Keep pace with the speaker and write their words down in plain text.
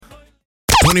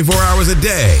24 hours a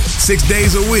day, 6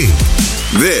 days a week.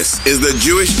 This is the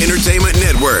Jewish Entertainment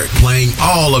Network, playing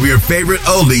all of your favorite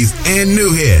oldies and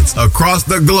new hits across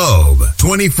the globe,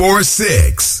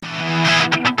 24/6.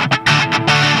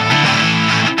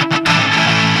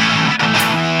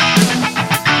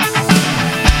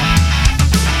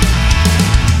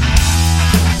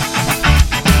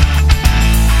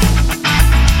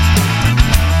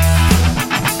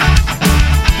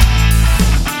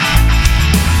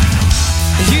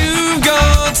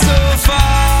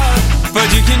 But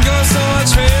you can go so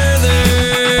much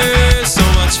further, so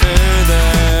much further.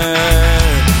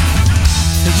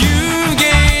 You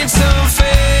gained some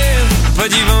fame,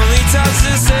 but you've only touched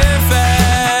the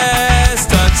surface,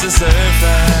 touched the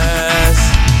surface.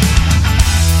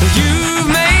 You've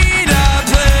made a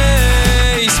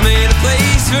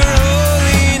place for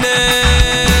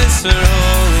holiness, for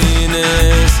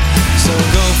holiness. So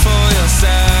go for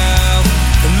yourself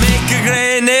and make a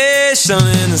great nation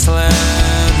in this land.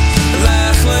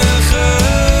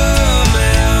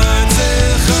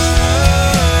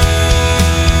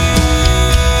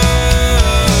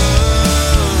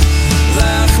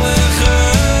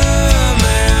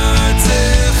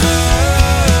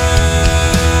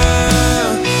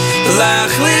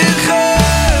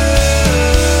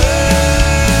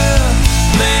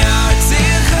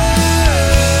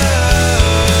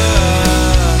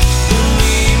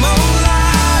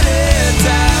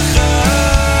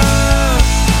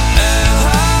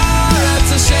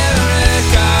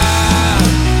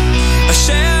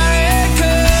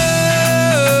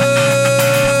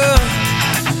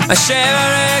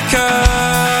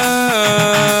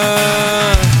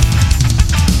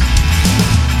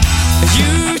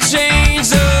 You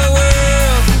changed the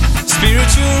world,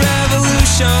 spiritual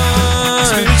revolution,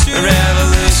 spiritual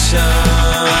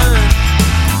revolution.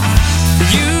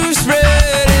 You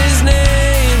spread his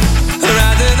name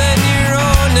rather than your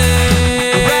own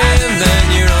name, rather than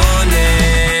your own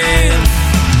name.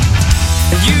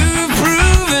 You've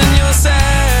proven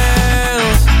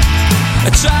yourself,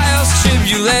 trials,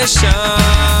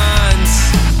 tribulations.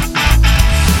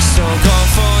 So go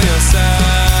for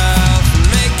yourself,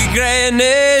 make a great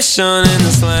nation in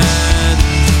this land.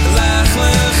 Lech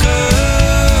lecha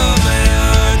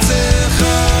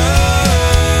me'artecha,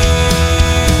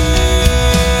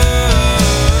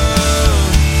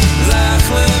 lech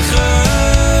lecha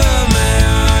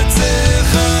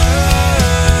me'artecha,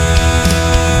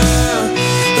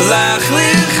 lech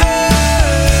lecha.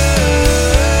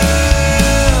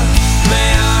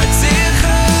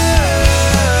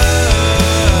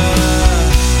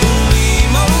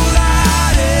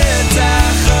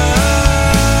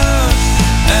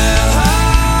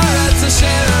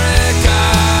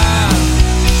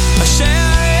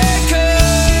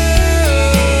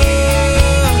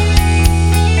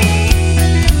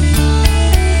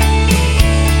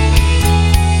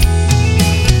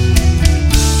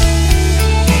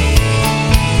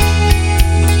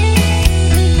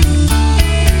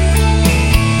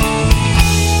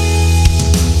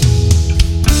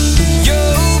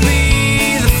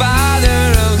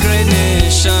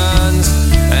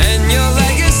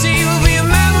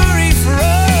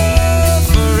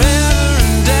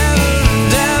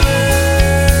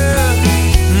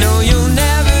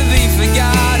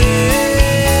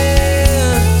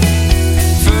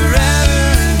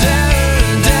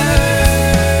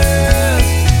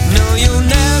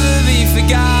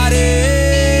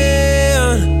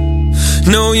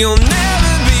 No, you'll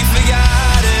never be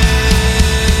forgotten.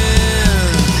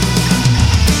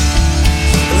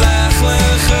 Lech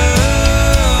lecha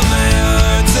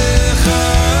me'artecha,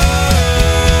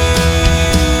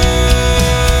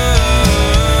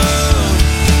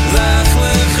 lech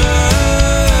lecha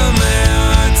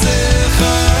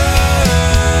me'artecha,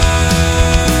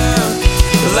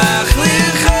 lech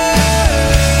lecha.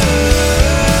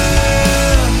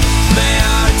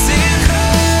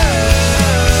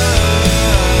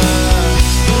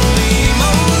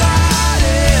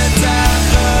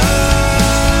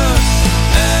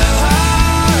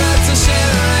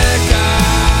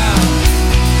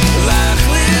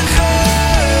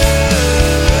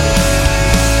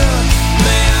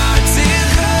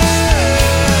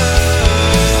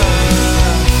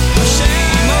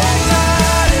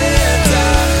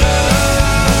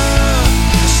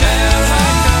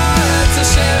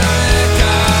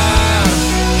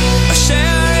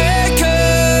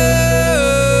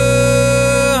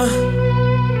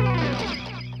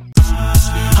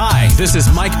 This is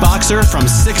Mike Boxer from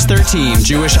 613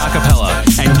 Jewish Acapella,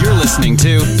 and you're listening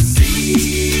to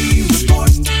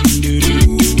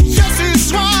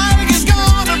Swag is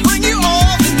gonna bring you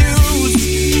all the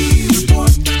news.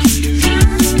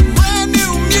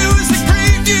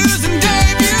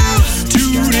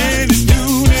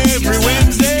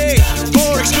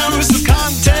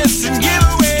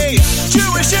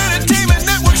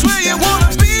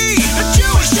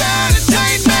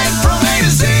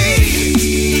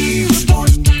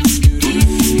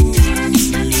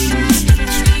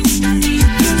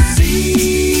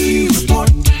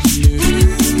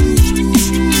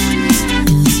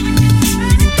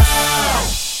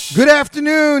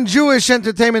 afternoon,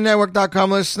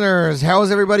 JewishEntertainmentNetwork.com listeners. How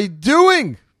is everybody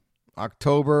doing?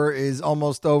 October is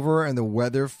almost over and the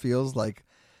weather feels like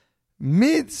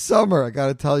midsummer, I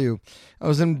gotta tell you. I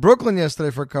was in Brooklyn yesterday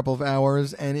for a couple of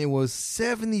hours and it was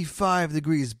 75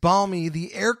 degrees, balmy.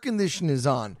 The air conditioner is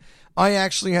on. I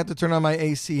actually had to turn on my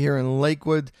AC here in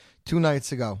Lakewood 2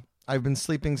 nights ago. I've been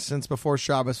sleeping since before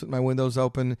Shabbos with my windows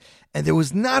open, and there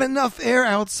was not enough air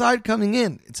outside coming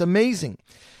in. It's amazing.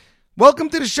 Welcome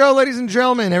to the show, ladies and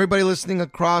gentlemen. Everybody listening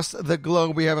across the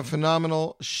globe, we have a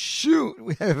phenomenal show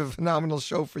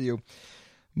for you.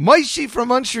 Maishi from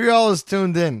Montreal is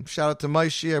tuned in. Shout out to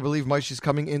Maishi. I believe Maishi's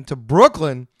coming into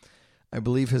Brooklyn. I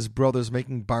believe his brother's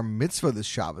making bar mitzvah this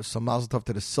Shabbos, so mazel tov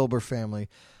to the Silber family.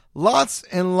 Lots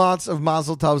and lots of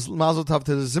mazel tovs. Mazel tov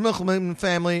to the Zimmelman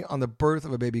family on the birth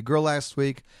of a baby girl last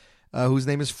week, whose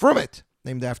name is Frumit,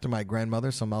 named after my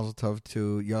grandmother. So mazel tov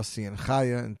to Yossi and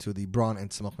Chaya and to the Braun and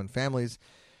Zimmelman families.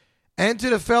 And to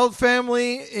the Feld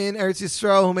family in Eretz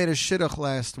Yisrael who made a shidduch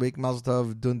last week. Mazel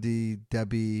tov, Dundi,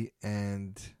 Debbie,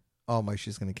 and... oh, my,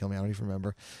 she's going to kill me. I don't even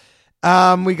remember.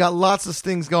 We got lots of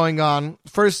things going on.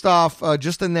 First off,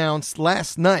 just announced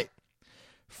last night,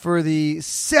 for the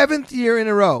 7th year in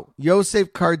a row,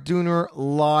 Yosef Karduner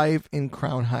live in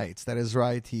Crown Heights. That is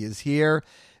right, he is here.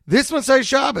 This Motzei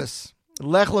Shabbos,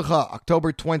 Lech Lecha,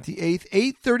 October 28th,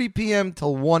 8:30 p.m.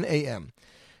 till 1 a.m.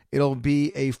 It'll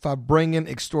be a Farbrengen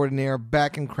extraordinaire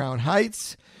back in Crown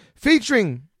Heights,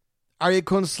 featuring Aryeh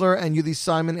Kunstler and Yudi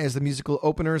Simon as the musical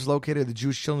openers, located at the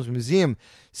Jewish Children's Museum,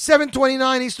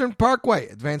 729 Eastern Parkway.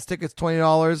 Advance tickets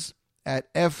 $20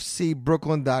 at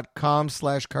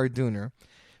fcbrooklyn.com/Karduner.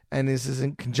 And this is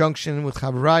in conjunction with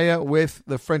Chavraya with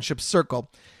the Friendship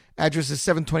Circle. Address is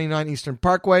 729 Eastern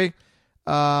Parkway.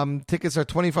 Tickets are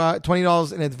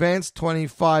 $20 in advance,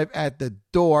 $25 at the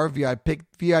door. VIP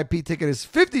ticket is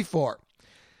 $54.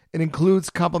 It includes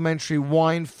complimentary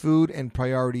wine, food, and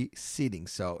priority seating.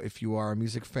 So if you are a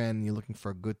music fan and you're looking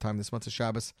for a good time this month of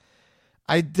Shabbos,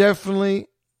 I definitely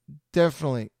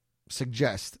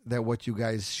suggest that what you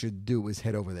guys should do is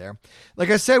head over there. Like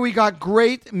I said, we got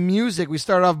great music. We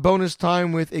started off bonus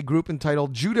time with a group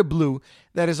entitled Judah Blue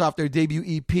that is off their debut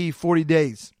EP, 40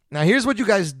 Days. Now, here's what you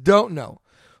guys don't know.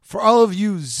 For all of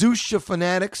you Zusha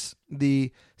fanatics,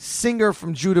 the singer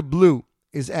from Judah Blue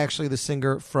is actually the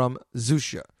singer from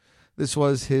Zusha. This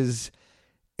was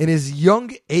in his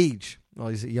young age. Well,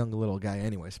 he's a young little guy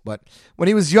anyways. But when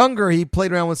he was younger, he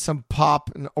played around with some pop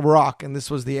and rock. And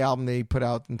this was the album they put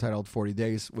out entitled 40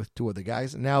 Days with 2 other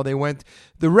guys. And now they went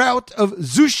the route of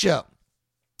Zusha.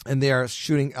 And they are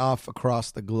shooting off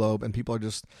across the globe. And people are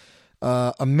just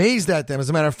amazed at them. As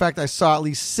a matter of fact, I saw at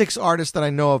least 6 artists that I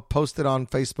know have posted on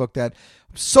Facebook that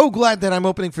I'm so glad that I'm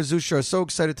opening for Zusha. I'm so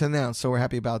excited to announce. So we're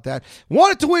happy about that.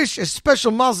 Wanted to wish a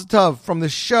special mazel tov from the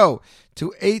show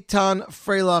to Eitan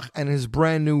Freilach and his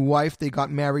brand new wife. They got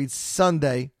married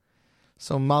Sunday.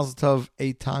 So mazel tov,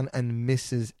 Eitan and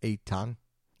Mrs. Eitan.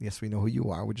 Yes, we know who you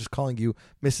are. We're just calling you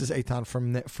Mrs. Eitan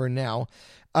for now.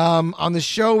 On the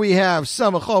show, we have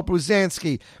some Michal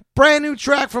Bruzanski. Brand new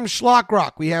track from Shlock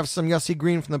Rock. We have some Yossi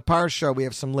Green from the Parsha. We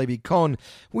have some Levi Cohn.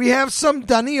 We have some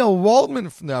Daniel Waldman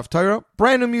from the Haftarah.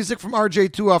 Brand new music from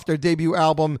RJ2 off their debut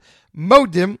album,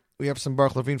 Modim. We have some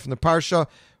Baruch Levine from the Parsha.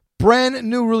 Brand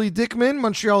new Ruli Dickman,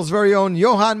 Montreal's very own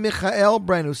Johan Michael,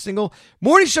 brand new single.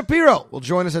 Morty Shapiro will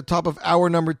join us at top of hour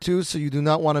number 2, so you do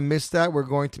not want to miss that. We're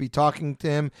going to be talking to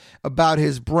him about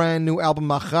his brand new album,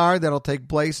 Machar, that'll take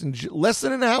place in less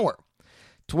than an hour.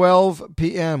 12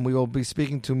 p.m. We will be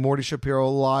speaking to Morty Shapiro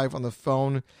live on the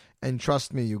phone, and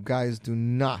trust me, you guys do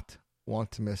not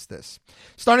want to miss this.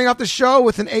 Starting off the show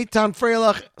with an Eitan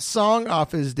Freilach song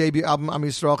off his debut album, Am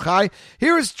Yisrael Chai.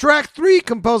 Here is track 3,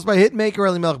 composed by hitmaker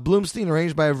Elimelech Bloomstein,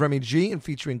 arranged by Avremi G, and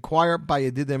featuring choir by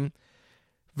Yedidim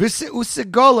Vise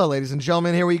Usigola. Ladies and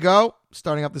gentlemen, here we go.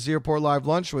 Starting off this Airport Live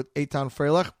Lunch with Eitan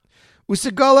Freilach.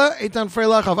 Usigola, Eitan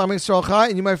Freilach of Am Yisrael Chai,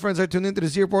 and you, my friends, are tuned into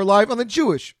the Airport Live on the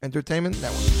Jewish Entertainment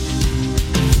Network.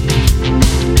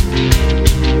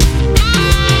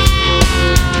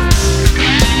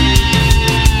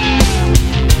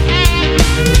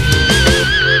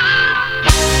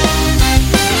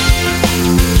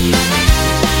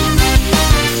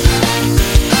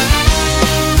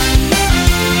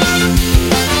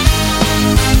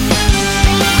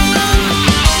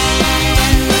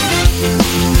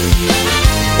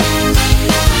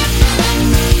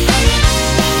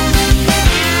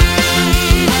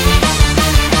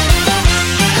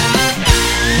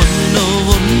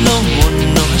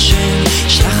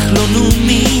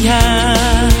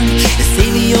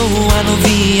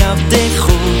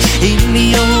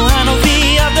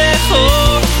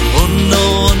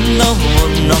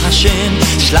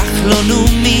 לנו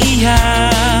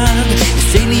מיד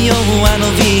Seni Yohano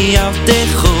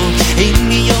v'yavdecho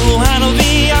Eini Yohano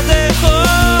v'yavdecho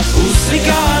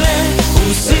Usigale,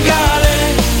 usigale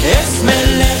Es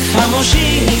melech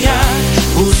HaMoshiach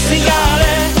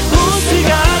Usigale,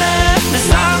 usigale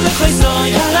Nesam lechoizo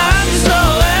yalam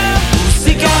Yisroel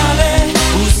Usigale,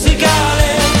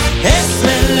 usigale Es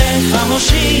melech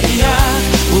HaMoshiach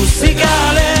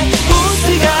Usigale,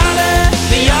 usigale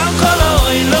V'yam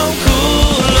koloi lo kuloi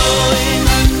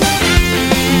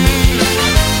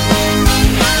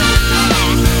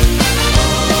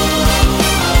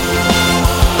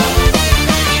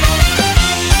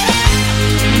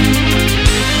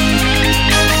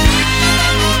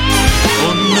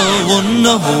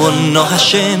no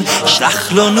Hashem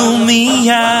shlach lanu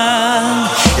miyad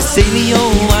Eseni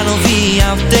Yohano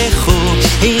v'yavdecho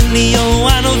Eini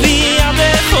Yohano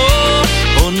v'yavdecho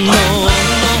Oh no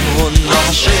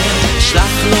Hashem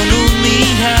shlach lanu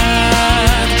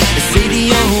miyad Eseni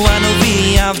Yohano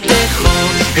v'yavdecho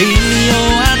Eini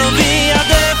Yohano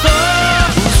v'yavdecho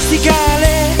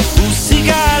Usigale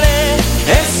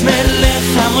Es melech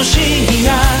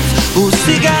HaMoshiach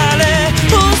Usigale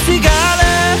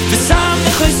ושם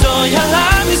לחויזו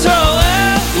ילם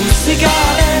יזרוער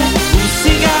וסיגלה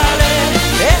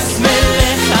אס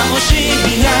מלך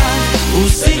המושיח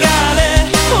וסיגלה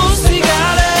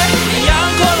ים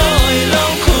קולו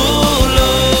אילום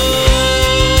כולו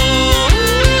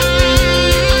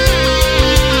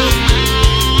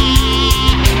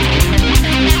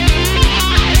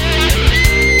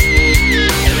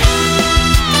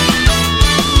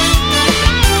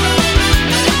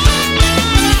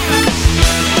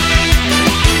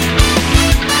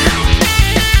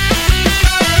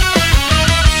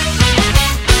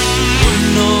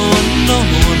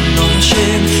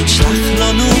שלח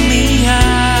לנו מיד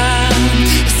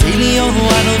Seni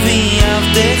Yohano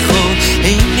v'yavdecho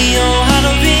Eini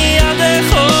Yohano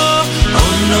v'yavdecho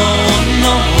Oh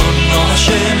no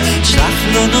Hashem שלח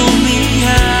לנו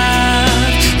מיד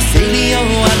Seni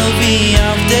Yohano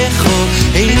v'yavdecho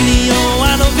Eini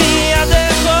Yohano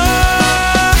v'yavdecho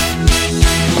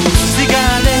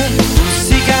Usigale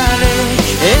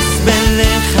Es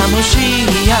melech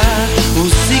HaMoshiach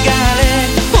Usigale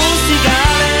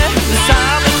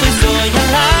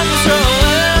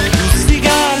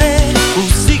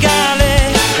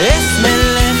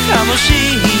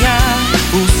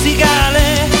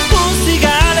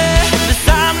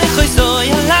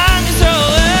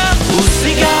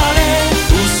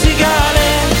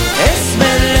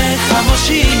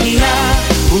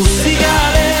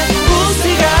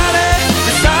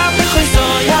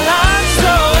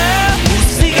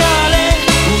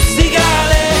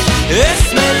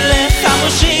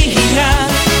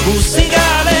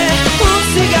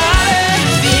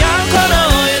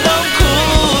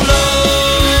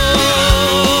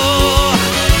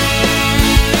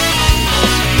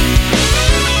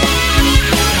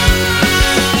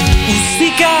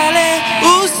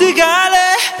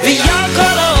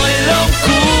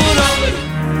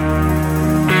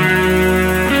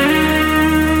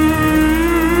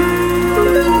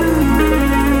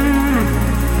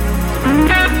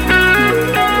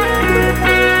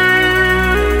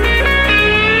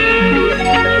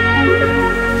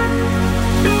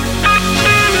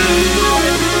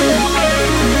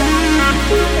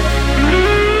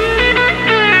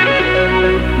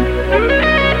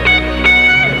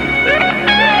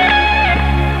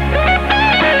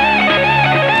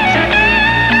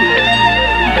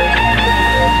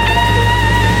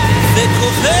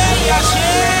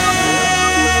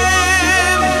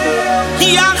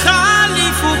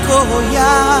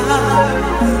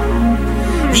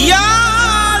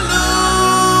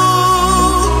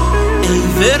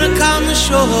Verkan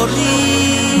shori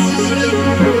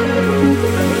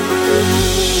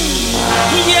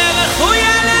Yelchu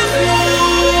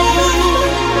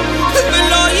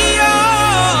V'lo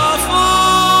yafu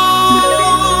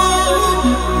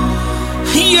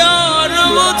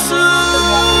Yarmutzu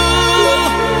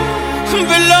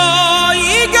V'lo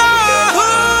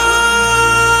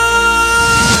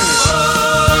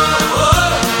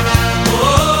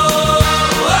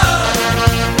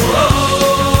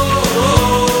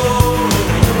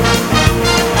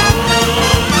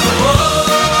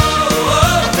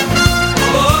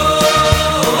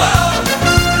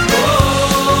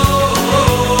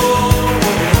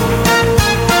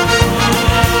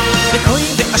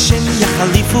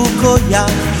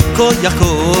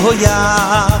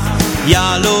koyach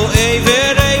Yalo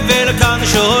ever kan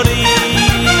shori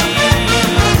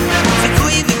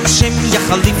V'koi v'Hashem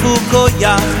yachalifu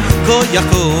koyach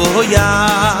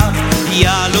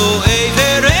Yalo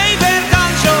ever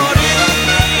kan shori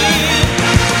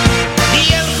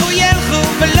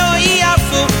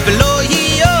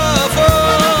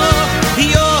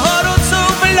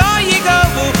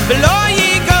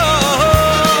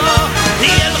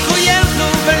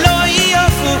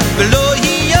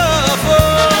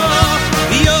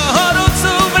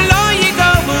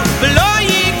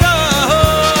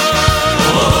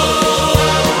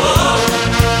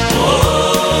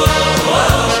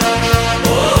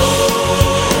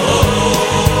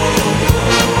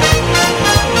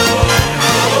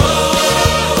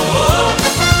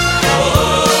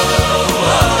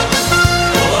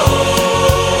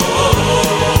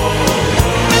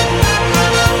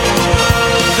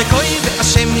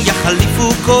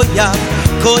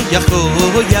koyach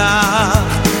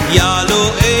koyach yalo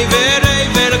ever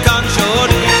ever kan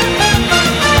shori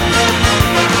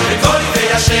koy ve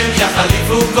Hashem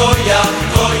yachalifu koyach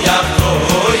koyach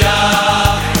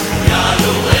koyach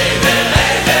yalo ever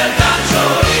ever kan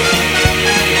shori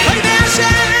koy ve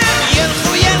Hashem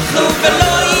yelchu yelchu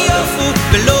velo yofu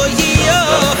velo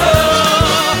yofu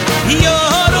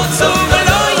yorotzu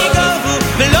velo yigavu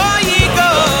velo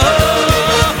yigavu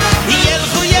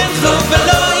yelchu yelchu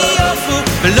velo yofu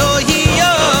velo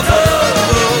yofu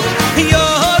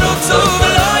yorotzu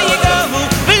velo yigavu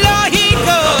velo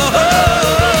yigavu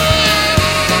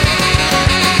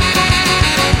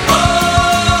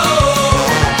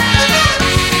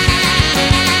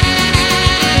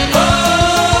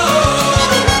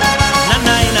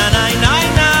na na na na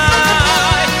na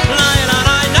na na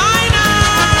na na na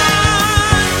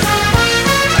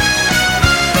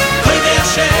koy ve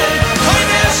Hashem koy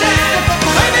ve Hashem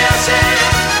koy ve Hashem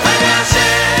koy ve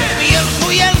Hashem yelchu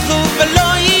yelchu velo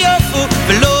yofu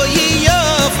velo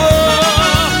yofu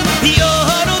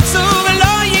yorotzu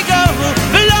velo yigavu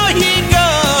velo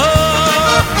yigavu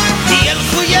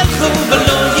yelchu yelchu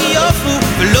velo yofu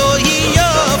velo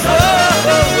yofu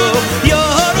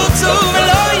yorotzu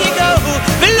velo yigavu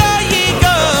velo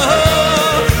yigavu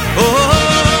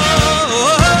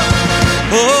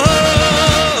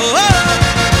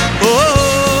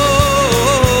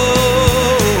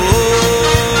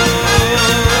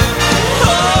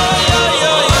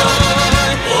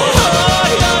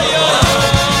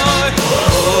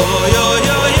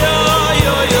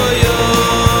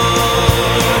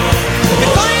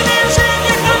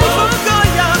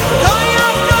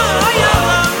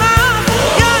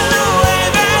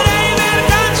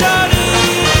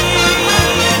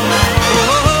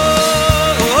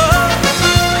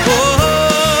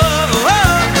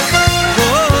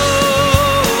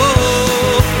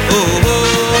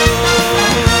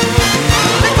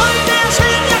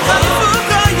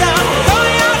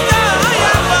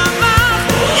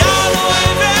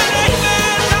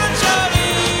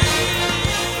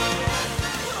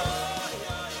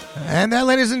And that,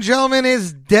 ladies and gentlemen,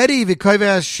 is Dedi V'Koyve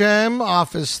Hashem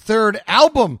off his third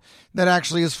album that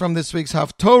actually is from this week's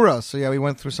Haftorah. So yeah, we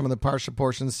went through some of the Parsha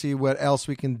portions, see what else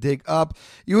we can dig up.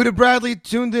 Yehuda Bradley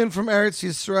tuned in from Eretz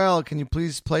Yisrael. Can you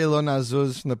please play Lo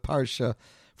Nazuz from the Parsha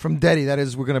from Dedi? That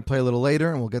is, we're going to play a little later,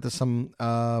 and we'll get to some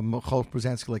Michal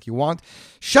Brzezinski like you want.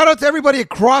 Shout out to everybody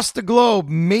across the globe,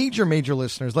 major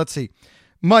listeners. Let's see.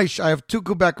 Maish, I have two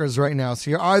Quebecers right now.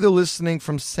 So you're either listening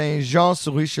from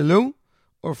Saint-Jean-sur-Richelieu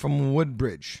or from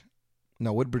Woodbridge.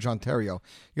 No, Woodbridge, Ontario.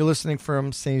 You're listening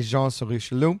from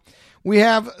Saint-Jean-sur-Richelieu. We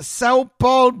have Sao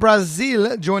Paulo,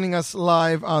 Brazil, joining us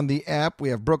live on the app. We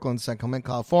have Brooklyn, San Clemente,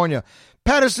 California,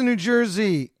 Patterson, New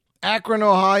Jersey, Akron,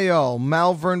 Ohio,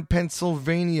 Malvern,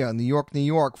 Pennsylvania, New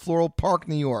York, Floral Park,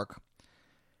 New York,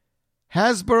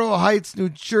 Hasbro Heights, New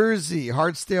Jersey,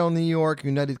 Hartsdale, New York,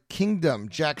 United Kingdom,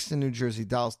 Jackson, New Jersey,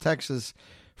 Dallas, Texas,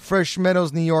 Fresh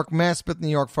Meadows, New York, Maspeth, New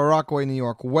York, Far Rockaway, New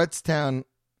York, Westtown,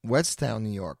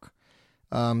 New York,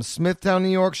 Smithtown, New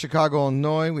York, Chicago,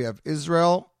 Illinois. We have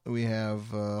Israel. We have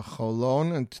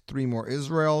Cholon and three more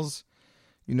Israels.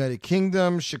 United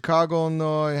Kingdom, Chicago,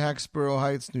 Illinois, Hacksboro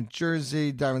Heights, New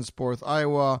Jersey, Davenport,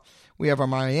 Iowa. We have our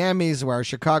Miamis, our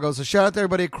Chicago. So shout out to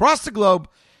everybody across the globe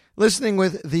listening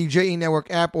with the JE Network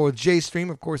app or with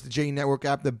JStream. Of course, the JE Network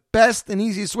app, the best and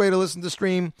easiest way to listen to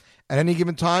stream at any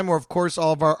given time, or of course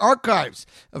all of our archives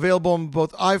available on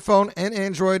both iPhone and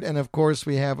Android. And of course,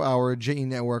 we have our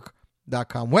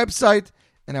JENetwork.com website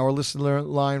and our listener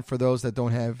line for those that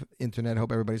don't have internet.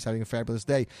 Hope everybody's having a fabulous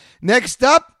day. Next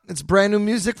up, it's brand new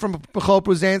music from Michal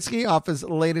Brzezinski off his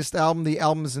latest album. The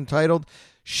album is entitled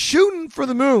Shooting for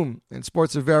the Moon and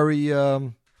sports a very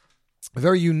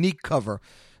unique cover.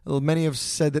 Many have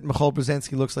said that Michal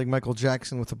Brzezinski looks like Michael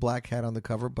Jackson with a black hat on the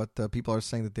cover, but people are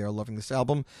saying that they are loving this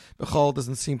album. Michal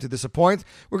doesn't seem to disappoint.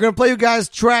 We're going to play you guys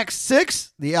track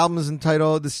 6.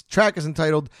 This track is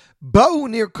entitled Ba'u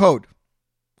Nir Code.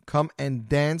 Come and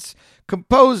Dance.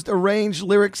 Composed, arranged,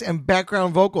 lyrics, and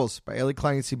background vocals by Eli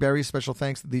Klein and Yitzi Berry. Special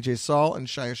thanks to DJ Saul and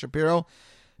Shaya Shapiro.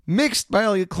 Mixed by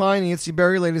Eli Klein and Yitzi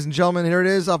Berry. Ladies and gentlemen, here it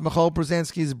is off Michal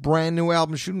Brzezinski's brand new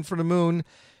album, Shooting for the Moon.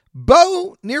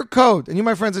 Ba'u Nir Code. And you,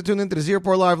 my friends, are tuned into the Z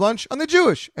Report Live Lunch on the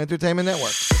Jewish Entertainment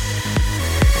Network.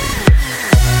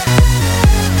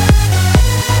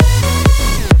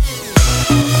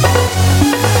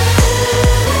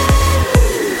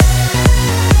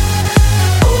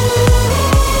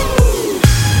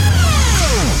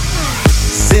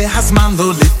 זה הזמן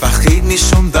לא לפחד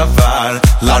משום דבר,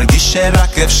 להרגיש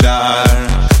שרק אפשר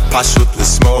פשוט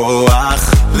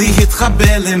לשמוח,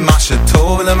 להתחבר למה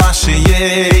שטוב, למה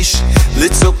שיש,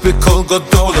 לצעוק בקול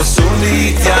גדול, אסור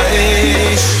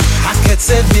להתייאש.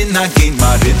 הקצב מנגן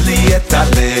מריד לי את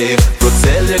הלב,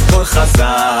 רוצה לכל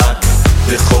חזק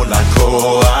בכל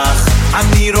הכוח,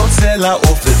 אני רוצה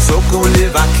לעוף לצעוק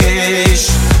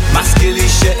ולבקש. מזכיר לי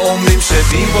שאומרים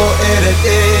שבי בוערת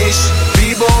אש,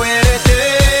 בי בוערת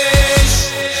אש.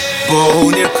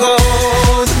 בואו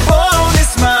נרקוד, בואו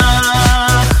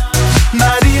נשמח,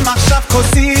 נרים עכשיו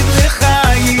כוסית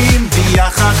לחיים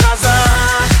ביחד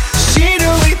חזק.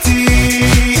 שירו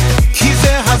איתי, כי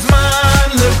זה הזמן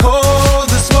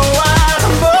לרקוד ושמוח.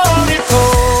 בואו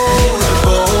נרקוד,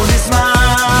 בואו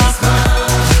נשמח,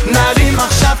 נרים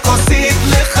עכשיו כוסית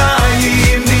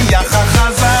לחיים ביחד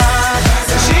חזק.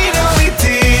 שירו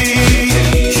איתי,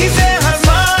 כי זה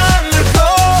הזמן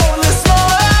לרקוד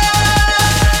ושמוח.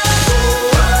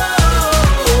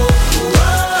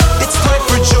 It's time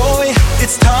for joy,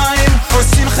 it's time for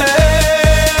simcha.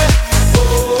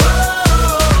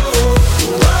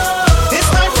 It's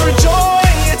time for joy,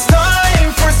 it's time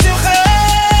for simcha.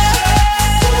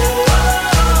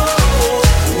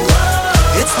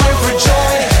 It's time for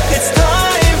joy, it's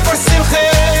time for simcha.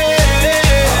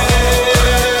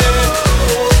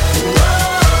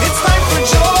 It's time for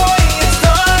joy, it's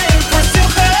time for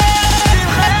simcha.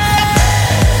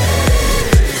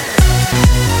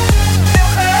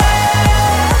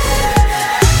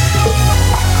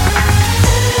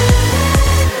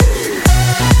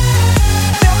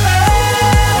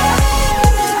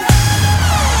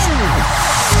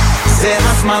 זה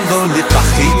הזמן לא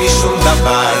לפחד משום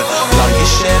דבר, להרגיש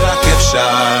שרק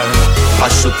אפשר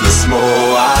פשוט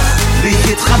לשמוח,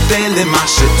 להתחבר למה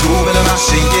שטוב ולמה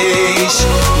שיש,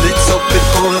 לצעוק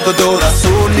בקול גדול,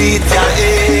 אסור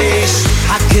להתייאש.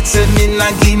 הקצב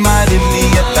מנגן מרים לי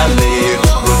את הלב,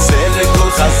 רוצה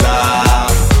לכל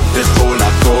חזק בכל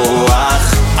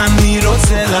הכוח, אני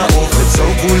רוצה לעוף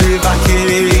לצעוק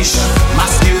ולבקש.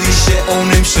 מזכיר לי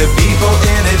שאומרים שבי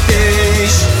בוערת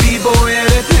אש, בי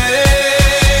בוערת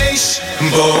אש.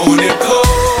 בואו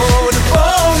נרקוד,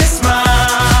 בואו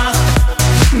נשמח,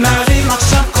 נרים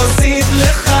עכשיו כוסית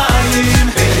לחיים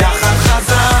ביחד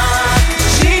חזק.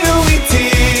 שירו איתי,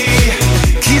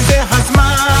 כי זה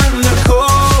הזמן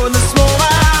לרקוד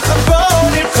לשמוח. בואו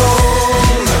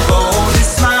נרקוד, בואו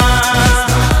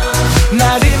נשמח,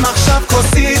 נרים עכשיו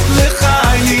כוסית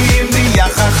לחיים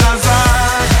ביחד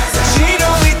חזק.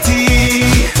 שירו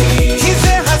איתי, כי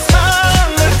זה הזמן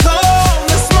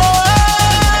לרקוד לשמוח.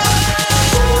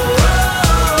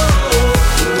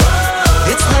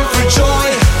 It's time for joy,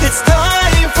 it's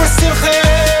time for simcha.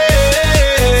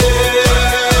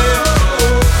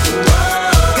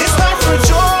 It's time for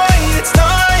joy, it's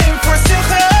time for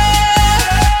simcha.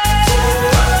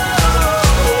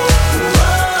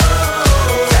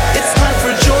 It's time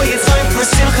for joy, it's time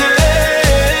for simcha.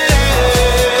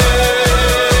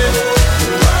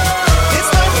 It's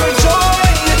time for joy,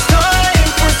 it's time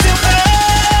for simcha.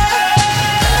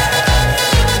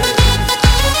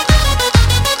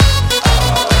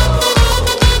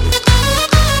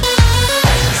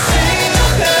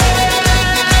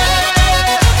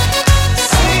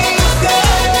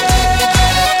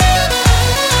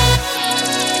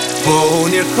 בואו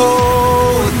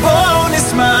נרקוד, בואו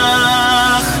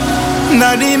נשמח,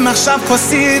 נרים עכשיו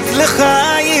כוסית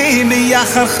לחיים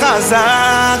ביחד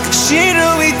חזק.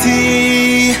 שירו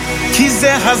איתי, כי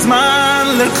זה הזמן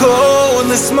לרקוד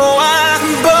לשמוח.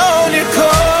 בואו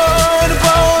נרקוד,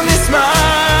 בואו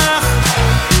נשמח,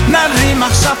 נרים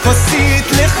עכשיו כוסית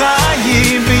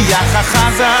לחיים ביחד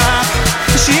חזק.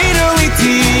 שירו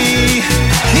איתי,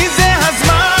 כי זה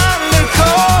הזמן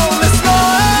לרקוד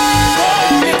לשמוח.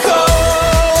 בואו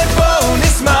נרקוד, בואו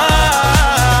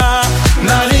נשמח,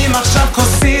 נרים עכשיו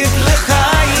כוסית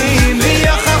לחיים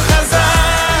ביחד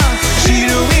חזק.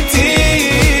 שירו איתי,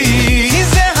 כי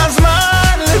זה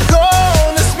הזמן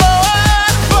לרקוד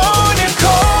לשמוח. בואו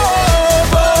נרקוד,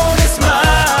 בואו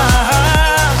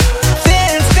נשמח,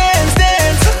 דנס, דנס,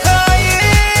 דנס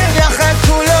לחיים יחד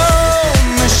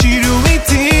כולם. שירו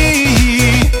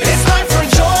איתי, it's time for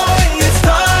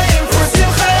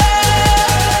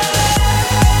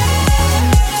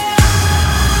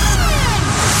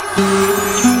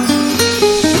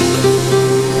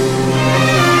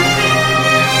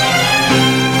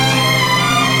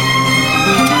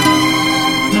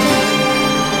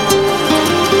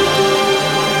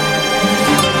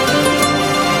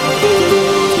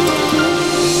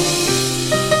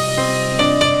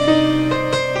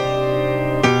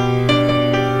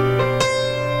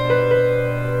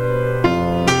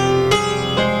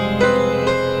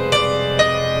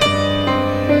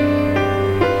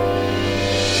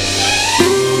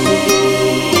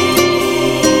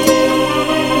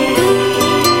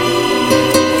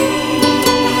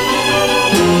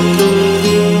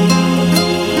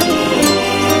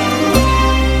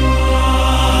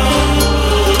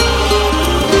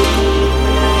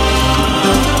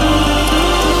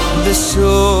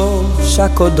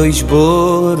HaKadosh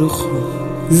Baruch Hu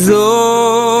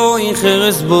Zoi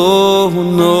cheres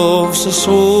bonov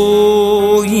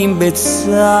sheshoyim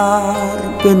betzar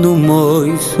benu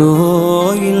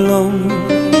moisoilom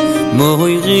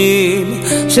moirim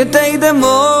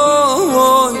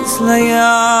sheteidemois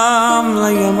layam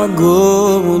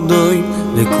agodoy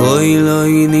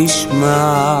lekoiloi nishma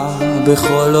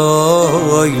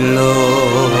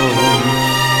becholoilom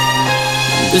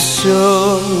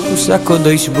B'shosh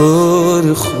HaKadosh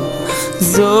Baruch Hu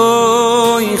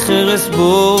Zoi cheres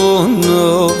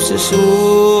bonov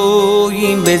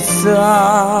sheshoyim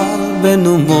betzar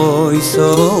benu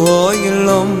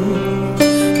moisoilom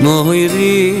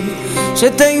moirim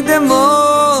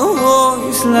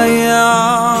sheteidemois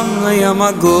layam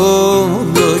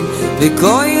agodoy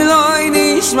lekoiloi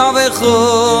nishma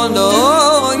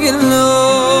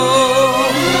becholoilom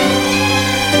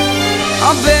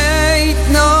abeit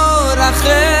no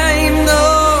rachem no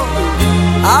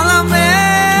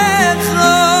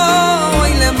alamecho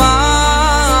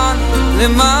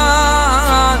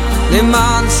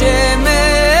leman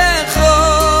shemecho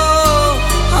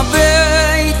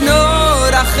abeit no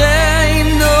rachem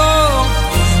no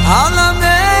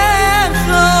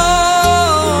alamecho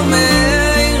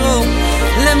meiro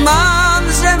leman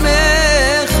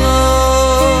shemecho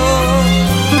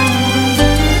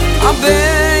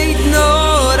abeit no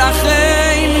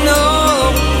rachem no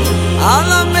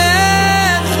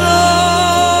alamecho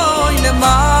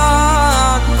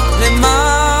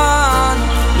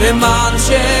leman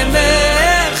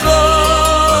shemecho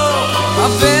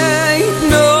abeit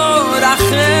no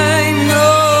rachem no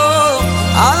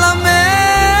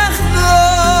alamecho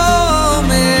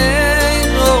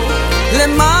meiro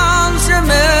leman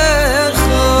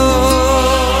shemecho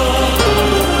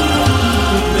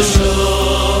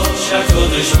B'shosh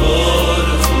HaKadosh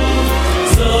Baruch Hu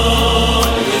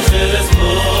Zoi cheres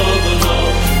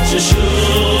bonov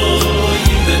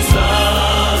sheshoyim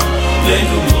betzar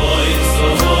benu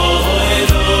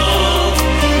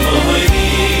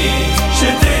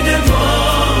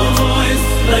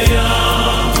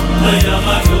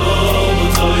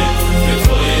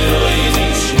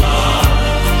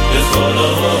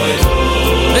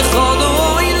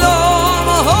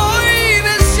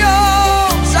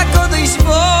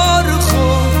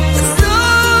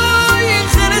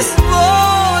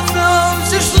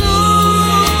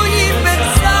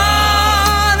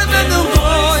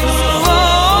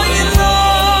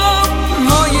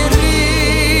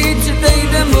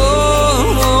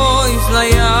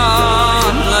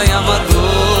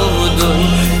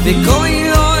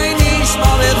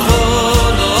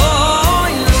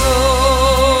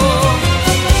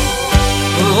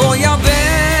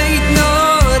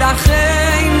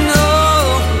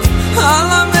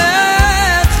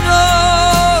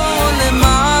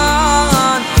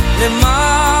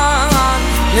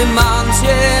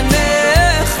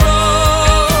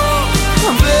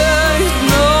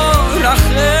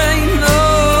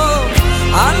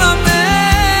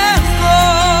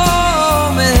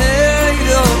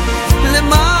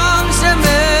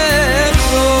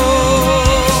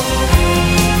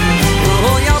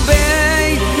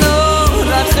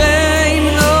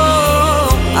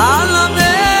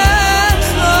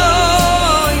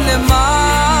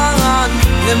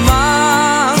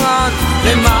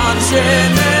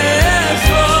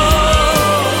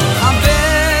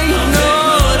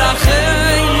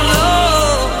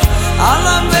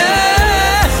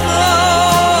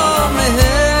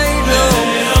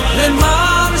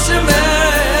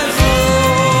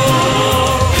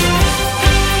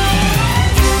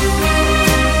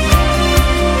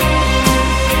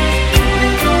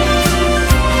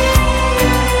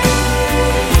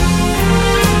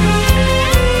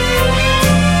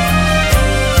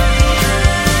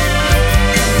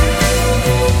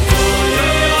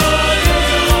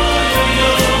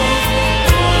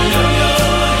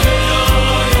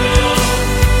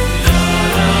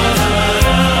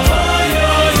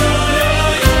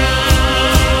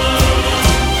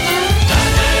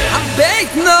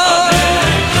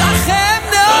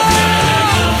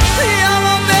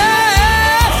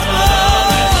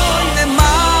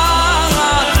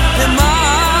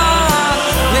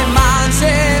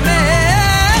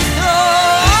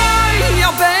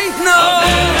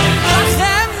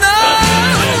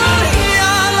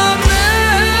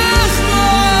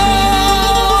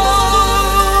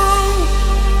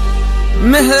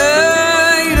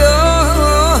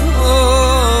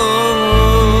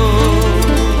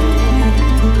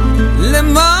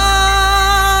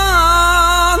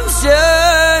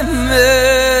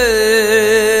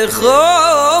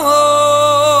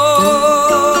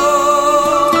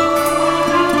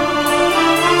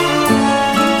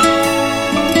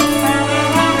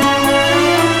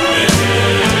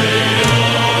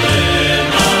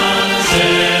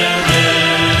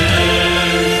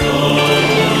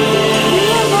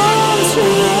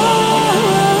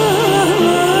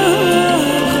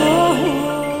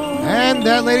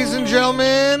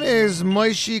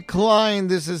Moshe Klein.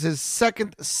 This is his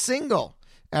second single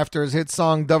after his hit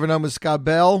song Davar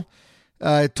Muskabel.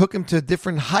 It took him to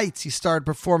different heights. He started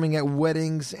performing at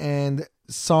weddings and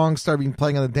songs started being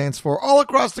playing on the dance floor all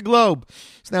across the globe.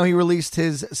 So now he released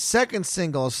his second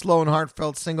single, a slow and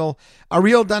heartfelt single.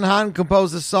 Ariel Danhan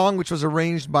composed the song, which was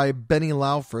arranged by Benny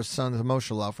Laufer, son of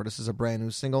Moshe Laufer. This is a brand new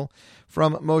single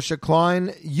from Moshe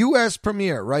Klein. U.S.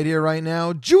 premiere right here, right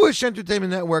now. Jewish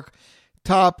Entertainment Network,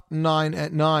 Top 9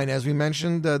 at 9. As we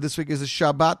mentioned, this week is a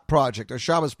Shabbat project, or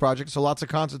Shabbos project, so lots of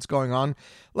concerts going on.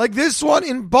 Like this one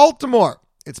in Baltimore.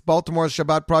 It's Baltimore's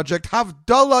Shabbat project,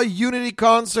 Havdalah Unity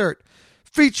Concert,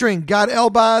 featuring Gad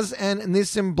Elbaz and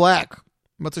Nissim Black.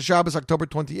 Motzei Shabbos, October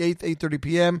 28th, 8:30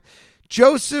 p.m.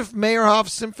 Joseph Meyerhoff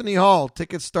Symphony Hall.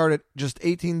 Tickets start at just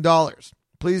 $18.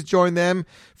 Please join them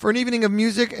for an evening of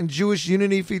music and Jewish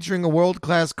unity featuring a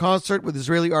world-class concert with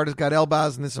Israeli artist Gad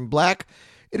Elbaz and Nissim Black.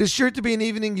 It is sure to be an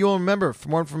evening you'll remember. For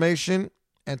more information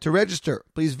and to register,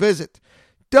 please visit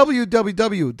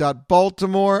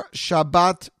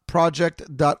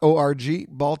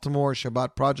www.baltimoreshabbatproject.org,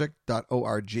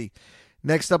 baltimoreshabbatproject.org.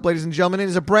 Next up, ladies and gentlemen, it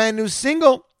is a brand new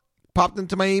single. Popped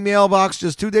into my email box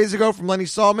just 2 days ago from Lenny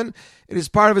Solomon. It is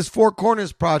part of his Four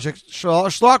Corners project.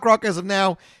 Shlock Rock, as of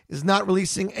now, is not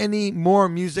releasing any more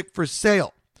music for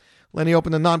sale. Lenny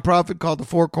opened a nonprofit called the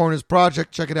Four Corners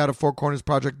Project. Check it out at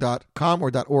fourcornersproject.com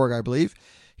or .org, I believe.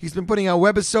 He's been putting out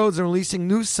webisodes and releasing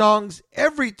new songs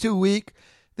every 2 weeks.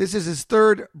 This is his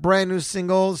third brand new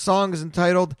single. The song is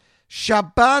entitled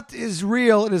Shabbat is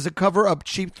Real. It is a cover of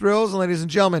Cheap Thrills. And ladies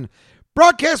and gentlemen,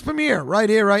 broadcast premiere right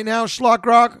here, right now. Shlock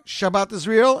Rock, Shabbat is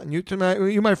Real. And you,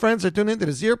 my friends, are tuned in to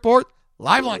the Z Report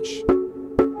Live Lunch.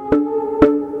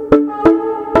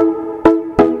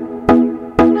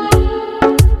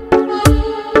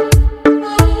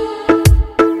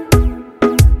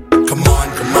 Come on,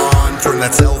 turn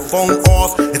that cell phone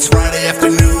off. It's Friday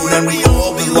afternoon and we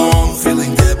all belong.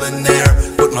 Feeling debonair,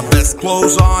 put my best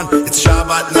clothes on. It's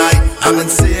Shabbat night, I'm in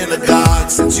synagogue.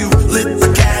 Since you lit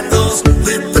the candles,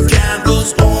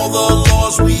 all the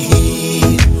laws we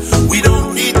heed. We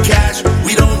don't need cash,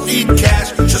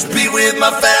 just be with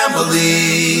my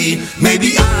family.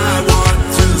 Maybe I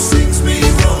want to sing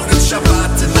Smirot and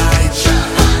Shabbat tonight.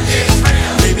 Shabbat is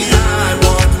real. Maybe I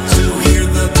want to hear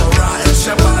the Torah and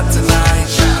Shabbat tonight.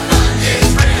 Shabbat is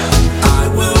real. I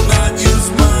will not use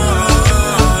money.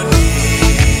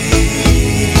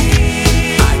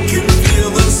 I can feel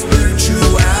the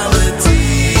spirituality.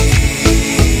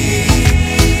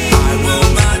 I will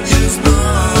not use money.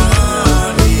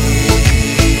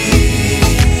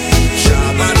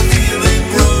 Shabbat feeling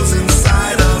grows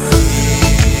inside of me.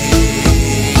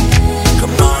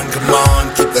 Come on,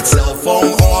 keep that cell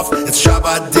phone off. It's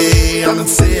Shabbat day, I'm in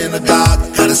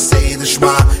synagogue. Gotta say the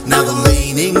Shema, now the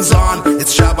laning's on.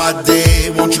 It's Shabbat day,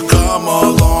 won't you come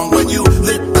along? When you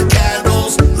lit the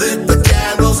candles,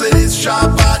 it is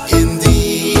Shabbat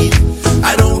indeed.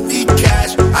 I don't need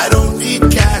cash,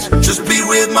 just be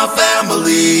with my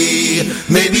family.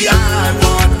 Maybe I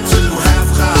want to have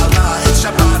challah, it's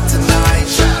Shabbat tonight.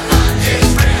 Shabbat is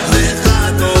real.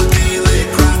 L'chadodi,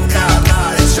 l'krat kala,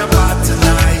 it's Shabbat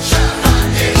tonight. Shabbat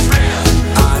is real.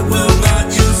 I will not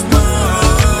use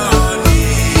money.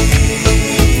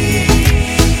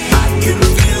 I can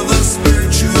feel the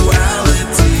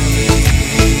spirituality.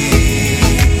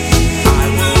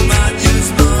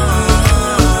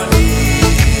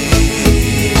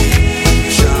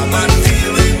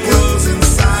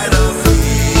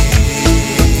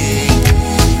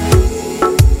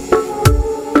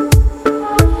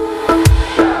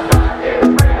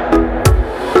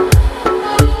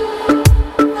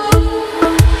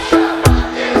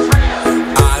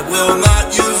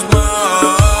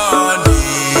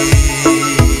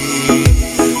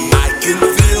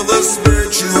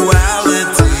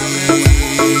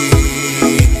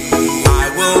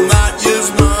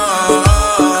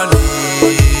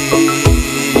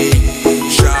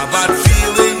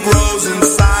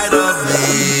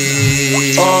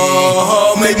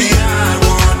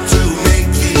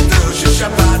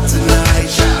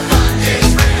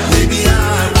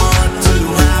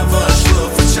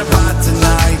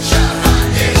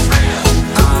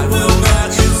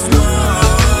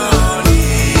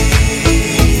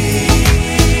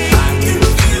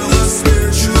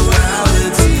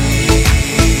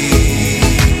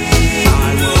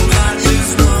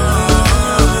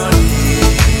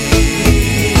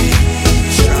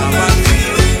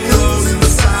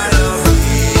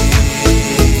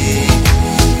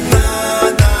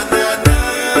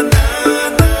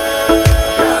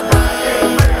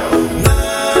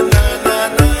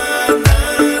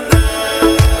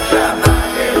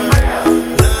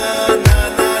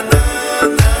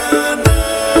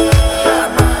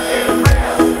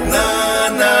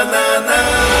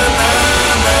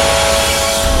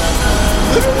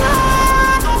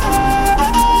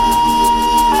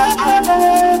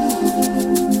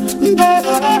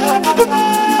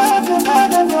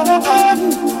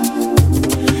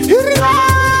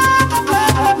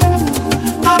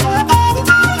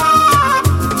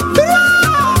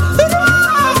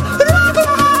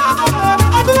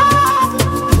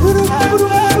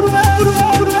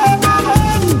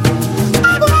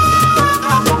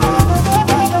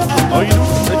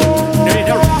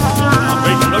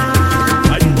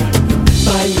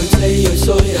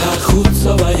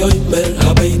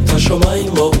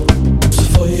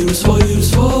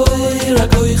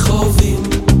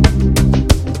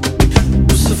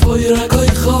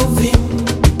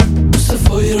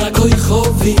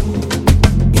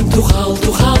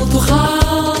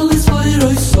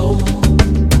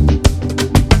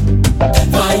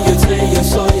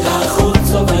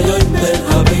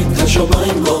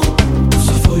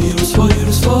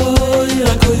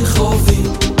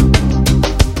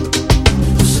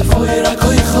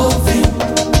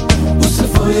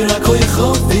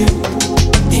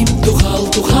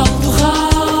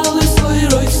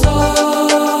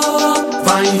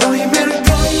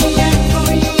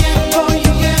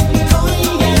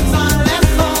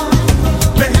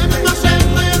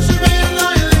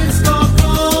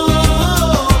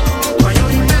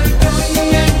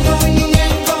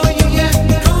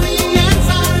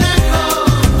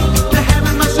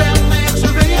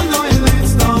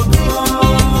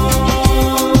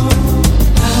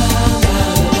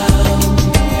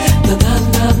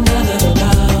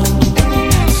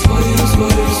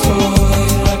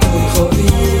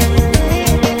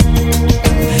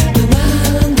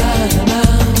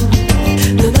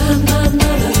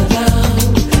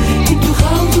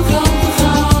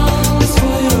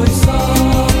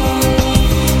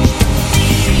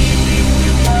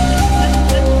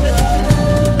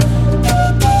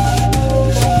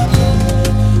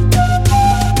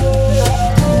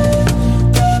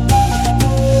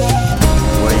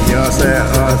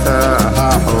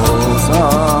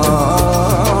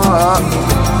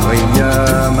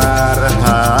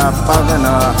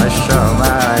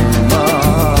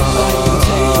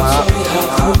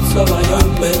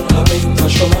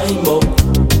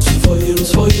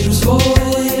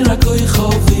 rakoi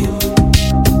chovim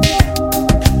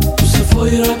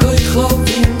Usefoi rakoi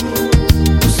chovim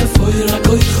Usefoi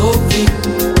rakoi chovim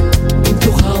Im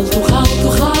tuchal, tuchal,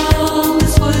 tuchal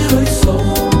Esvoi roi so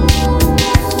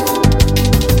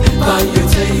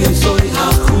Vayotzei esvoi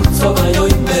hachutza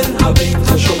Vayoymer habeit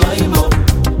hashomaymo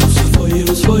Usefoi,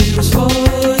 usefoi,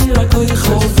 usefoi rakoi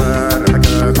chovim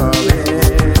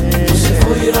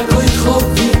Usefoi rakoi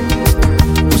chovim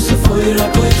Usefoi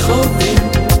rakoi chovim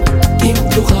Im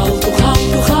tuchal, tuchal,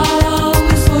 tuchal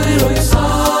Esvoi roi so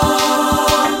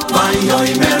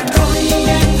Vayoymer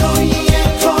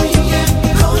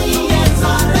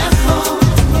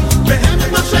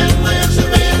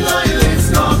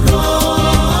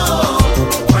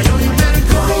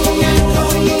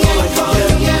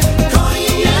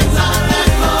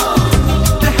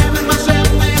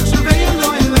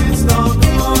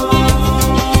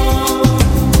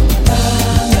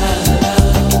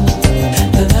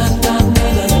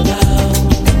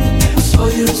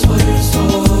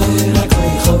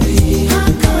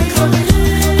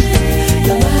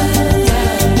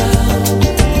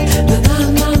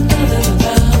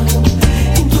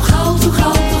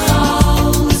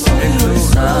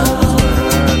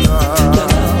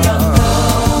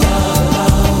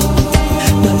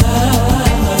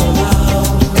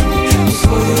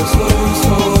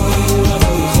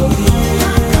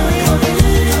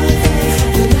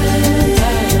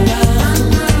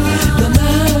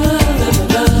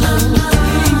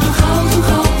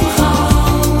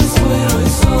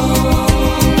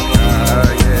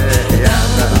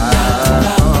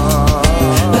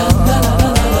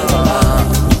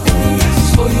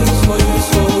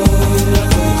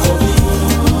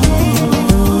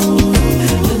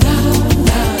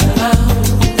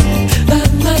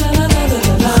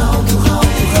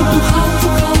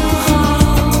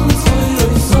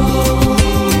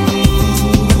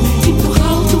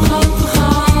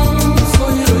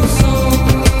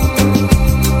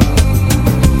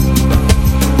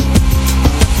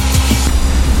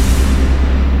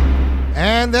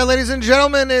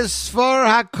Is for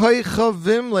Hakoi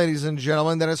Chavim, ladies and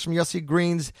gentlemen. That is from Yossi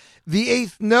Green's The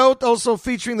Eighth Note, also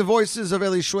featuring the voices of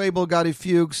Eli Schwebel, Gadi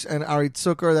Fuchs, and Ari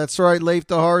Zucker. That's right, Leif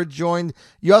Tahar joined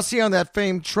Yossi on that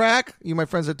famed track. You, my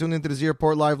friends, are tuned into this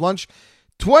Airport Live Lunch.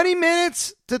 20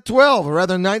 minutes to 12, or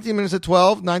rather 19 minutes to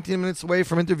 12, 19 minutes away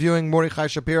from interviewing Mordechai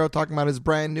Shapiro, talking about his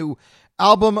brand new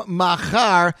album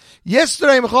Machar.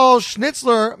 Yesterday, Michal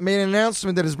Schnitzler made an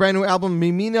announcement that his brand new album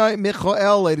Mimina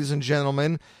Michael, ladies and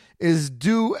gentlemen, is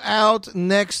due out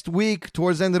next week,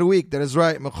 towards the end of the week. That is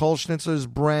right. Michal Schnitzler's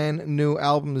brand new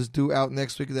album is due out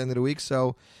next week at the end of the week.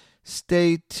 So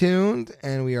stay tuned,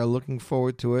 and we are looking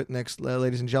forward to it. Next,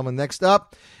 ladies and gentlemen, next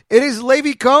up, it is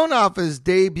Levi Cohen off his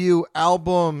debut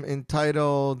album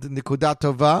entitled Nikudat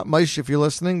Tova. Maish, if you're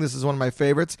listening, this is one of my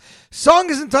favorites. Song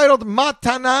is entitled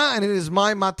Matana, and it is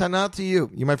my Matana to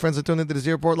you. You, my friends, are tuned into this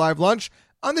Airport Live Lunch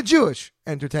on the Jewish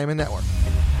Entertainment Network.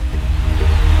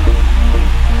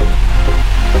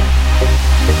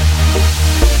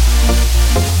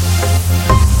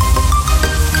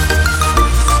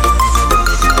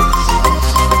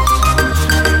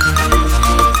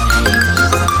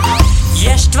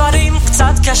 יש דברים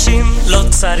קצת קשים, לא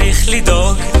צריך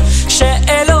לדאוג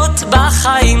שאלות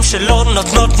בחיים שלא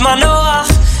נותנות מנוח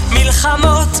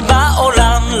מלחמות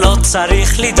בעולם, לא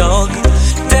צריך לדאוג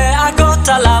דאגות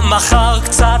על המחר,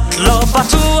 קצת לא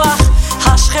בטוח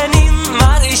השכנים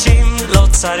מרעישים, לא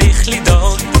צריך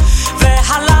לדאוג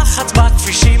והלחץ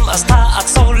בכבישים, אז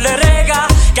תעצור לרגע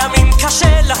גם אם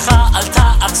קשה לך, אל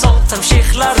תעצור,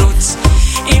 תמשיך לרוץ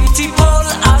אם תיפול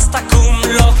אז תקום,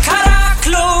 לא קרה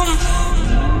כלום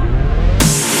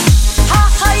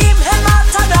החיים הם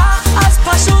מתנה, אז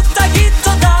פשוט תגיד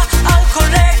תודה על כל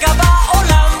רגע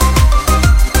בעולם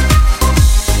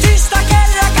תסתכל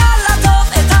רק על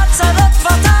הטוב, את הצרות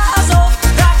כבר תעזוב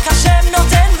רק השם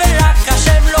נותן ורק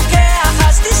השם לוקח,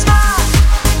 אז תשמח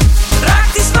רק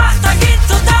תשמח, תגיד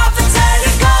תודה וצא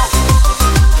לבכות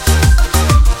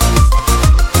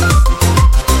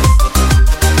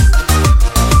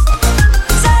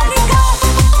צא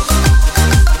לבכות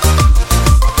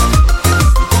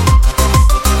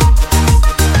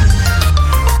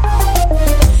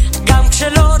גם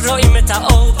כשלא רואים את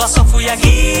האור בסוף הוא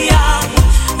יגיע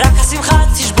רק השמחה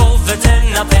תשבור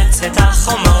ותנפץ את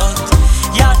החומות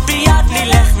יד ביד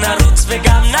נלך נרוץ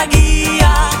וגם נגיע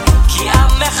כי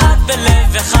עם אחד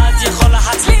בלב אחד יכול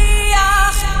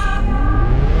להצליח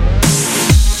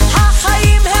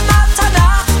החיים הם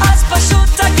מתנה אז פשוט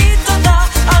תגיד תודה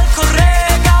על כל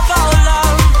רגע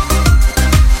בעולם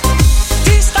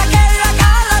תסתכל רק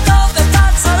על הטוב את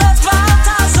הצרות כבר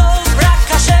תעזוב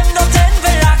רק השם נותן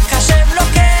ורק השם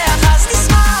לוקח אז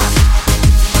תשמח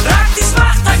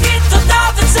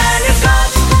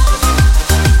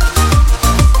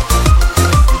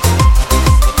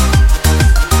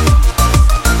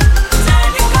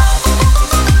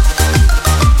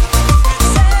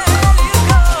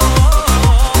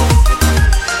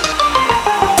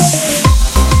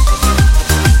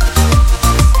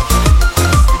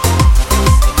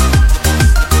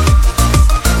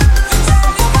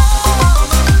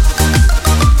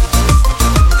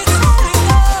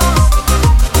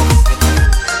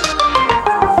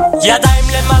ידיים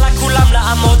למעלה כולם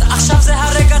לעמוד, עכשיו זה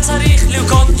הרגע צריך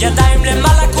לרקוד. ידיים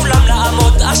למעלה כולם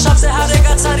לעמוד, עכשיו זה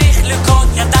הרגע צריך לרקוד.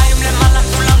 ידיים למעלה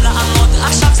כולם לעמוד,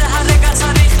 עכשיו זה הרגע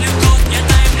צריך לרקוד.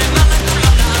 ידיים למעלה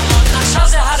כולם לעמוד, עכשיו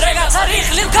זה הרגע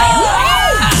צריך לרקוד.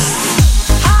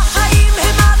 החיים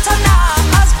הם מתנה,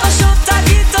 אז פשוט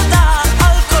תגיד תודה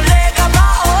על כל רגע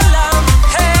בעולם.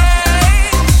 היי,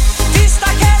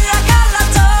 תסתכל רק על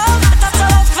הטוב, את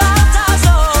הטוב כבר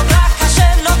תעזוב. רק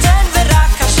השם נותן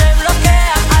ורק השם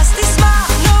לוקח, אז תשמח,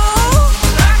 נו.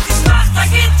 רק תשמח,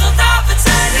 תגיד תודה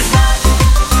וצא לבד.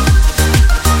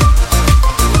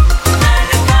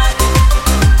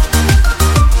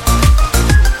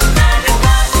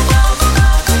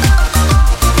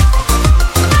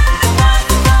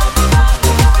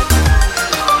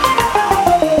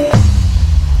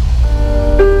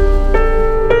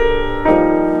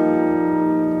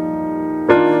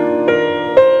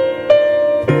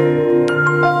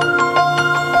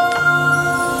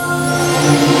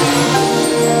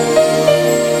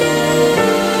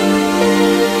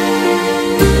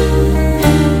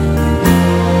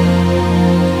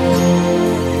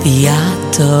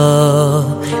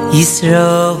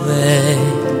 Yisroel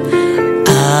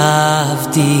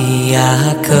Avdi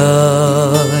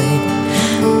Yaakov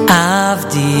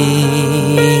Avdi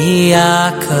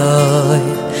Yaakov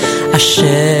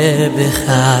Asher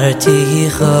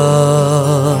Becharticho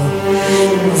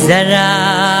Zera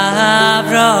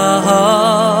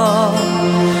Avraham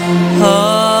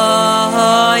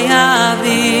Hoyavi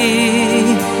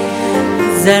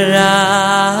Zera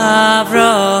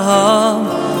Avraham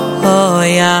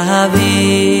Hoyavi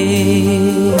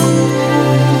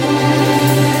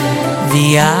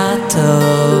Viato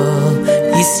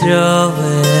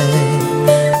Yisroel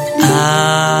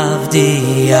Avdi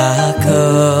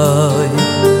Yaakov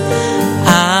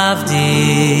Avdi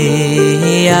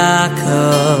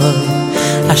Yaakov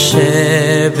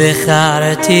Asher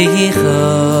Becharticho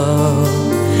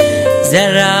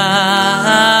Zera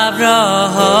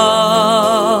Avraham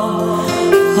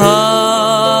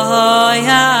Hoyavi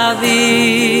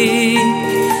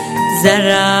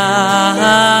Zera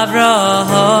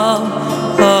Avraham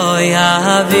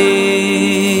Hoyavi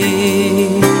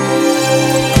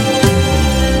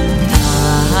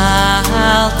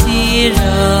Al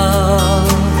tiro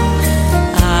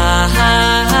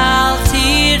Al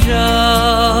tiro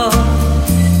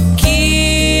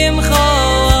Kim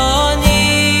choni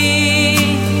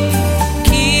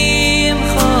Kim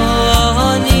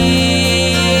choni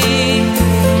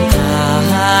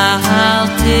Al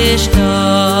tishto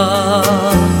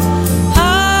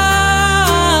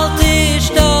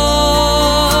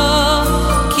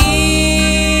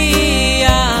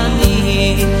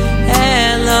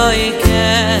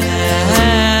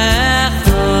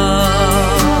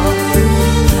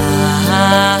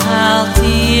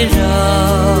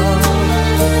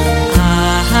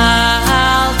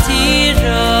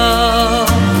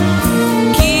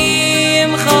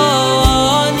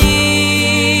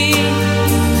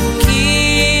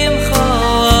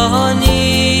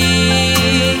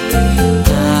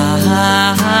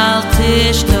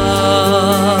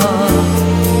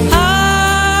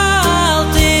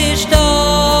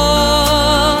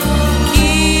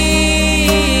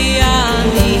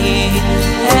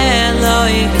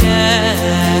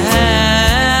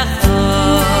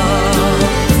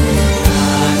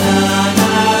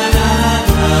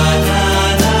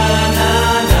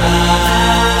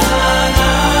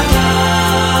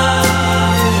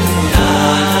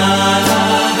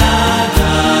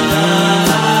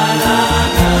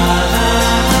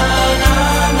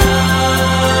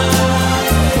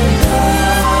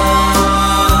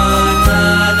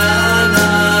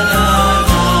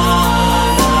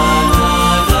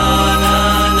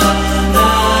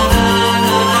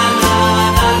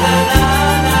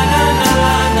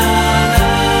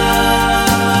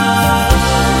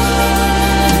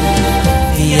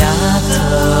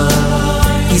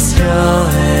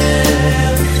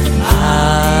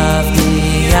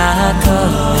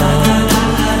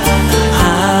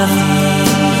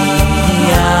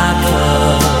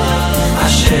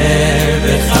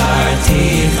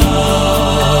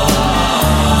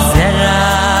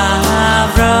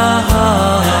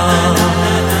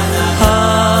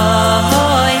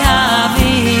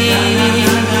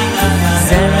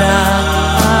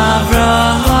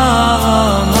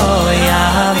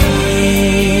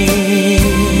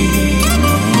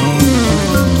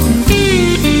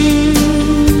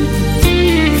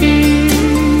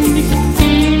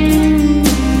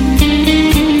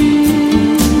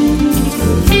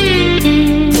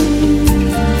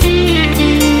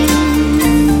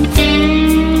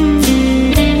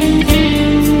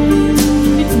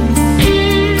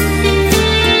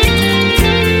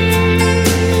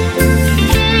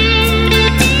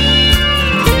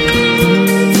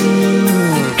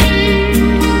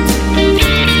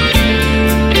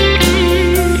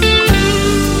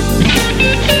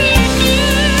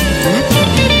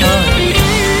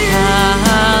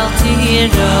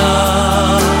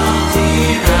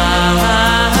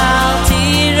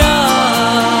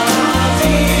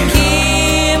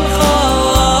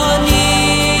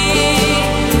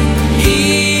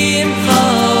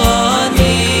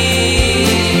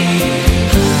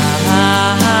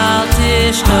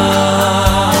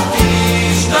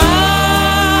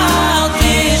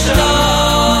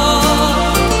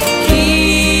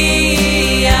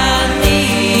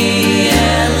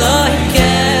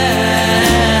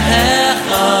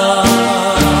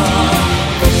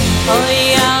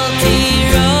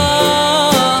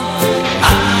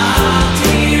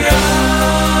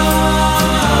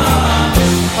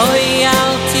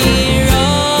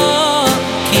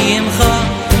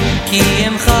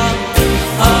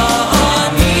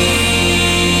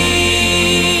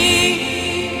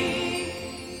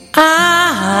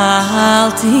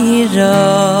Al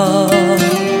tiro,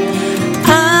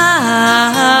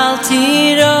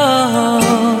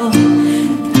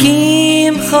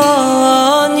 kim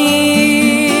choni,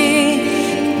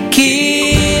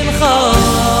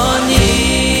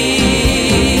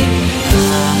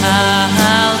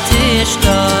 al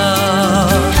tishto,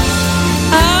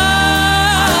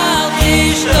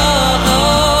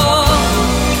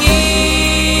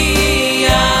 ki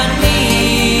ani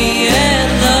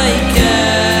eloikecha,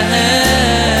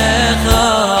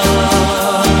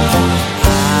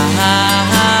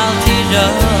 al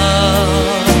tiro.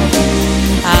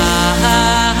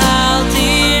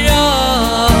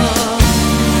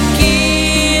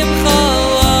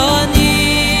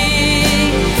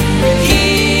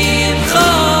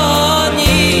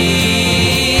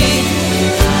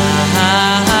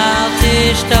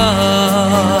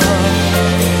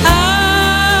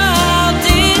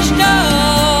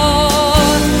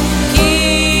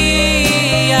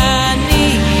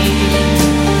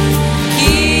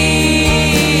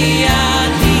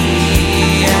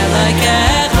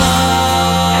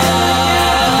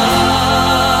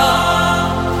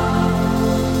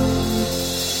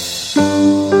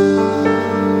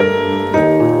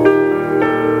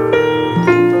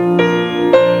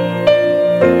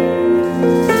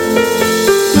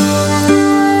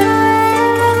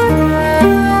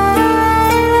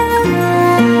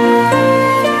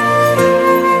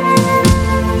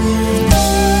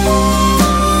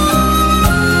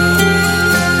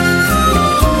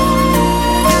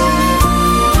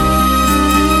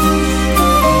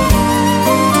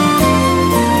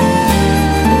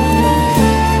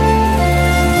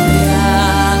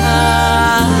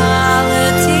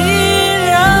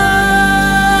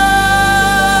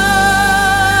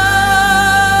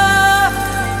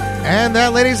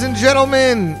 Ladies and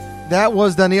gentlemen, that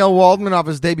was Daniel Waldman off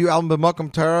his debut album,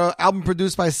 B'Makom Torah, album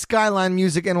produced by Skyline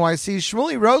Music NYC,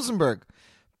 Shmuley Rosenberg.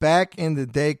 Back in the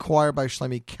day, choir by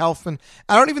Shlomi Kaufman.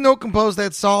 I don't even know who composed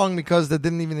that song because that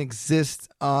didn't even exist.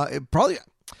 I'm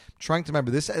trying to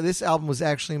remember. This album was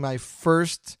actually my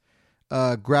first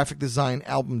graphic design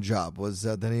album job, was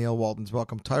Daniel Waldman's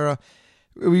B'Makom Torah.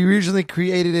 We originally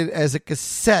created it as a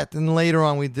cassette, and later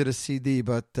on we did a CD,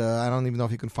 but I don't even know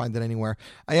if you can find it anywhere.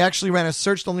 I actually ran a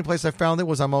search. The only place I found it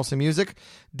was on Mosa Music.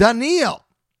 Daniel,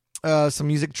 some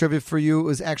music trivia for you,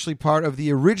 is actually part of the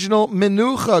original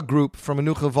Menucha group from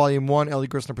Menucha Volume 1, Eli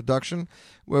Gerstner production,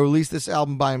 where released this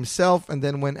album by himself and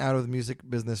then went out of the music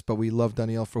business, but we love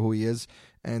Daniel for who he is.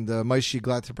 And Maishi,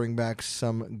 glad to bring back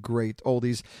some great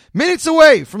oldies. Minutes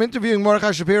away from interviewing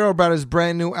Mordechai Shapiro about his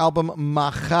brand new album,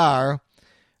 Machar.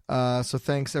 So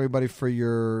thanks everybody for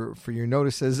your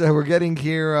notices. We're getting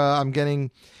here. I'm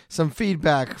getting some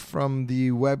feedback from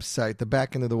the website, the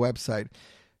back end of the website.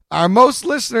 Our most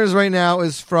listeners right now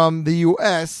is from the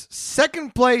U.S.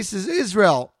 Second place is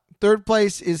Israel. Third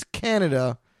place is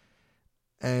Canada,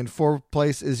 and fourth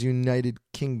place is United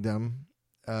Kingdom.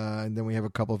 And then we have a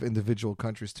couple of individual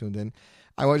countries tuned in.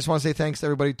 I just want to say thanks to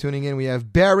everybody tuning in. We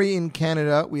have Barrie in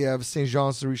Canada. We have St.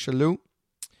 Jean-sur-Richelieu.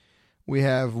 We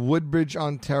have Woodbridge,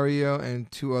 Ontario, and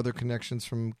 2 other connections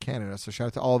from Canada. So shout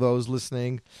out to all those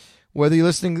listening. Whether you're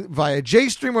listening via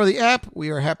JStream or the app,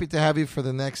 we are happy to have you for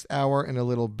the next hour in a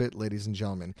little bit, ladies and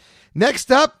gentlemen.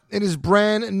 Next up, it is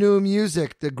brand new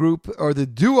music. The group, or the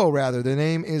duo rather, the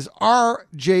name is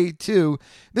RJ2.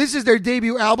 This is their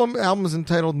debut album. The album is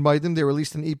entitled Maidim. They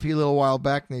released an EP a little while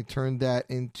back, and they turned that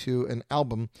into an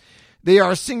album. They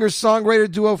are a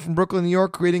singer-songwriter duo from Brooklyn, New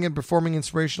York, creating and performing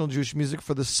inspirational Jewish music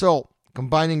for the soul,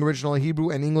 combining original Hebrew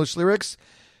and English lyrics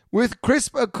with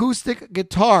crisp acoustic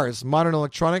guitars, modern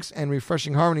electronics, and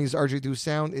refreshing harmonies. RJ2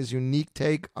 sound is a unique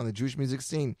take on the Jewish music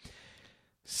scene.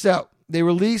 So, they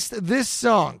released this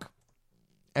song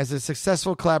as a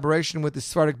successful collaboration with the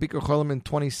Sephardic Bikur Cholim in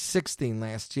 2016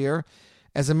 last year.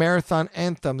 As a marathon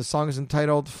anthem, the song is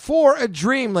entitled For a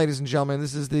Dream, ladies and gentlemen.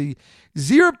 This is the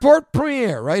Z-Report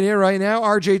premiere right here, right now.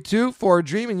 RJ2, For a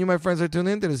Dream, and you, my friends, are tuned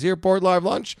in to the Z-Report Live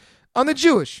Lunch on the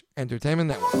Jewish Entertainment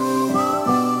Network.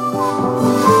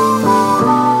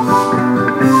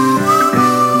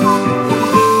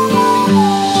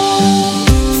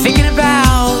 Thinking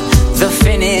about the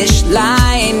finish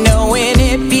line, knowing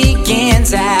it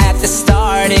begins at the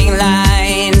starting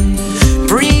line.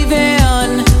 Breathe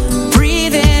in,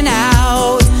 breathing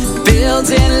out,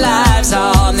 building lives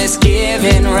on this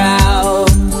given route.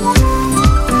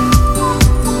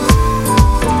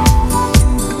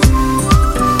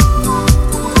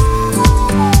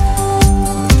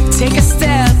 Take a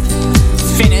step,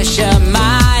 finish a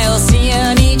mile,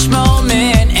 seeing each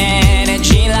moment,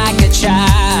 energy like a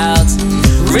child.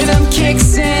 Rhythm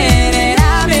kicks in and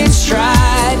I'm in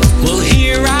stride.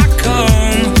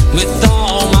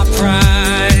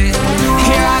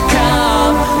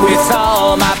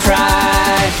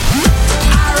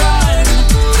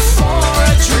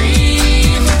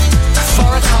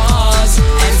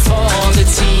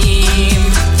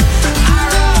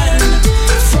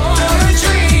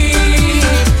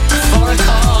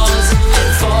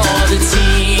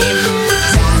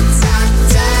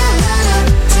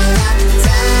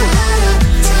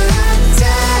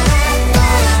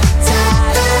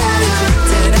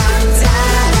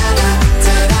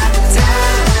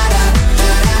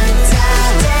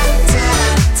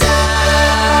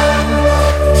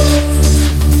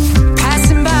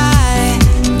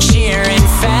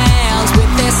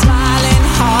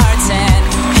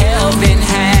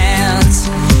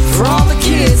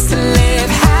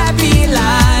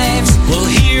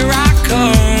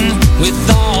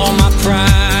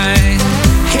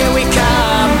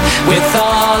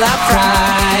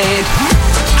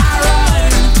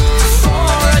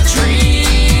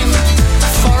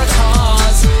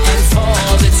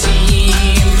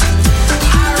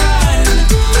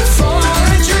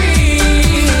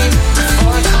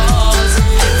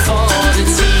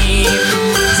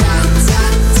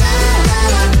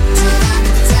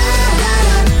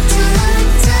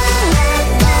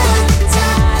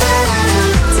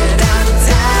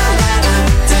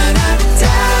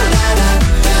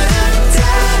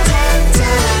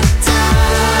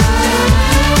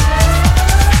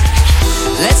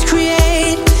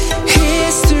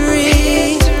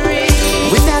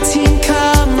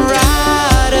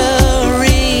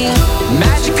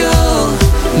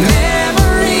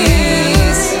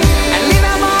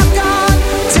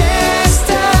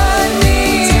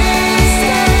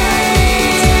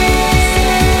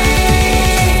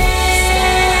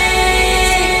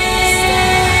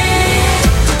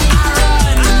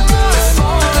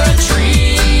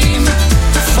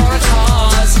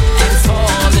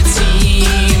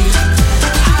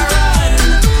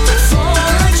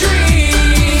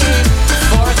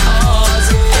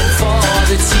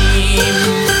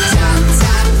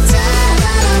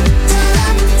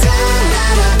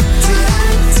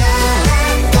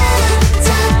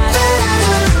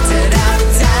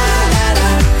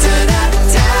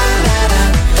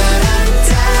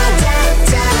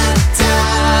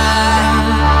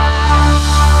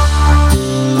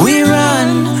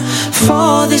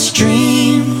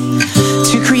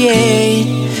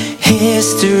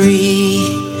 history,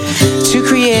 to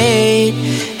create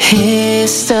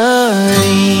history.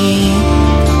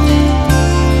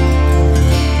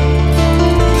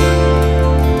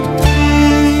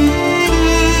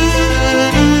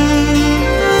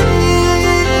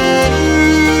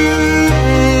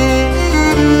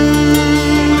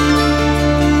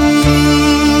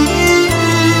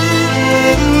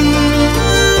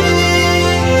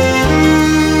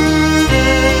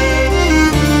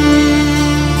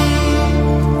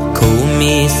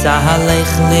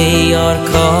 Sahalech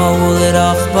liorko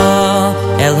u'lerochbo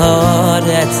el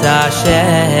haaretz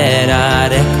asher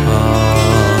areko.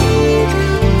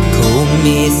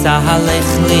 Kumi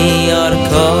sahalech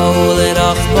liorko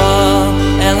u'lerochbo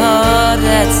el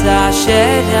haaretz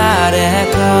asher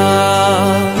areko.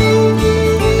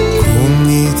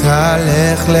 Kumi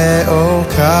talech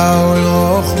leorka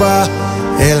u'lerochba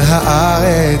el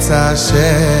haaretz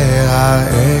asher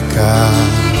areko.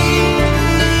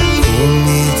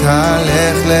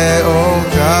 תלך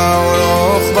לאורכה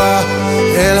ולרוחבה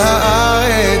אל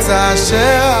הארץ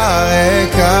אשר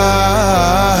הריקה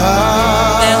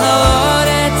אל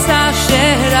הארץ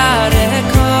אשר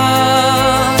הריקה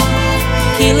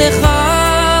כי לך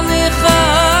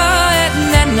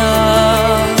אתננה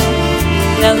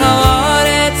אל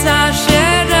הארץ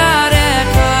אשר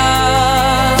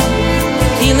הריקה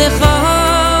כי לך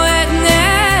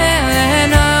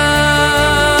אתננה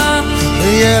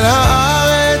אל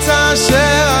הארץ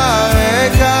אשר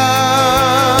הריקה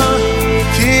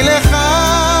כי לך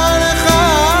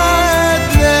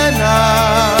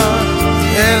אתננה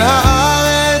אל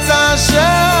הארץ אשר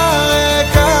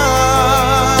הריקה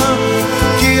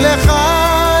כי לך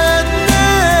אתננה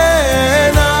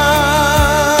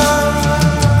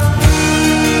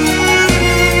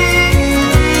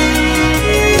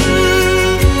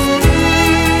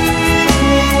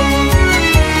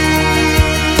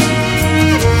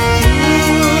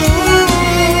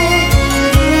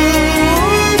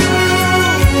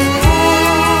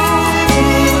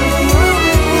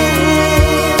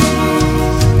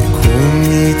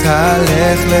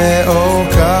תלך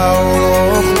לאורכה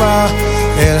ולרוחבה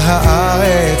אל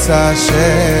הארץ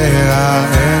אשר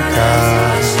הריקה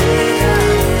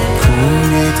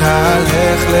קומי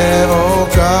תלך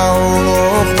לאורכה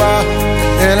ולרוחבה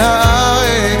אל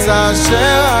הארץ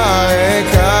אשר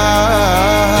הריקה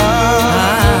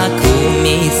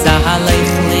קומי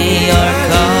סהלך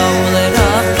לאורכה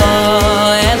ולרוחבה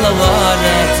אל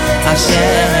הארץ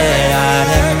אשר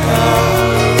הריקה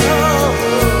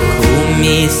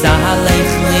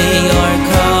Sahalech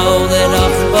liorko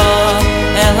l'rochbo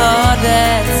el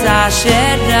haaretz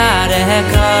asher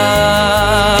hareka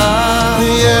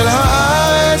אל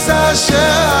הארץ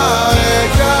אשר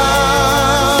הריקה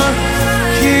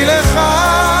כי לך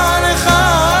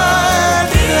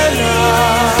אתננה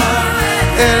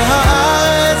אל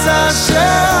הארץ אשר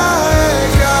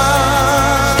הריקה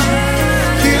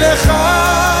כי לך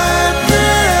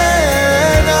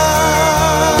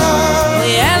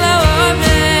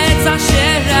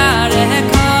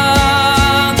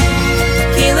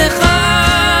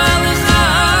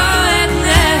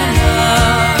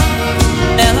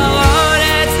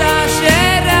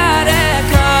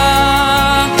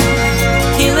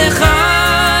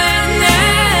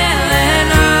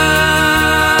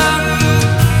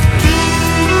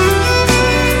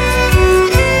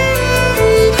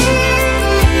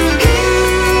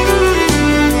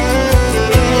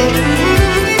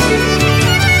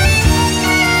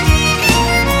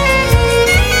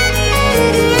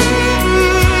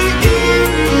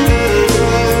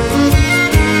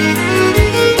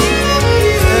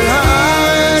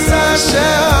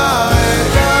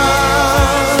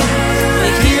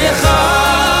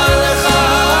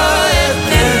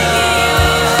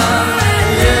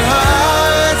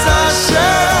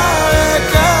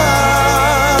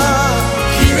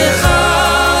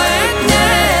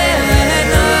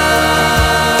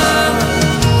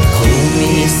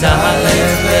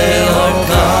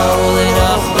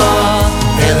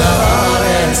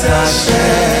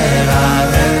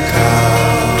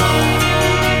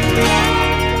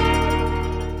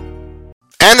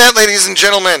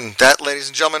Ladies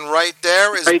and gentlemen, right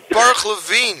there is Baruch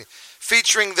Levine,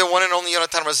 featuring the one and only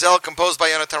Yonatan Razel, composed by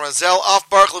Yonatan Razel, off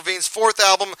Baruch Levine's fourth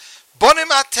album, Bonim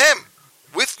Atem,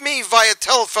 with me via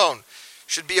telephone.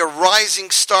 Should be a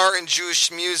rising star in Jewish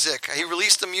music. He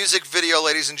released a music video,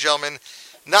 ladies and gentlemen,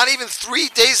 not even 3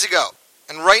 days ago.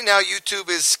 And right now, YouTube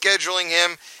is scheduling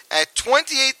him at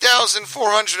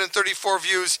 28,434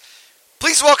 views.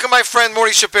 Please welcome my friend,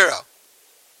 Morty Shapiro.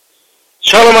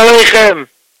 Shalom Aleichem.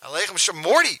 Aleichem Shalom.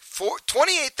 Morty,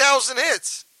 28,000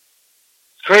 hits.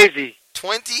 Crazy.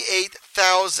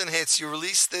 28,000 hits. You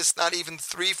released this not even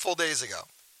 3 full days ago.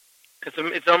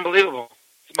 It's unbelievable.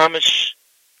 It's mamish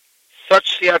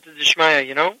such siyata d'shmaya,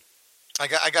 you know? I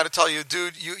got to tell you,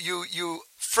 dude, you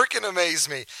freaking amaze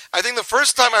me. I think the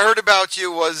first time I heard about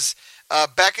you was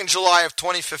back in July of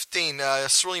 2015.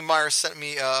 Sterling Meyer sent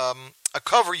me a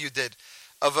cover you did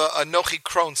of a Nochi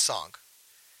Krohn song.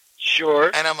 Sure.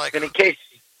 And I'm like, Vinny Casey.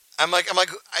 I'm like,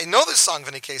 I know this song,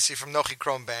 Vinny Casey from Nochi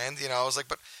Krohn Band. You know, I was like,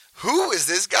 but who is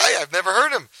this guy? I've never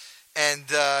heard him. And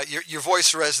your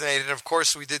voice resonated. And of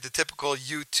course, we did the typical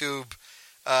YouTube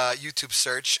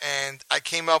search, and I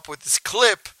came up with this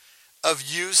clip of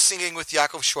you singing with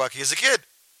Yaakov Shweki as a kid.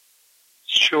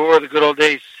 Sure, the good old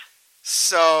days.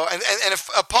 So, and if,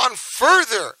 upon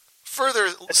further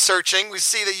searching, we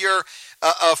see that you're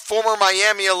a former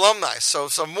Miami alumni. So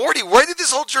Morty, where did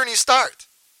this whole journey start?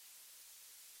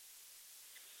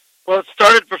 Well, it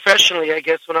started professionally, I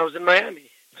guess, when I was in Miami.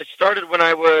 I started when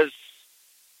I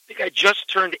think I just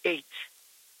turned 8.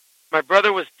 My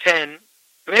brother was 10.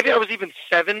 Maybe I was even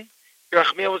 7.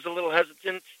 Yerachmiel was a little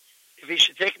hesitant if he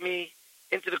should take me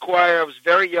into the choir. I was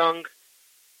very young,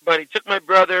 but he took my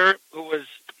brother, who was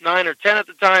 9 or 10 at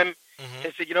the time,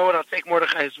 and said, you know what, I'll take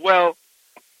Mordechai as well.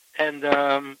 And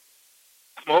I'm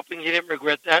hoping he didn't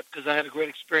regret that, because I had a great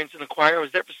experience in the choir. I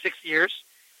was there for 6 years,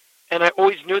 and I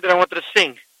always knew that I wanted to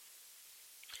sing.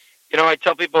 You know, I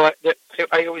tell people that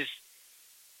I always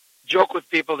joke with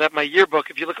people that my yearbook,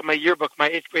 if you look at my yearbook, my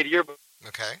 8th grade yearbook,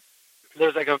 okay,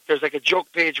 there's like a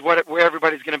joke page where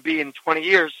everybody's going to be in 20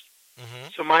 years.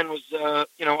 So mine was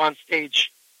on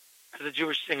stage as a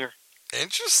Jewish singer.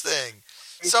 Interesting.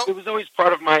 So it was always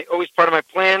part of my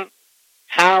plan.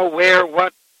 How, where,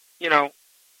 what,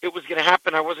 it was going to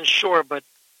happen. I wasn't sure, but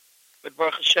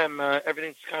Baruch Hashem,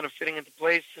 everything's kind of fitting into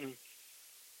place, and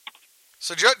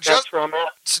so that's where I'm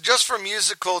at. So just for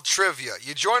musical trivia,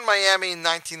 you joined Miami in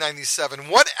 1997.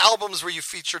 What albums were you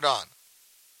featured on?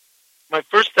 My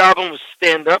first album was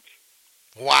Stand Up.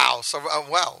 Wow. So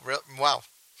wow.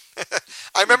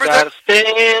 I remember that.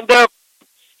 Stand up.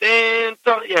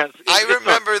 Yes. I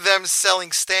remember them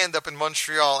selling Stand Up in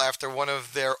Montreal after one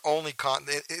of their only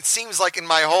it seems like in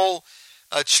my whole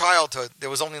childhood there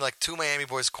was only like 2 Miami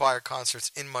Boys choir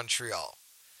concerts in Montreal.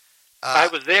 I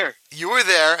was there. You were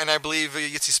there, and I believe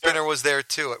Yitzi Spinner was there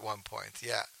too at one point.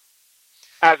 Yeah.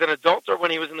 As an adult, or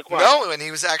when he was in the choir? No, when he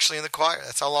was actually in the choir.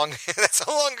 That's how long ago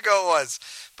it was.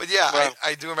 But yeah, wow.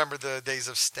 I do remember the days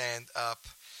of Stand Up.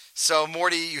 So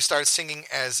Morty, you started singing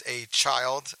as a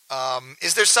child.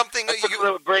 Is there something I took a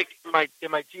little break in my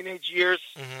teenage years?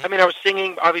 I mean, I was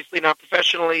singing, obviously not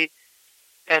professionally,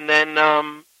 and then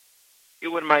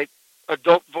when my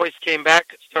adult voice came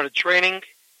back, I started training.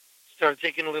 Started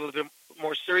taking it a little bit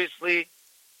more seriously,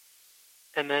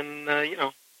 and then,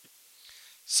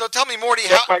 So tell me, Morty,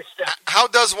 how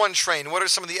does one train? What are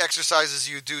some of the exercises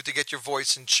you do to get your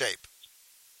voice in shape?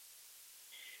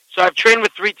 So I've trained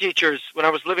with 3 teachers. When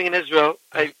I was living in Israel,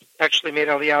 I actually made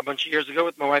Aliyah a bunch of years ago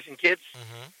with my wife and kids.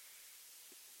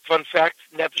 Fun fact,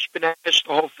 Nefesh B'Nefesh,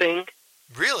 the whole thing.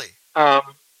 Really?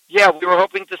 Yeah, we were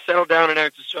hoping to settle down in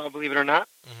Eretz Yisrael, believe it or not.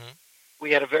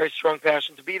 We had a very strong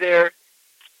passion to be there.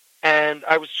 And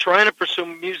I was trying to pursue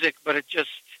music, but it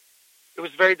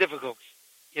was very difficult.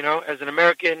 As an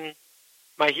American,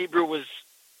 my Hebrew was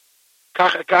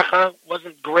kacha,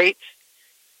 wasn't great.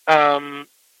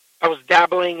 I was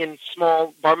dabbling in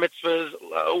small bar mitzvahs,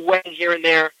 a wedding here and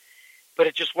there, but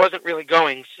it just wasn't really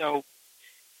going. So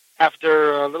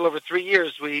after a little over 3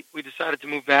 years, we decided to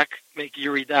move back, make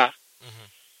Yeridah.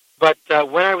 But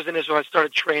when I was in Israel, I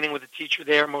started training with a teacher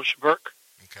there, Moshe Burke.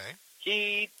 Okay.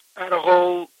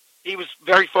 He was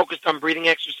very focused on breathing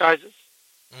exercises.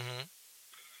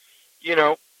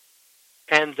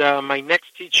 And my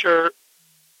next teacher,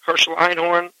 Herschel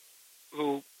Einhorn,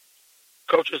 who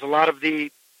coaches a lot of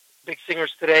the big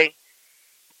singers today,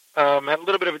 had a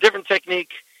little bit of a different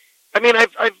technique. I mean,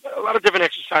 I've a lot of different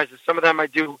exercises. Some of them I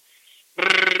do.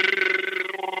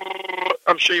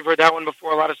 I'm sure you've heard that one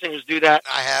before. A lot of singers do that.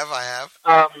 I have. I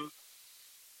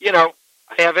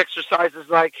have exercises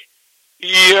like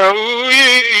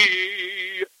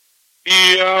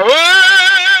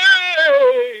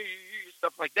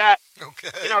stuff like that. Okay.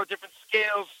 Different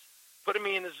scales, putting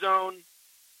me in the zone.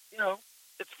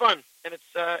 It's fun, and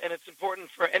it's important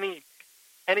for any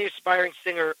aspiring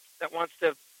singer that wants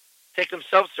to take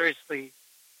themselves seriously.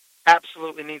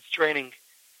 Absolutely needs training.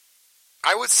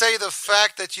 I would say the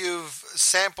fact that you've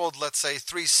sampled, let's say,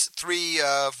 three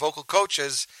vocal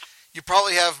coaches, you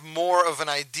probably have more of an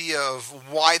idea of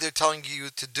why they're telling you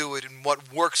to do it and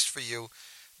what works for you,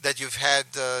 that you've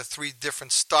had 3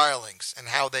 different stylings and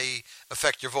how they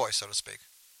affect your voice, so to speak.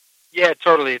 Yeah,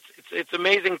 totally. It's it's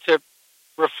amazing to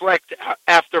reflect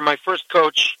after my first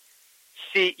coach.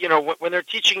 See, when they're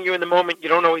teaching you in the moment, you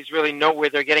don't always really know where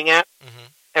they're getting at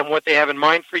and what they have in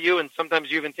mind for you, and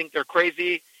sometimes you even think they're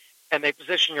crazy, and they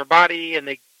position your body,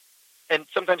 and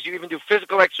sometimes you even do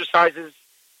physical exercises,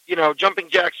 jumping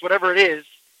jacks, whatever it is,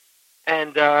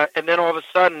 and then all of a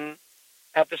sudden,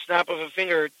 at the snap of a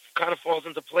finger, it kind of falls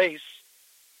into place.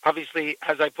 Obviously,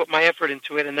 as I put my effort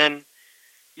into it, and then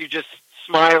you just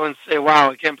smile and say,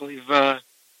 "Wow, I can't believe that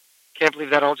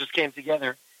all just came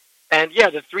together." And yeah,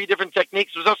 the 3 different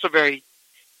techniques was also very,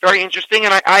 very interesting.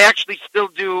 And I actually still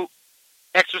do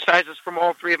exercises from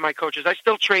all 3 of my coaches. I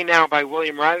still train now by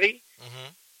William Riley,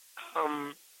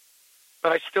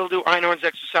 but I still do Einhorn's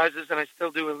exercises, and I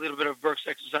still do a little bit of Burke's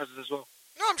exercises as well.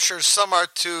 No, I'm sure some are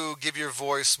to give your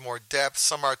voice more depth.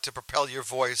 Some are to propel your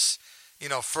voice,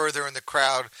 further in the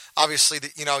crowd. Obviously,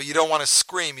 you don't want to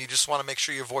scream. You just want to make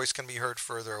sure your voice can be heard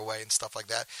further away and stuff like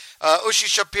that. Ushi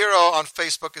Shapiro on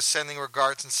Facebook is sending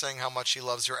regards and saying how much he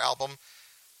loves your album.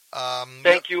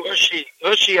 Thank you, Ushi.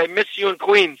 Ushi, I miss you in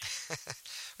Queens.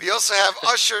 We also have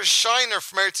Usher Shiner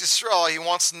from Eretz Yisrael. He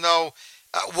wants to know,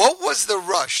 what was the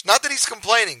rush? Not that he's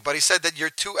complaining, but he said that your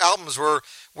 2 albums were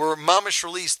mamish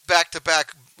released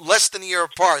back-to-back, less than a year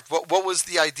apart. What was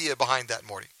the idea behind that,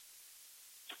 Morty?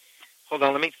 Hold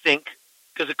on, let me think.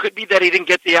 Because it could be that he didn't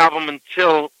get the album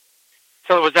until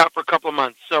it was out for a couple of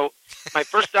months. So my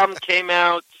first album came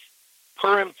out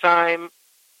Purim time,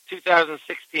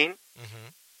 2016.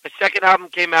 My second album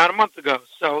came out a month ago.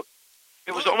 So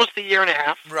it was almost a year and a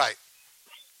half. Right.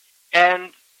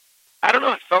 And I don't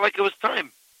know, it felt like it was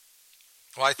time.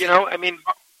 Well,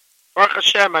 Baruch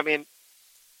Hashem,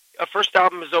 a first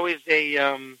album is always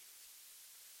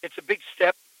it's a big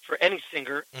step for any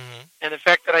singer. And the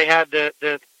fact that I had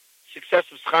the success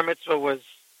of Schar Mitzvah was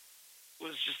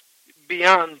just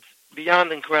beyond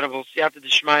incredible. Siyata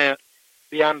D'Shmaya,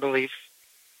 beyond belief.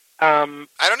 I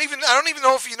don't even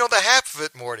know if you know the half of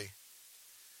it, Morty.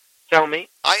 Tell me.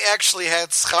 I actually had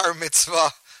Schar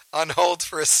Mitzvah on hold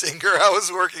for a singer I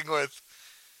was working with.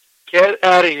 Get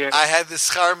out of here. I had the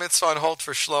Schar Mitzvah on hold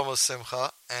for Shlomo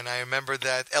Simcha, and I remember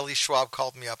that Eli Schwab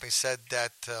called me up and he said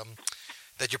that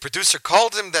your producer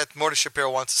called him that Mordechai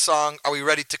Shapiro wants a song. Are we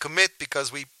ready to commit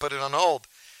because we put it on hold?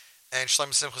 And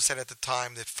Shlomo Simcha said at the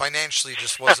time that financially it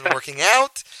just wasn't working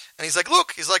out. And he's like,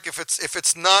 look, if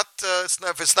it's not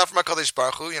from HaKadosh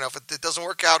Baruch Hu, if it doesn't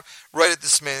work out right at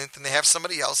this minute, and they have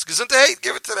somebody else, gesundheit,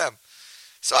 give it to them.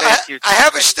 So I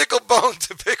have a shtickle bone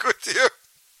to pick with you.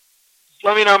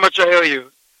 Let me know how much I owe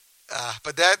you.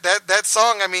 But that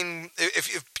song,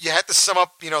 if you had to sum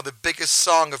up, the biggest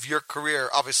song of your career,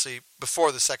 obviously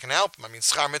before the second album,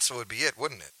 Schar Mitzvah would be it,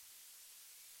 wouldn't it?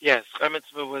 Yes, Schar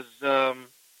Mitzvah was.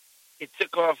 It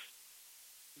took off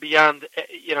beyond,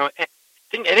 I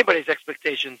think anybody's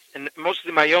expectations, and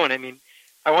mostly my own.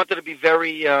 I wanted to be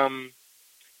very,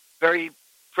 very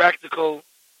practical.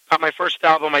 On my first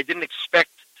album, I didn't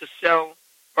expect to sell.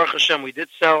 Baruch Hashem, we did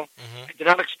sell. I did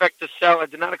not expect to sell. I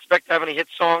did not expect to have any hit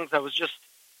songs. I was just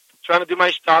trying to do my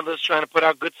shtadlus, trying to put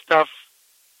out good stuff,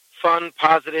 fun,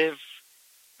 positive,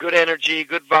 good energy,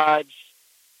 good vibes,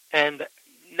 and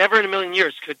never in a million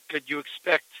years could you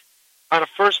expect on a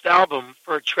first album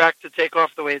for a track to take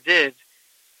off the way it did.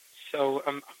 So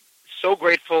I'm so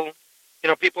grateful.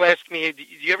 People ask me, do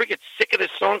you ever get sick of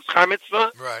this song, Schar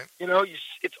Mitzvah? Right.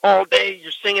 It's all day.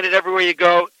 You're singing it everywhere you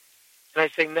go. And I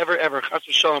say never, ever. Chas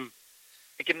v'shalom.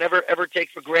 I can never, ever take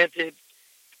for granted,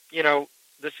 the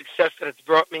success that it's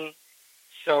brought me.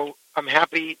 So I'm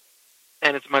happy,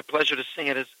 and it's my pleasure to sing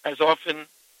it as often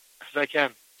as I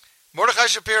can. Mordechai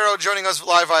Shapiro joining us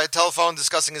live via telephone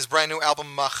discussing his brand new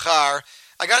album, Machar.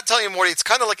 I got to tell you, Morty, it's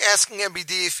kind of like asking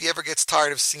MBD if he ever gets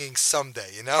tired of singing someday,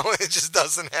 It just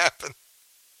doesn't happen.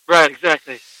 Right,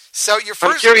 exactly. So your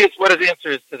first... I'm curious what his answer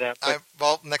is to that.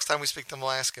 Well, next time we speak to him,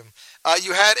 we'll ask him.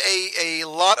 You had a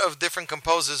lot of different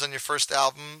composers on your first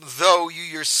album, though you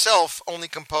yourself only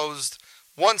composed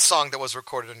one song that was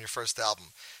recorded on your first album.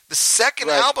 The second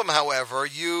album, however,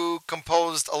 you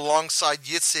composed alongside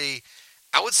Yitzi,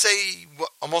 I would say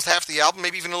almost half the album,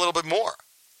 maybe even a little bit more.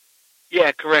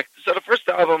 Yeah, correct. So the first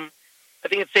album, I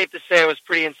think it's safe to say I was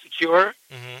pretty insecure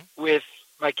with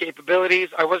my capabilities.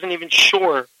 I wasn't even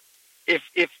sure if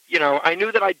I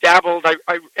knew that I dabbled.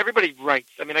 Everybody writes.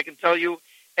 I can tell you,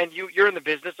 and you're in the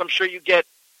business. I'm sure you get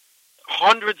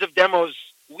hundreds of demos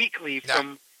weekly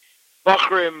from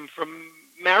Bachrim, from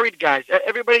married guys.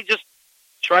 Everybody just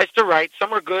tries to write.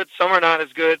 Some are good, some are not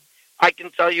as good. I can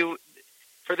tell you,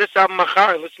 for this album,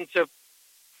 Machar, I listened to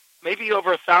maybe over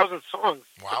 1,000 songs.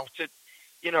 Wow.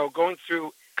 Going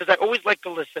through, because I always like to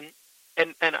listen,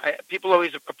 people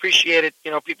always appreciate it.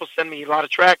 People send me a lot of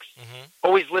tracks.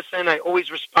 Always listen. I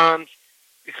always respond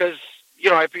because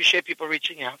I appreciate people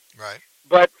reaching out. Right.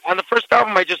 But on the first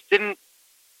album, I just didn't.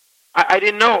 I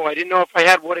didn't know. I didn't know if I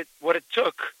had what it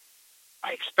took.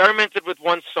 I experimented with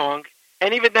one song,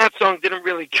 and even that song didn't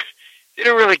really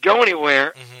go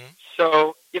anywhere.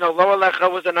 So Lo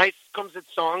Alecha was a nice Kumsit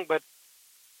song, but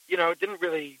it didn't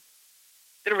really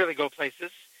go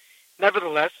places.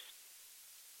 Nevertheless,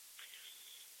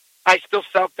 I still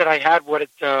felt that I had what it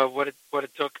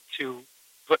took to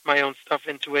put my own stuff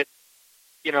into it.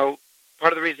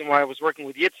 Part of the reason why I was working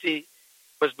with Yitzi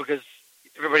was because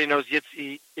everybody knows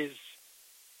Yitzi is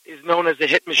known as a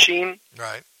hit machine.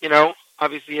 Right.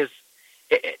 Obviously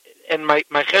and my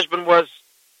cheshbon was,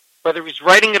 whether he's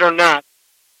writing it or not,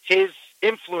 his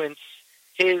influence,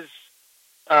 his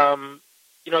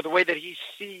the way that he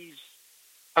sees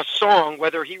a song,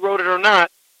 whether he wrote it or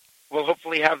not, will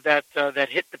hopefully have that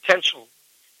hit potential.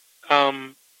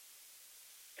 And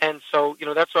so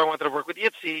that's why I wanted to work with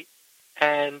Yitzi,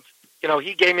 and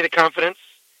he gave me the confidence.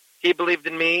 He believed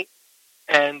in me,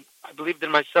 and I believed in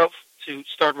myself to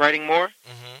start writing more.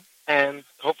 And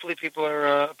hopefully people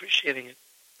are appreciating it.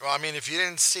 Well, I mean, if you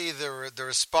didn't see the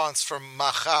response from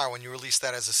Machar when you released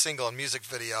that as a single and music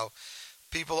video,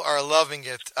 people are loving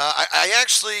it.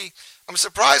 I'm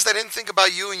surprised I didn't think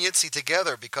about you and Yitzi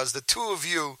together, because the two of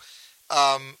you,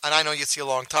 and I know Yitzi a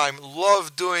long time,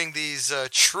 love doing these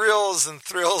trills and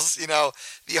thrills,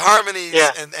 the harmonies.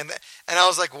 Yeah. And I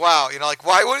was like, wow,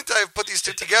 why wouldn't I have put these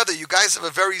two together? You guys have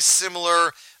a very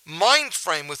similar mind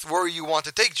frame with where you want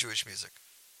to take Jewish music.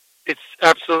 It's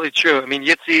absolutely true. I mean,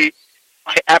 Yitzi,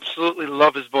 I absolutely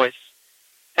love his voice.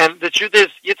 And the truth is,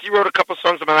 Yitzi wrote a couple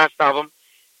songs on my last album.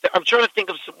 I'm trying to think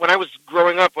of when I was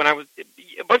growing up, when I was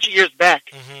a bunch of years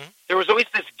back, there was always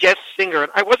this guest singer,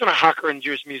 and I wasn't a hawker in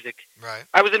Jewish music. Right.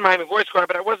 I was in Miami Voice Choir,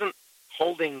 but I wasn't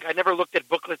holding. I never looked at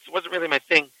booklets. It wasn't really my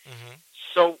thing.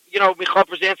 So, Michal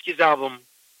Brzezinski's album,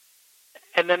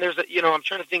 and then there's I'm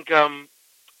trying to think, I'm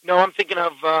thinking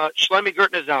of Shlomi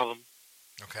Gertner's album.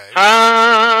 Okay.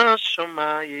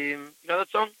 Ha-Shomayim. You know that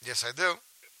song? Yes, I do.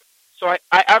 So I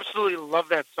absolutely love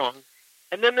that song.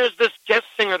 And then there's this guest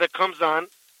singer that comes on,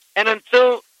 and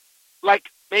until,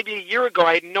 maybe a year ago,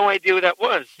 I had no idea who that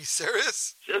was. You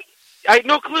serious? I had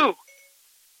no clue.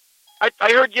 I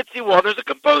heard Yitzi Waldner's a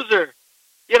composer.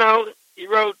 He wrote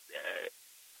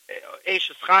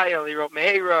Eishes Chayil, he wrote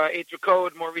Meheira, Either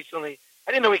Code more recently.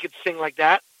 I didn't know he could sing like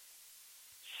that.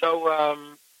 So,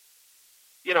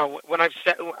 when I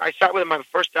sat with him on my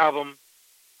first album,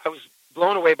 I was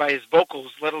blown away by his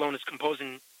vocals, let alone his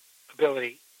composing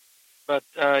ability. But,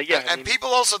 And people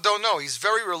also don't know, he's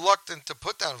very reluctant to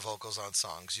put down vocals on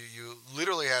songs. You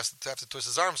literally have to twist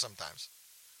his arm sometimes.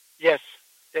 Yes,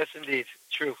 indeed.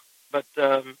 True. But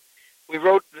we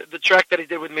wrote, the track that he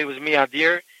did with me was Mi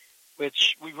Adir,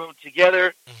 which we wrote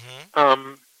together.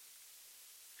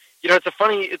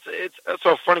 It's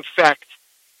also a funny fact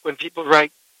when people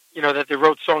write, that they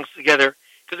wrote songs together,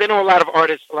 because they know a lot of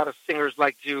artists, a lot of singers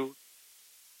like to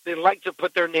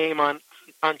put their name on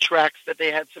tracks that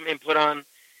they had some input on.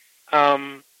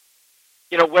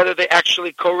 Whether they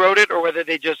actually co-wrote it or whether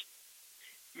they just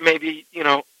maybe,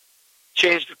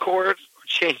 changed the chords or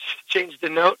changed the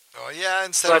note. Oh yeah,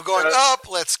 instead of going up,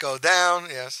 let's go down.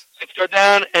 Yes. Let's go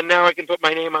down, and now I can put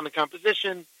my name on the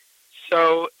composition.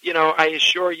 So, I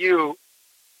assure you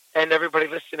and everybody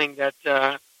listening that,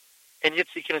 and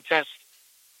Yitzi can attest,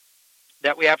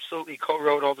 that we absolutely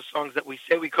co-wrote all the songs that we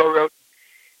say we co-wrote,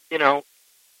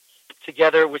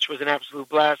 together, which was an absolute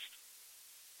blast.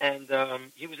 And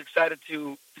he was excited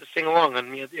to sing along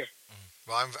on Mi Adir.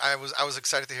 Well, I was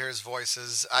excited to hear his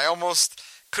voices. I almost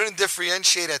couldn't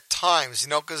differentiate at times,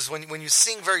 because when you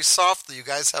sing very softly, you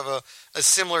guys have a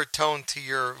similar tone to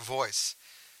your voice.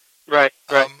 Right.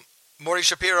 Morty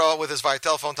Shapiro with his via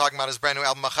telephone talking about his brand new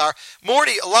album, Machar.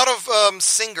 Morty, a lot of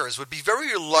singers would be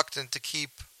very reluctant to keep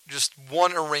just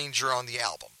one arranger on the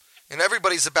album. And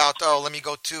everybody's about, let me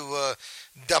go to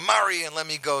Damari, and let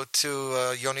me go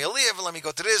to Yoni Aliyev, and let me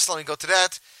go to this, let me go to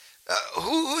that.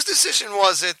 Whose decision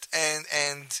was it,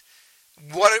 and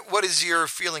what is your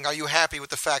feeling? Are you happy with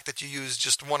the fact that you used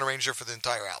just one arranger for the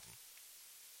entire album?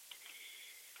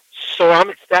 So I'm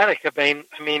ecstatic. I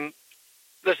mean,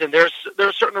 listen, there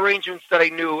are certain arrangements that I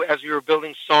knew as we were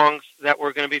building songs that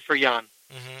were going to be for Jan.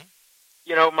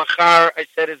 Machar, I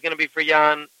said, is going to be for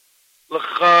Jan.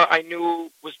 Lecha, I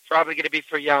knew was probably going to be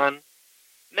for Jan.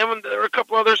 And then there were a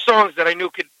couple other songs that I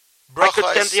knew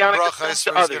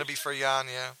Brachos was going to be for Jan,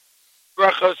 yeah.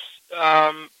 Brachos,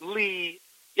 Lee,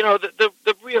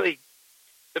 the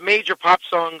major pop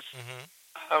songs,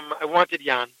 I wanted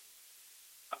Jan.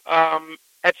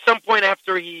 at some point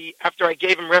after I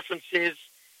gave him references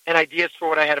and ideas for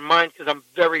what I had in mind, because I'm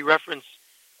very reference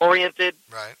oriented.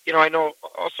 Right. I know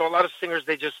also a lot of singers,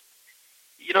 they just,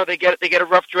 they get a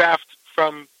rough draft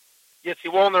from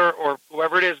Yitzi Wolner or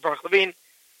whoever it is, Baruch Levine,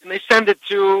 and they send it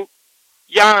to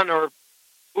Jan or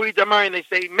Uri Damari, and they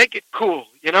say, make it cool,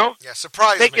 Yeah,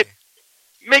 surprise me.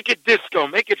 Make it disco,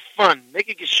 make it fun, make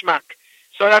it geschmack.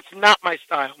 So that's not my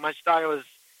style. My style is,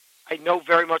 I know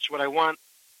very much what I want.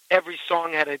 Every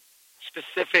song had a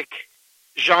specific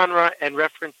genre and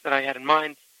reference that I had in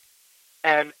mind.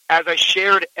 And as I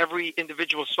shared every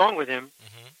individual song with him,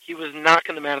 he was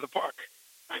knocking them out of the park.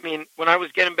 I mean, when I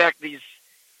was getting back these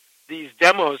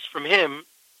demos from him,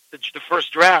 the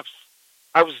first drafts,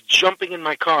 I was jumping in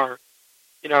my car,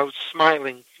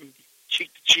 smiling from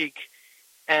cheek to cheek.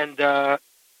 And I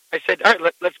said, all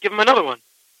right, let's give him another one.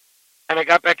 And I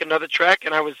got back another track,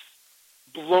 and I was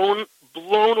blown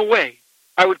away.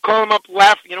 I would call him up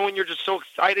laughing. When you're just so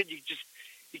excited, you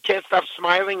can't stop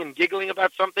smiling and giggling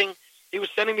about something. He was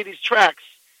sending me these tracks,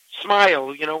 Smile,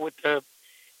 with the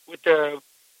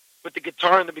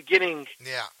guitar in the beginning.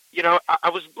 Yeah. I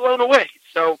was blown away.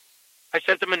 So I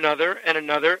sent him another and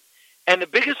another. And the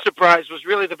biggest surprise was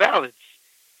really the ballads.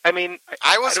 I mean,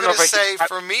 I was going to say,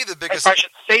 for me, the biggest... If I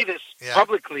should say this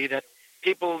publicly, that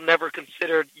people never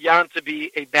considered Jan to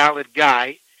be a ballad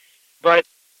guy, but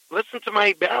listen to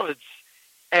my ballads,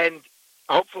 and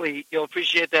hopefully you'll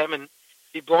appreciate them and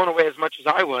be blown away as much as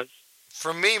I was.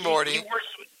 For me, Morty,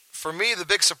 for me, the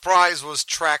big surprise was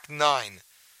track 9,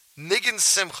 Niggin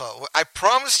Simcha. I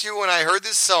promise you, when I heard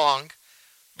this song,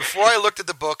 before I looked at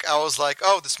the book, I was like,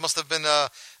 oh, this must have been a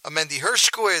Mendy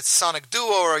Hershkowitz, Sonic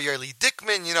Duo, or a Yerli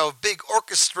Dickman, big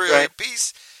orchestra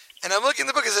piece. And I'm looking at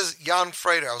the book, it says Jan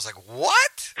Frater. I was like,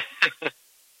 what?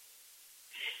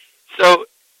 So,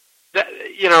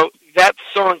 that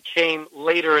song came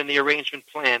later in the arrangement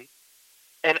plan.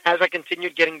 And as I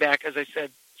continued getting back, as I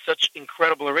said, such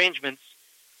incredible arrangements,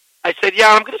 I said,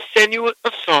 I'm going to send you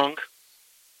a song.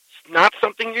 It's not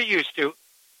something you're used to.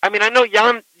 I mean, I know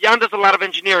Jan does a lot of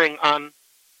engineering on,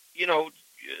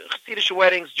 Hasidic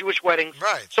weddings, Jewish weddings.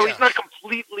 Right. So he's not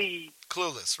completely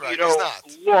clueless, right? He's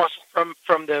not lost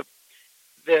from the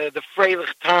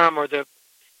Freilich Tam or the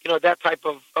that type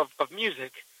of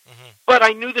music. But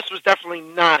I knew this was definitely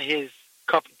not his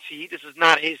cup of tea. This is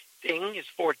not his thing, his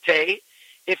forte,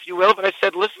 if you will. But I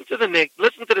said, listen to this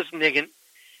niggin,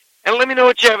 and let me know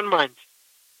what you have in mind.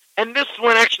 And this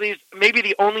one actually is maybe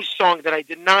the only song that I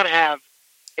did not have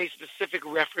a specific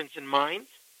reference in mind.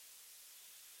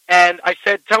 And I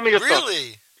said, tell me your thoughts.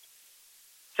 Really?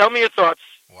 Tell me your thoughts.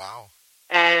 Wow.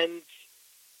 And I'm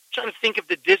trying to think if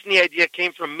the Disney idea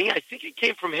came from me. I think it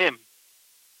came from him.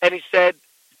 And he said,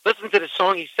 listen to this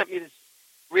song. He sent me this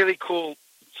really cool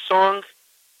song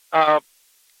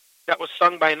that was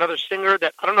sung by another singer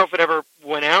that I don't know if it ever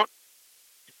went out.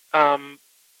 I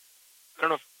don't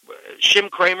know if Shim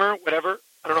Kramer, whatever.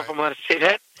 I don't know if I'm allowed to say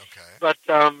that. Okay. But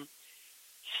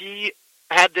he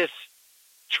had this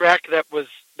track that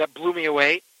blew me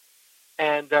away.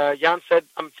 And Jan said,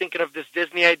 I'm thinking of this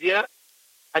Disney idea.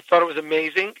 I thought it was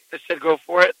amazing. I said, go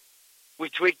for it. We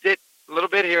tweaked it a little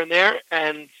bit here and there.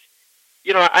 And,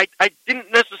 I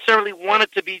didn't necessarily want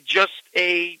it to be just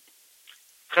a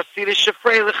Hasidic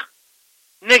Freilich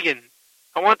niggin.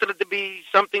 I wanted it to be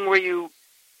something where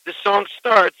the song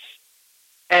starts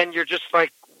and you're just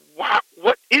like, wow,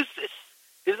 what is this?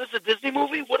 Is this a Disney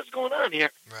movie? What is going on here?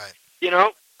 Right.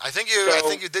 I think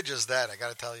you did just that, I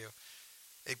got to tell you.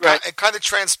 It kind of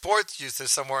transports you to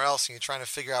somewhere else, and you're trying to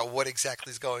figure out what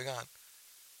exactly is going on.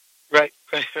 Right.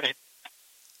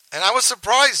 And I was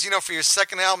surprised, for your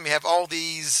second album, you have all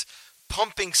these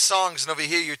pumping songs, and over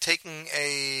here you're taking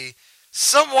a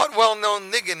somewhat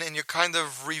well-known niggin and you're kind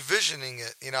of revisioning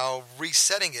it,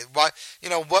 resetting it. Why?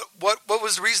 What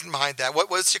was the reason behind that? What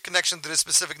was your connection to this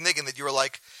specific niggin that you were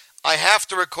like, I have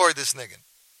to record this niggin?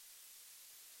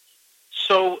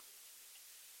 So,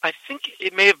 I think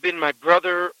it may have been my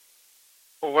brother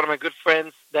or one of my good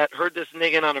friends that heard this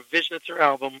niggin on a Vishnitzer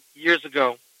album years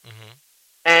ago. Mm-hmm.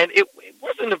 And it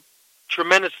wasn't a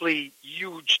tremendously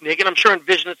huge niggin. I'm sure in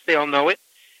Vishnitz they all know it.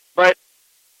 But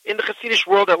in the Hasidic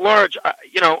world at large, a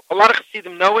lot of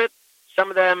Hasidim know it. Some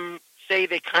of them say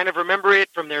they kind of remember it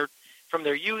from their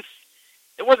youth.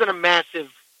 It wasn't a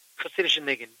massive Hasidic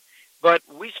niggin. But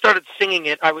we started singing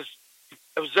it. I was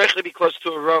actually be close to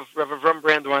a Rav Avram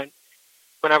Brandwein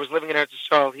when I was living in Eretz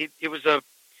Yisrael. He was a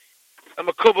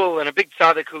makubal and a big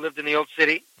tzaddik who lived in the old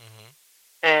city. Mm-hmm.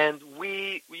 And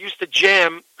we used to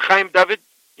jam Chaim David.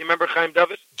 You remember Chaim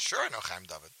David? Sure, I know Chaim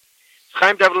David.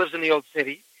 Chaim David lives in the old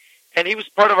city. And he was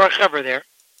part of our chaver there.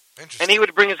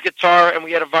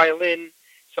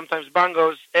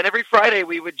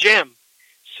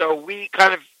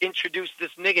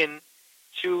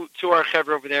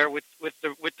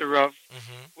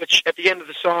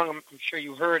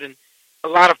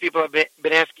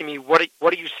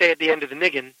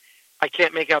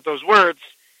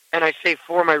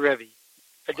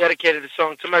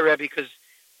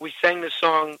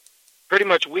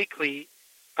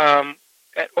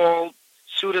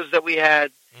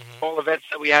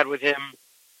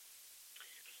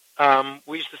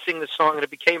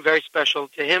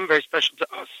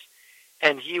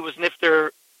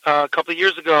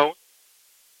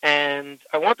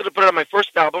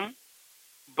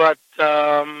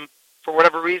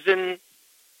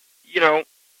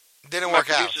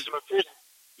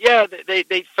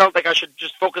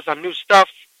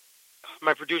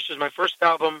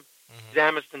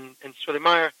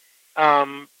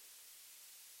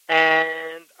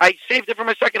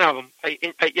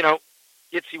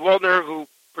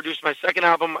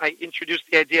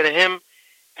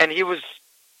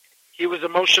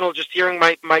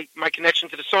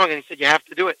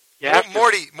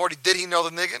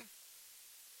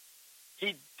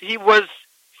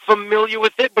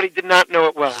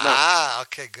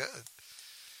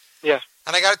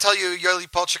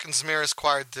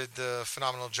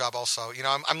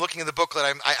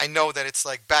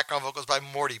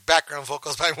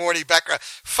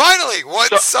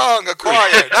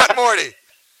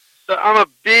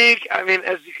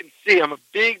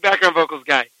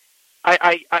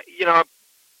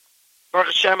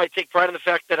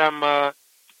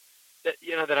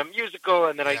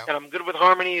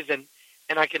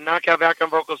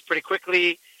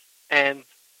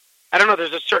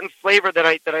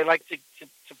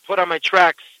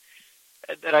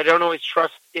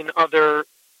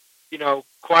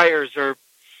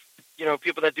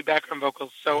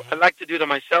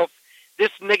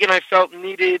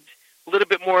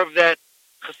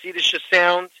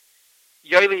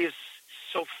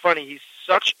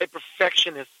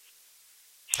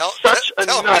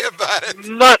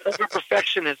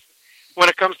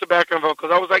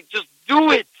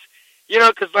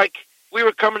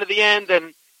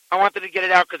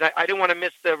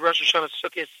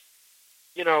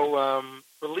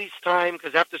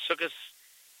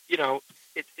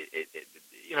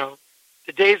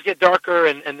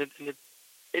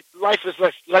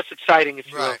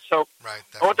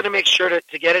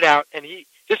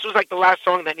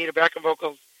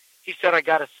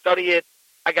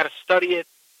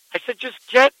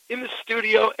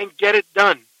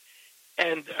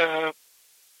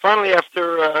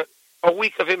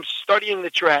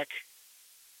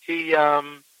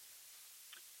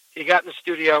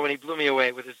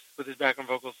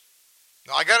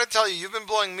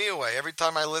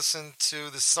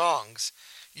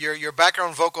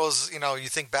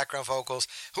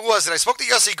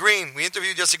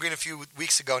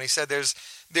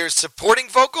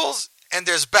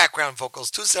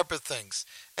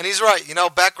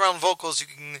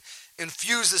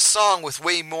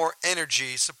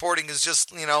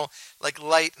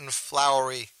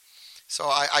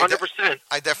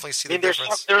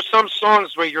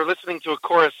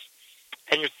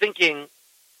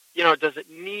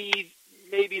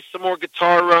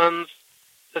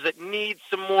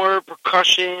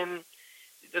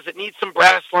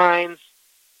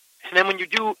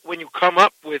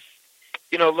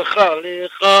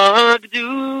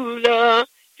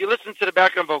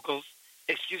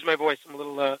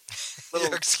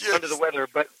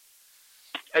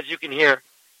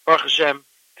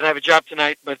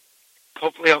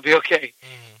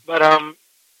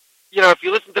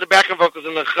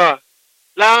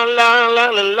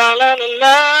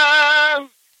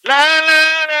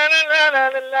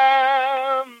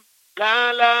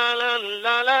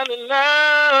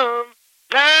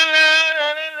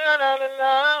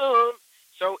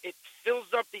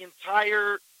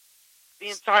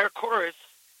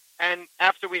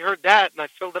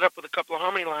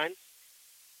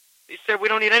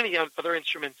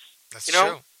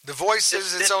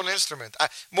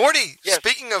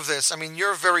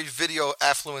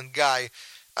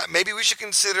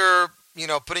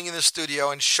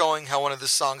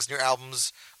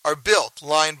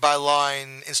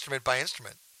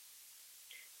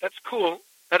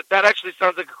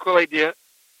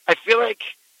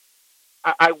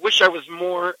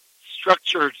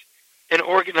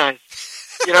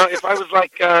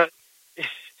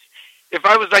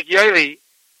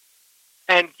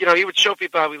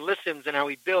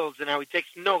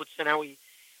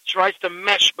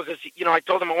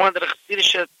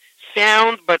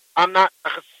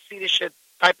 Hasidic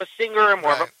type of singer, and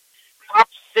more of a pop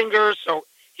singer. So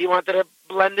he wanted to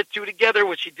blend the two together,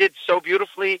 which he did so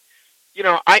beautifully. You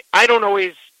know, I don't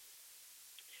always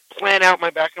plan out my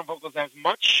background vocals as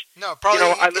much. No, probably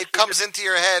you know, it comes into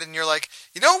your head, and you're like,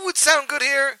 you know what would sound good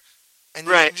here? And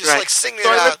you right, just right. like sing it so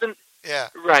out. Yeah.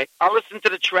 Right. I'll listen to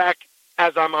the track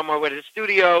as I'm on my way to the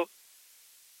studio.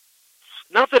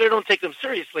 Not that I don't take them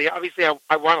seriously. Obviously,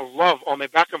 I want to love all my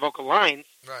background vocal lines.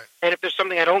 Right. And if there's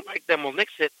something I don't like, then we'll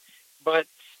nix it. But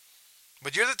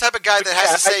you're the type of guy that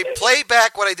has to say, play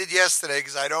back what I did yesterday,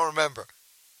 because I don't remember.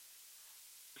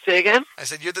 Say again? I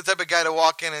said, you're the type of guy to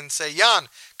walk in and say, Jan,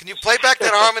 can you play back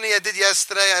that harmony I did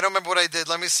yesterday? I don't remember what I did.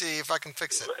 Let me see if I can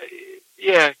fix it.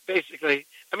 Yeah, basically.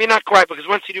 I mean, not quite, because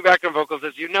once you do background vocals,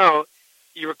 as you know,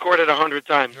 you record it 100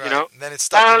 times, right. you know? And then it's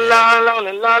stuck in la, la,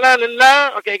 la, la, la, la,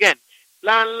 la. Okay, again.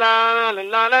 La, la, la,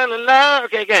 la, la, la, la.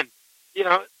 Okay, again. You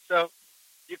know, so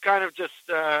you kind of just,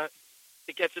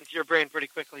 it gets into your brain pretty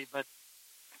quickly. But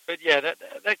yeah, that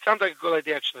sounds like a good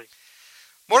idea, actually.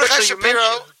 Mordechai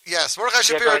Shapiro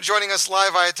Right. joining us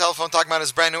live via telephone, talking about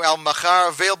his brand new album, Machar,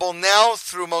 available now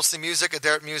through Mostly Music,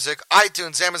 Aderet Music,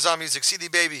 iTunes, Amazon Music, CD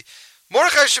Baby,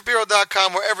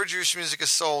 MordechaiShapiro.com, wherever Jewish music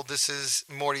is sold. This is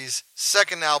Morty's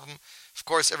second album. Of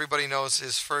course, everybody knows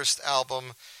his first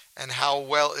album and how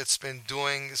well it's been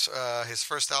doing. His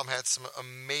first album had some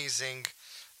amazing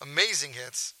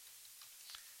hits.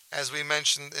 As we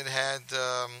mentioned, it had,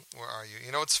 where are you?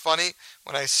 You know, it's funny,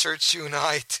 when I search you in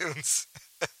iTunes,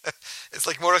 it's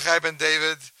like Mordechai Ben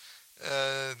David,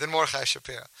 then Mordechai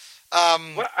Shapiro.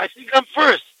 Well, I think I'm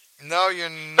first. No, you're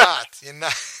not. You're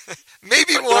not.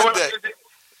 Maybe one day.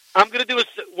 I'm going to do it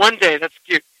one day. That's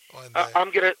cute. One day. I'm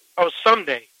going to,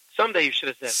 someday. Someday you should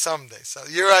have said. Someday. So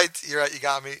you're right. You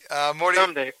got me. Morty,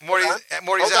 someday.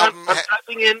 Morty's album. I'm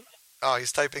typing in. Oh,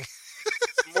 he's typing.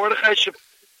 Mordechai Shapiro.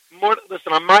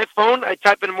 Listen, on my phone, I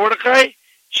type in Mordechai.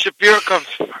 Shapiro comes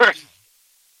first.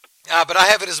 But I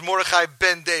have it as Mordechai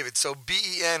Ben David. So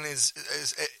Ben is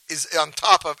on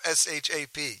top of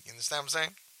Shap. You understand what I'm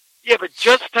saying? Yeah, but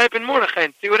just type in Mordechai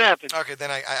and see what happens. Okay, then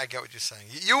I get what you're saying.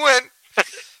 You win.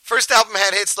 First album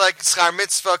had hits like Schar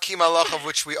Mitzvah, Ki Malachov,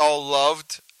 which we all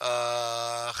loved,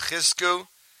 Chizku,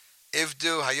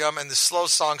 Ivdu, Hayom, and the slow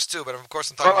songs too. But of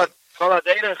course, I'm talking about Kol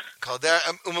HaDerech.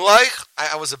 Umulaich.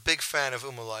 I was a big fan of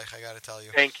Umulaich, I got to tell you.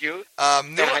 Thank you.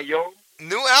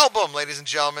 New album, ladies and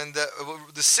gentlemen.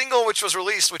 The single which was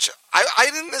released, which I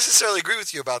didn't necessarily agree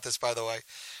with you about this, by the way.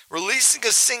 Releasing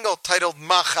a single titled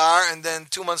Machar, and then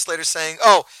 2 months later saying,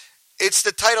 oh, it's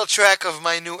the title track of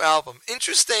my new album.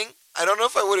 Interesting. I don't know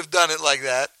if I would have done it like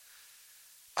that.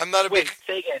 I'm not a big...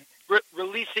 Say again.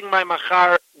 Releasing my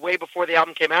Machar way before the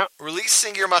album came out?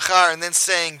 Releasing your Machar and then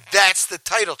saying that's the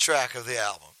title track of the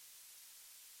album.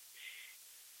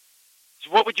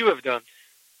 So what would you have done?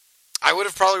 I would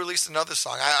have probably released another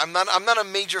song. I'm not a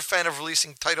major fan of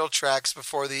releasing title tracks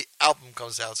before the album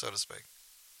comes out, so to speak.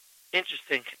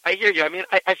 Interesting. I hear you. I mean,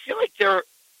 I feel like there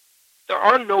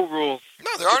are no rules.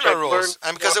 No, there are no rules,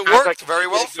 and because it worked very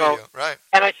well for you, right?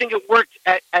 And I think it worked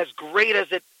as great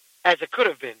as it could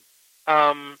have been.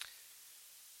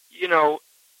 You know.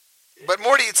 But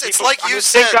Morty, it's like you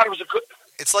said.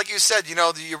 It's like you said. You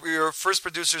know, your first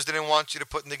producers didn't want you to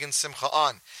put Nigun Simcha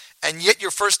on, and yet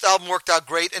your first album worked out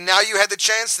great, and now you had the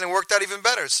chance, and it worked out even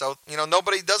better. So you know,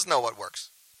 nobody does know what works.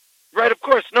 Right, of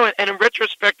course. No, and in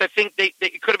retrospect, I think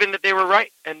it could have been that they were right,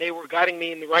 and they were guiding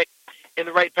me in the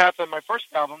right path on my first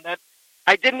album. That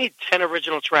I didn't need 10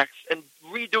 original tracks, and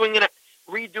redoing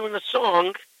a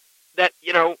song that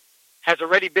has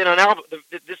already been on album.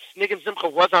 This Nigun Simcha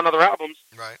was on other albums.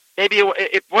 Right. Maybe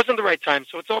it wasn't the right time,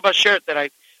 so it's all about Sheret that I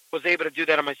was able to do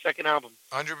that on my second album.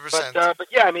 100%. But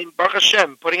yeah, I mean, Baruch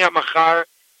Hashem, putting out Machar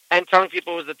and telling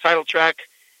people it was the title track,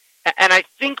 and I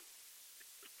think.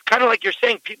 Kind of like you're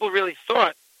saying, people really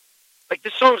thought, like,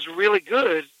 this song's really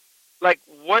good. Like,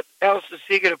 what else is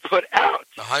he going to put out?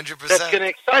 100%. That's going to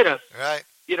excite us. Right.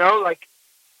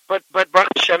 But Baruch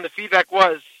Hashem, the feedback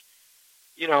was,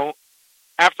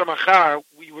 after Machar,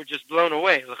 we were just blown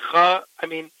away. L'cha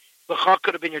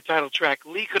could have been your title track.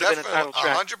 Lee could have been a title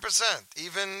track. 100%.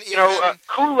 Even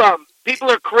Kulam. People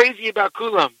are crazy about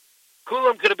Kulam.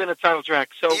 Kulam could have been a title track.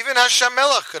 So even Hashem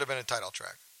Melech could have been a title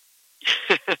track.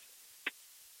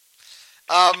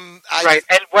 Right,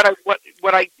 and what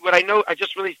I know, I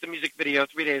just released the music video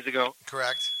 3 days ago.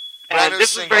 Correct. And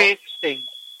this is very interesting.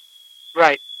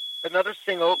 Right, another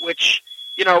single, which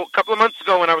a couple of months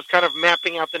ago when I was kind of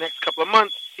mapping out the next couple of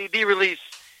months, CD release,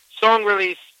 song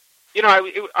release,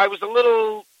 I was a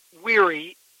little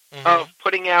weary of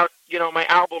putting out, my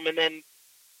album, and then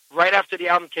right after the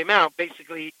album came out,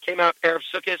 basically came out Erev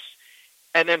Sukkot,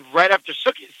 and then right after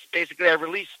Sukkot, basically I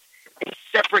released a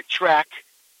separate track,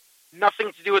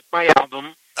 nothing to do with my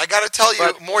album. I got to tell you,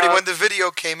 But, Morty, when the video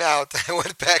came out, I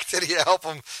went back to the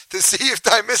album to see if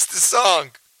I missed the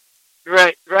song.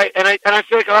 Right. And I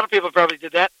feel like a lot of people probably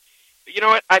did that. But you know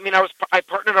what? I mean, I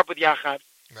partnered up with Yachad,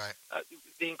 Right.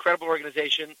 The incredible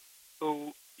organization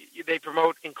who they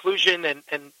promote inclusion and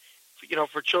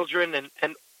for children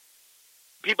and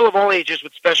people of all ages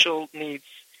with special needs.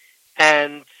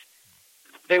 And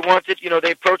they wanted,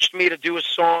 they approached me to do a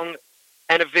song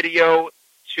and a video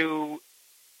to,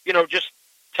 just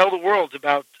tell the world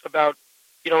about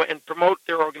and promote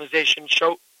their organization,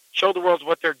 show the world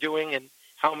what they're doing and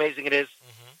how amazing it is.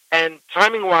 Mm-hmm. And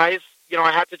timing-wise,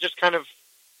 I had to just kind of,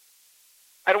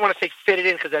 I don't want to say fit it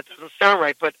in because that doesn't sound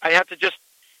right, but I had to just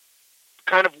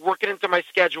kind of work it into my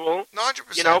schedule,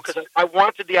 100%. because I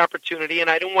wanted the opportunity and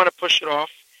I didn't want to push it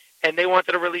off, and they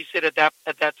wanted to release it at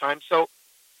that time. So,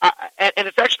 and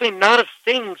it's actually not a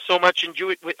thing so much in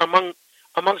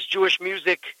amongst Jewish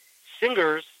music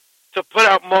singers to put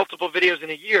out multiple videos in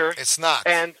a year. It's not.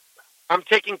 And I'm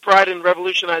taking pride in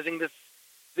revolutionizing this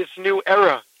new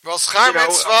era. Well, Schar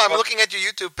Mitzvah, I'm looking at your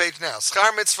YouTube page now.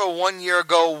 Schar Mitzvah 1 year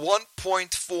ago,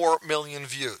 1.4 million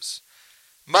views.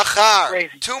 Machar,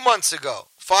 Crazy. 2 months ago,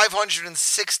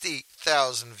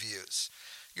 560,000 views.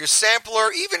 Your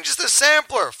sampler, even just a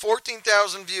sampler,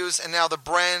 14,000 views, and now the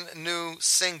brand new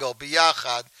single,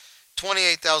 Biyachad,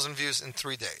 28,000 views in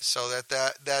 3 days. So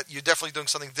that you're definitely doing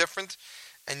something different,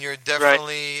 and you're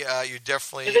definitely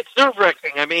It's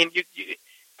nerve-wracking. I mean, you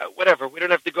whatever. We don't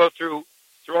have to go through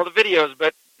all the videos,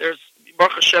 but there's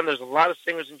Baruch Hashem. There's a lot of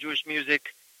singers in Jewish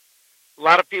music. A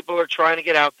lot of people are trying to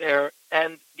get out there,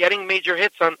 and getting major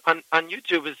hits on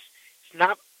YouTube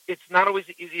it's not always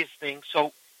the easiest thing.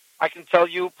 So I can tell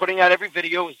you, putting out every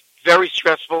video is very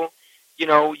stressful. You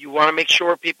want to make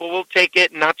sure people will take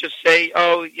it and not just say,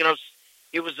 oh,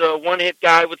 he was a one-hit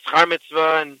guy with Schar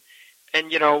Mitzvah,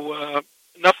 and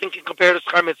nothing can compare to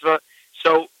Schar Mitzvah.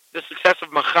 So the success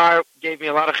of Machar gave me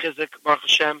a lot of chizuk, Baruch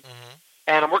Hashem. Mm-hmm.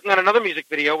 And I'm working on another music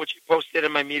video, which you posted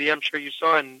in my media. I'm sure you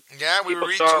saw. And yeah, we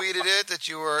retweeted it that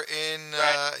you were in.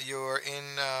 You were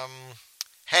in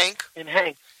Hank. In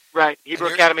Hank, right? Hebrew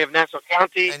Academy of Nassau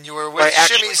County. And you were with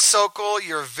Shimmy Sokol,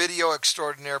 your video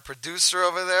extraordinaire producer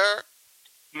over there.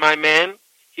 My man,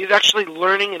 he's actually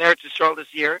learning in Eretz Yisrael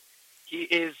this year. He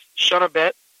is Shana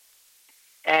Bet,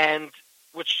 and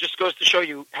which just goes to show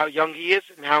you how young he is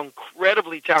and how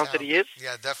incredibly talented he is.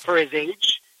 Yeah, definitely. For his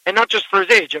age. And not just for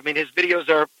his age. I mean, his videos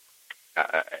are,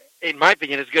 in my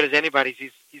opinion, as good as anybody's.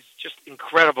 He's just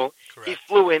incredible. Correct. He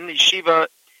flew in the Yeshiva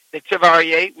Netziv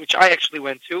Aryeh, which I actually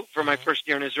went to for my first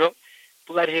year in Israel.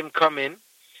 Let him come in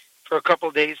for a couple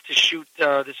of days to shoot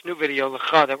this new video,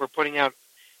 Lecha, that we're putting out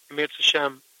in Mirz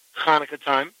Hashem Hanukkah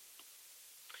time.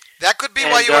 That could be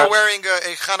why you were wearing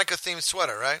a Hanukkah-themed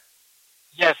sweater, right?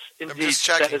 Yes, indeed. I'm just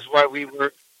checking. That is why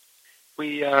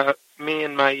me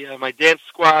and my dance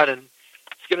squad, and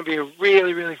it's going to be a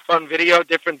really, really fun video,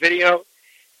 different video.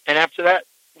 And after that,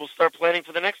 we'll start planning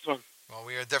for the next one. Well,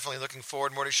 we are definitely looking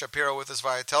forward. Morty Shapiro with us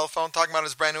via telephone, talking about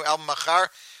his brand new album,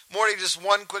 Machar. Morty, just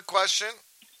one quick question,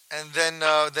 and then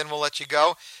we'll let you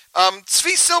go.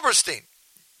 Tzvi Silberstein,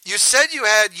 you said you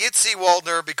had Yitzi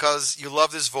Waldner because you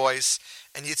loved his voice,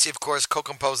 and Yitzi, of course,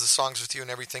 co-composed the songs with you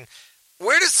and everything.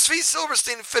 Where does Tzvi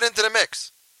Silberstein fit into the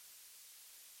mix?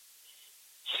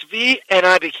 Tzvi and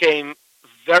I became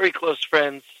very close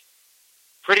friends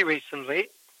pretty recently.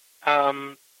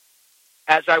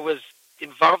 As I was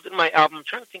involved in my album, I'm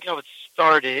trying to think how it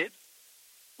started.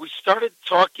 We started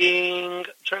talking, I'm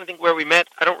trying to think where we met.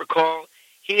 I don't recall.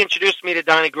 He introduced me to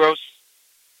Donnie Gross,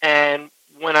 and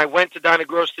when I went to Donnie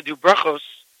Gross to do Brachos,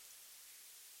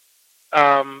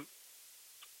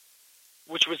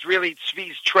 which was really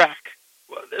Tzvi's track.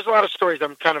 Well, there's a lot of stories.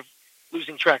 I'm kind of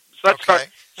losing track. So let's start.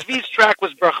 Tzvi's track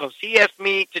was Brachos. He asked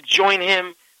me to join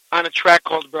him on a track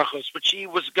called Brachos, which he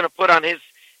was going to put on his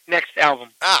next album.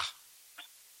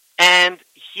 And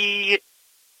he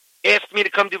asked me to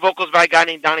come do vocals by a guy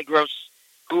named Donnie Gross,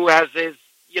 who has his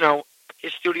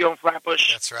studio in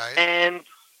Flatbush. That's right. And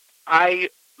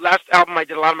last album, I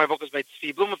did a lot of my vocals by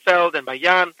Tzvi Blumenfeld and by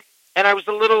Jan, and I was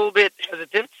a little bit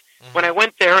hesitant. Mm-hmm. When I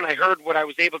went there and I heard what I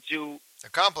was able to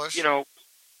accomplish,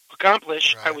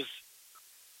 right. I was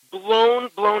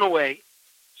blown away.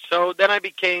 So then I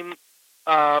became,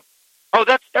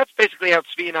 that's basically how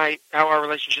Tzvi and how our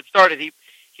relationship started.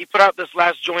 He put out this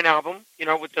last joint album,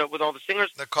 with all the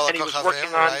singers, and he was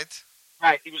working on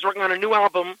he was working on a new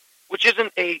album, which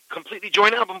isn't a completely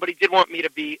joint album, but he did want me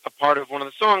to be a part of one of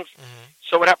the songs. Mm-hmm.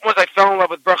 So what happened was I fell in love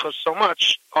with Brachos so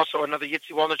much, also another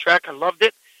Yitzi Waldner track, I loved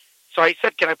it. So I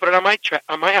said, can I put it on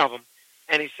my album?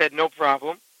 And he said, no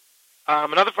problem.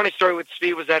 Another funny story with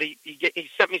Tzvi was that he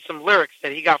sent me some lyrics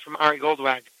that he got from Ari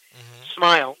Goldwag.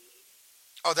 Smile.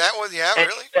 Oh, that one? Yeah, and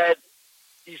really?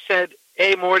 He said,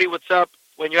 hey, Morty, what's up?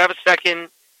 When you have a second,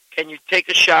 can you take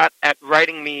a shot at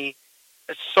writing me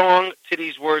a song to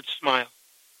these words, smile?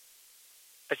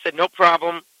 I said, no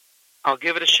problem. I'll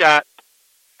give it a shot.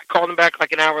 I called him back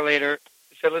like an hour later.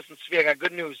 I said, listen, Tzvi, I got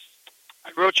good news.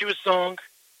 I wrote you a song,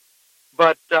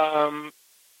 but the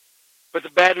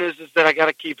bad news is that I got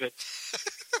to keep it.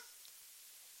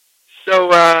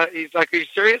 So he's like, are you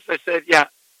serious? I said, yeah,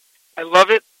 I love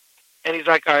it. And he's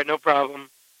like, all right, no problem.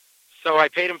 So I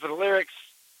paid him for the lyrics,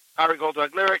 Ari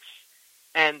Goldwag lyrics,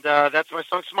 and that's my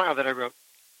song Smile that I wrote.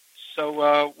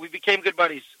 So we became good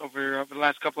buddies over the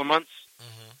last couple of months.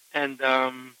 And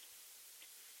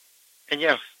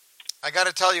yeah. I got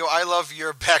to tell you, I love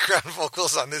your background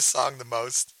vocals on this song the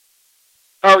most.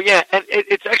 Oh, yeah, and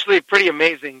it's actually pretty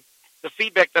amazing, the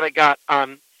feedback that I got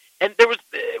on, and there was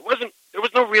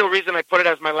no real reason I put it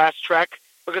as my last track,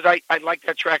 because I like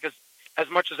that track as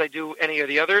much as I do any of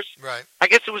the others. Right. I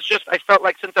guess it was just, I felt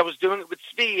like since I was doing it with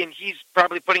Tzvi, and he's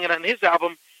probably putting it on his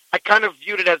album, I kind of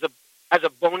viewed it as a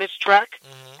bonus track,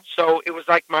 so it was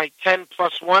like my 10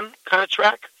 plus 1 kind of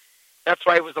track. That's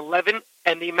why it was 11,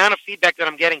 and the amount of feedback that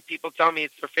I'm getting, people tell me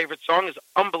it's their favorite song, is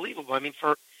unbelievable. I mean,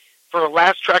 for a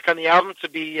last track on the album to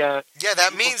be yeah,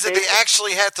 that means that they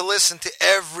actually had to listen to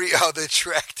every other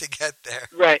track to get there.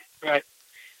 Right.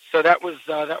 So that was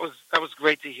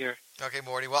great to hear. Okay,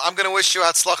 Morty. Well, I'm going to wish you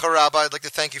Hatzlacha Rabbah. I'd like to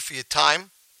thank you for your time.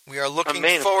 We are looking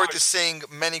forward to seeing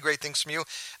many great things from you.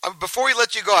 Before we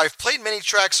let you go, I've played many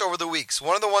tracks over the weeks.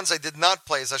 One of the ones I did not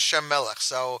play is Hashem Melech.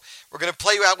 So we're going to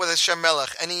play you out with Hashem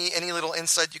Melech. Any little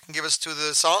insight you can give us to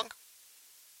the song?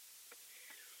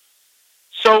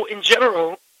 So in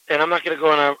general, and I'm not going to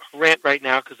go on a rant right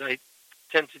now because I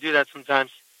tend to do that sometimes.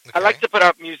 Okay. I like to put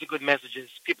out music with messages.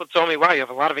 People told me, wow, you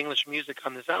have a lot of English music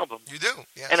on this album. You do,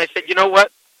 yes. And I said, you know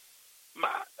what?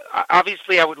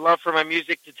 Obviously, I would love for my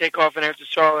music to take off in Eretz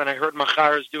Yisrael, and I heard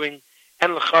Machar is doing,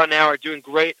 and Lecha now are doing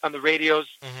great on the radios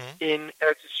in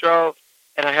Eretz Yisrael,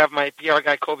 and I have my PR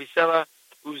guy, Kobe Sella,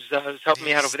 who's helping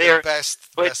me out over there. Best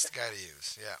guy to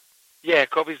use, yeah. Yeah,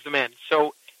 Kobe's the man.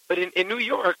 So, but in New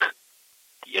York,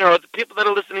 you know, the people that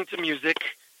are listening to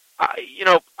music, you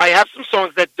know, I have some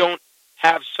songs that don't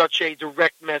have such a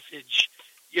direct message.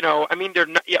 You know, I mean, they're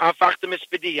not,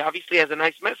 obviously has a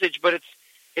nice message, but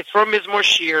it's from Mizmor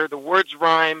Shir. The words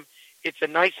rhyme. It's a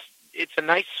nice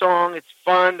song. It's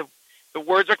fun. The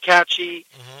words are catchy,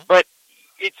 but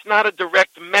it's not a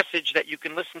direct message that you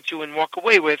can listen to and walk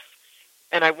away with.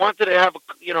 And I wanted to have,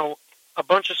 a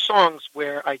bunch of songs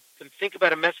where I can think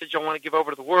about a message I want to give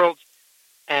over to the world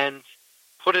and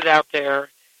put it out there,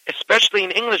 especially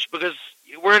in English, because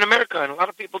we're in America and a lot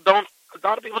of people don't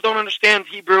understand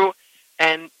Hebrew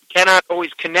and cannot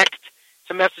always connect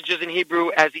to messages in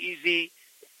Hebrew as easy,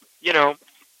 you know.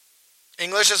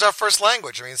 English is our first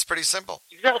language. I mean, it's pretty simple.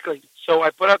 Exactly. So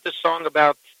I put out this song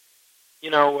about,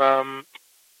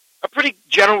 a pretty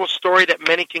general story that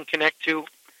many can connect to,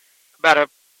 about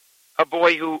a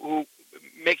boy who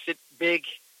makes it big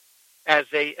as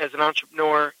an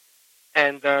entrepreneur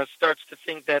and starts to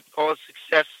think that all his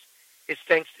success is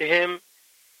thanks to him.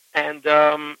 And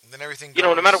then everything goes.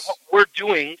 No matter what we're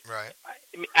doing, right.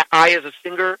 I as a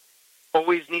singer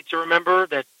always need to remember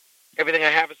that everything I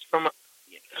have is from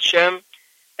Hashem,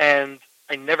 and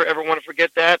I never ever want to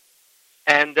forget that.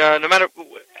 And no matter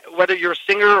whether you're a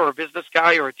singer or a business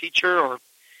guy or a teacher or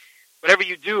whatever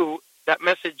you do, that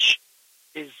message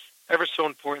is ever so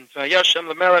important. Hashem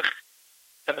L'Melech,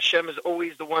 that Hashem is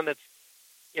always the one that's,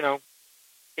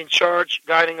 in charge,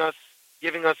 guiding us,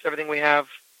 giving us everything we have.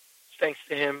 Thanks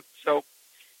to him. So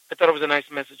I thought it was a nice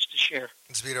message to share.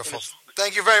 It's beautiful.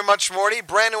 Thank you very much, Morty.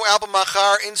 Brand new album,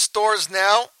 Machar, in stores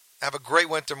now. Have a great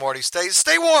winter, Morty.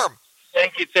 Stay warm.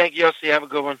 Thank you, Yossi. Have a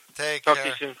good one. Talk to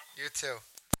you soon. You too.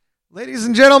 Ladies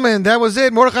and gentlemen, that was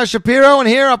it. Mordechai Shapiro, and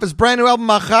here up his brand new album,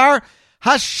 Machar,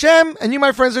 Hashem. And you,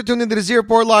 my friends, are tuned into the Z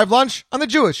Report Live Lunch on the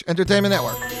Jewish Entertainment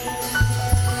Network.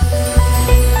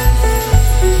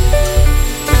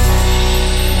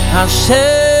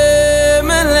 Hashem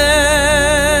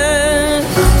Elech,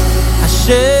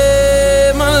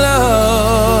 Hashem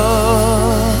Allah,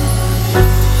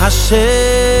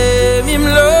 Hashem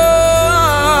Yimloch,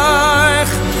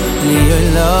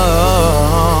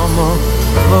 Li'olam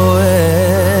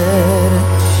Bo'er.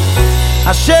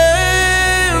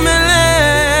 Hashem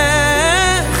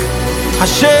Elech,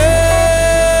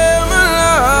 Hashem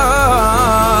Allah,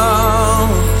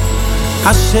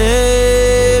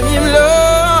 Hashem Yimloch,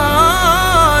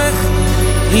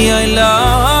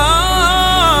 Li'olam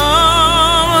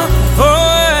Bo'er.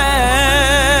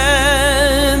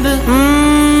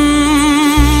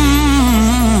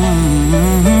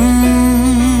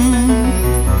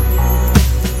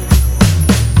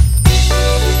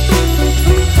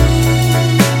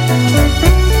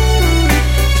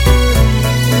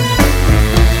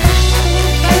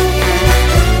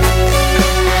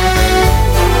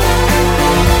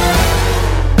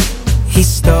 He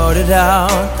started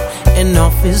out an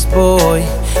office boy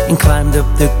and climbed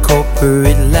up the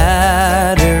corporate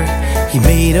ladder. He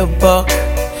made a buck,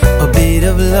 a bit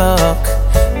of luck,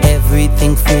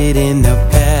 everything fit in the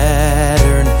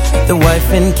pattern. The wife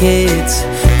and kids,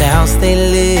 the house they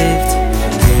lived,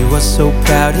 he was so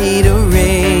proud he'd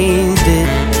arranged it.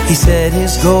 He set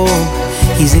his goal,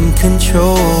 he's in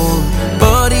control,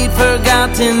 but he'd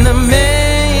forgotten the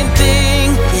main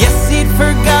thing. Yes, he'd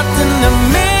forgotten the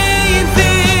main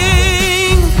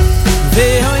thing.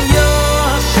 Ve'oyo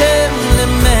Hashem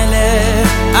lemelech,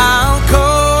 I'll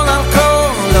call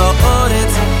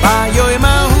la'oretz, ba'yoyim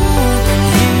hahu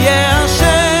yeh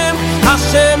Hashem,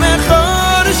 Hashem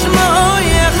echad shmo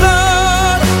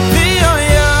yechad.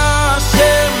 Ve'oyo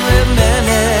Hashem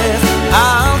lemelech,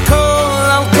 I'll call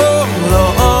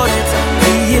la'oretz,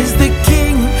 He is the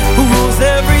King who rules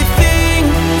everything.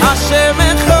 Hashem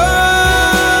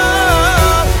echad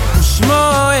shmo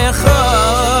echad.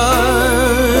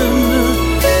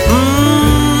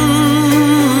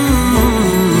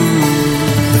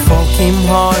 The fall came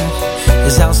hard,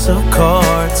 his house of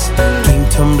cards came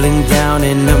tumbling down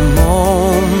in a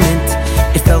moment.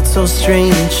 It felt so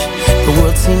strange, the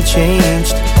world seemed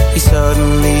changed. He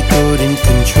suddenly couldn't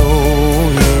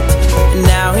control it. And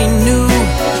now he knew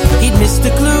he'd missed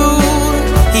a clue.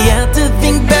 He had to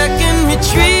think back and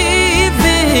retrieve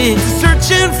it,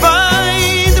 search and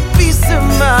find a peace of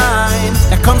mind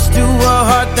that comes to a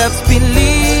heart that's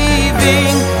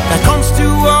believing, that comes to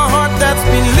a heart that's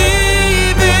believing.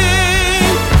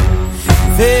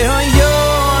 Ve'oyo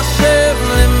Hashem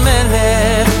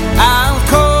lemelech, I'll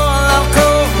call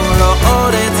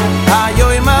la'oretz,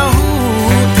 ba'yoyim hahu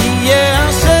yeh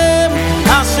Hashem,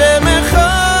 Hashem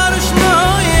echad shmo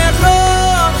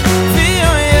yechad.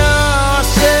 Ve'oyo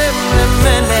Hashem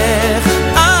lemelech,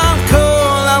 I'll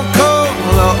call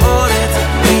la'oretz,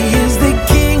 He is the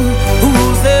King who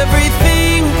rules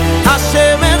everything.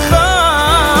 Hashem echad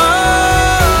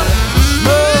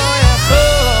shmo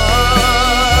yechad.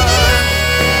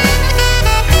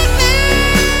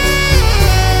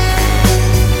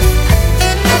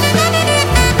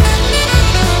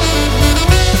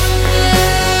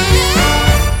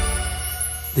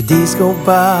 The days go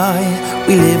by,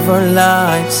 we live our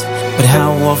lives, but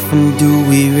how often do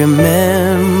we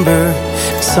remember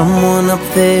someone up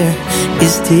there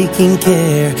is taking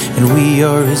care, and we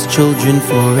are His children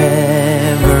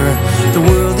forever. The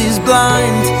world is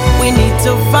blind, we need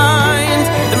to find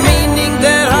the meaning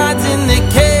that hides in the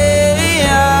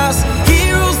chaos.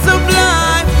 Hero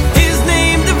sublime, His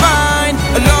name divine,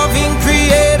 a loving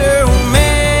creator who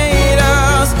made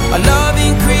us, a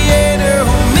loving creator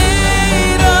who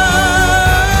made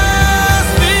us.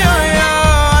 Ve'oyo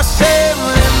Hashem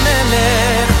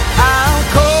lemelech, I'll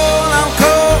call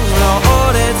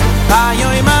la'oretz,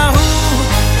 ba'yoyim hahu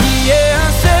yeh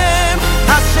Hashem,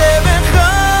 Hashem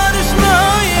echad shmo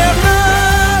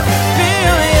yechad.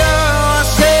 Ve'oyo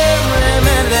Hashem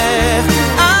lemelech,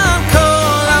 I'll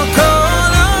call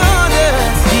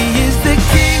la'oretz, He is the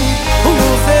King who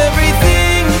rules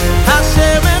everything.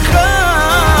 Hashem echad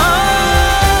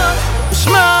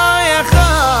shmo yechad.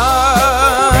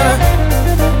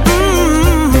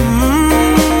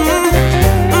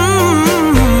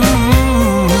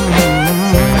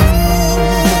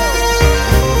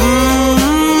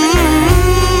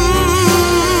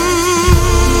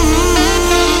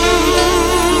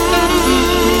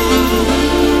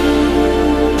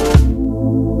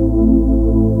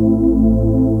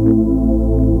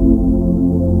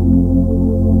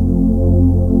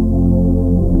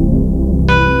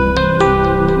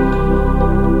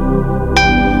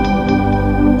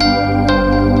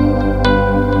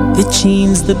 The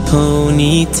jeans, the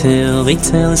ponytail, they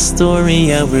tell a story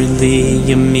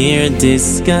outwardly, a mere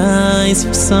disguise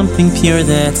for something pure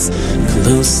that's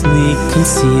closely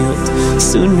concealed,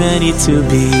 soon ready to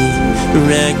be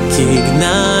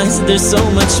recognized. There's so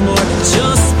much more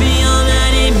just beyond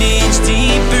that image,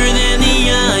 deeper than the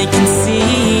eye can see.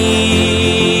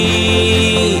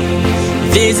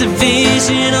 There's a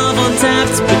vision of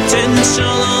untapped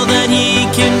potential, all that He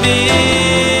can be.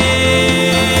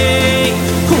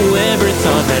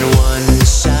 That one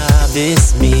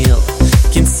Shabbos meal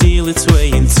can seal its way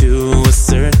into a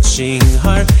searching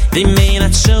heart. They may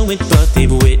not show it, but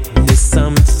they've witnessed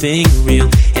something real,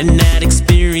 and that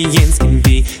experience can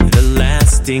be the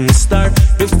lasting start.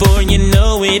 Before you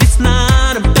know it, it's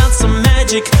not about some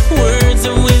magic words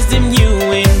of wisdom you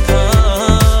impart.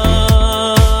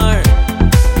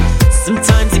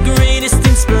 Sometimes the greatest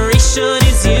inspiration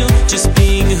is you just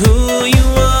being who you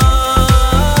are.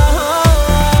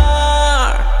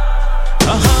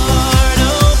 A heart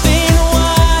open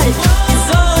wide is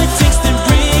all it takes to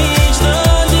bridge the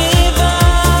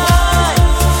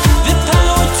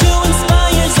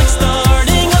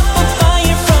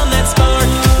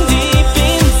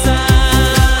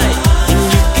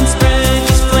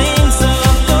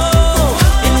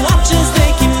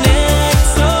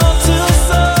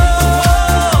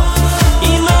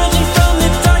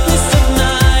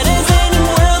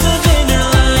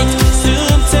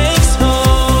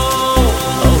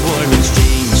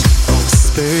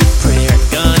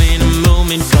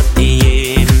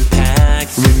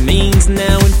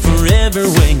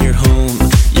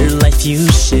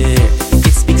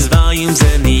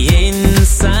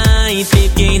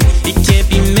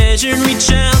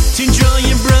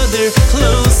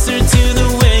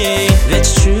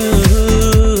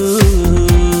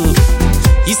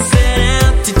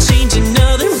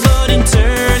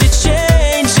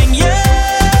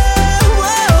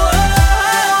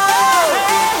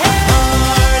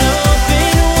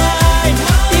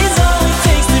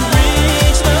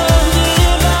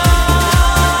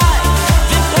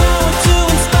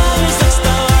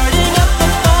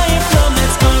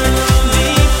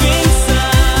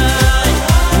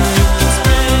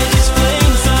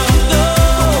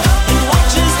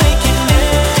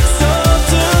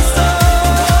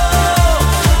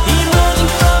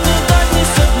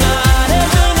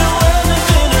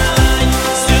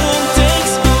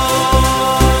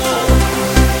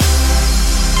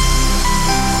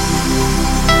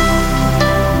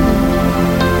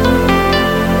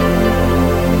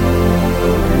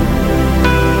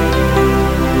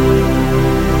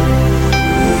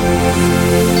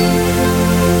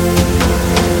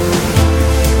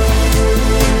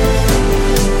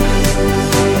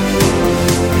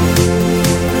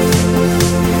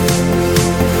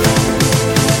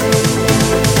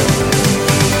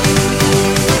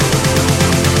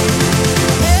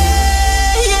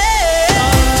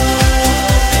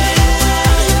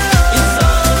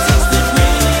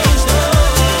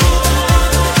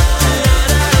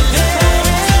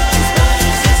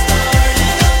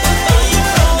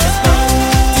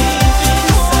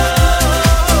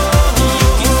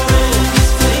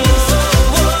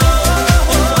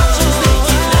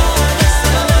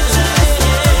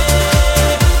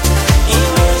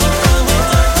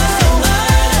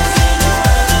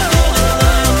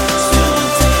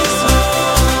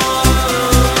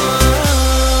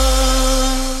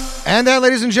And that,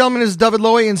 ladies and gentlemen, is David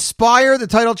Lowy, Inspire, the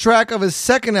title track of his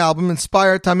second album,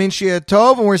 Inspire Tamin Sheyeh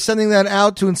Tov, and we're sending that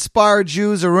out to inspire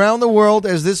Jews around the world,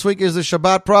 as this week is the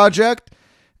Shabbat Project.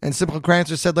 And Simcha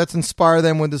Kranzer said, let's inspire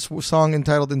them with this song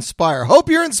entitled Inspire. Hope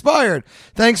you're inspired.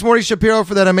 Thanks, Morty Shapiro,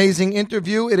 for that amazing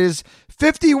interview. It is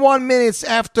 51 minutes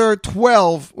after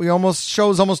 12.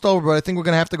 Show's almost over, but I think we're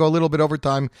going to have to go a little bit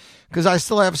overtime because I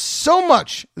still have so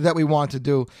much that we want to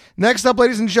do. Next up,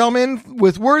 ladies and gentlemen,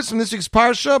 with words from this week's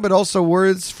Parsha, but also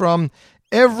words from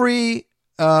every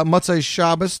Motzei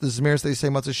Shabbos, the Zmiris, they say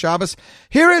Motzei Shabbos.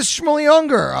 Here is Shmuley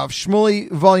Unger of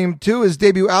Shmuley Volume 2, his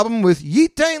debut album with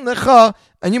Yitein Lecha.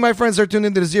 And you, my friends, are tuned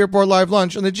into the Z Report Live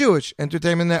Lunch on the Jewish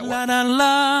Entertainment Network. La la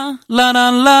la, la la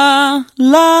la,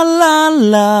 la la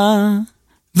la.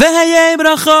 Vehayei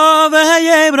bracha,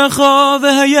 vehayei bracha,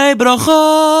 vehayei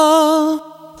bracha.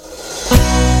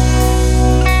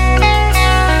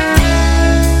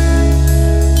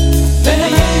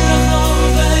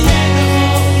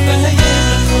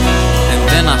 And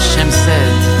then Hashem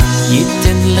said,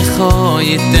 Yiten lecho,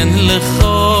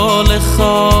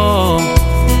 lecho.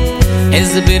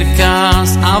 Ez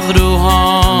birkas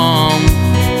Avruham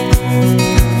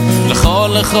Lecho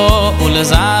lecho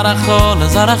ulezaracho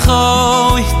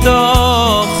lezaracho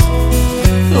itoch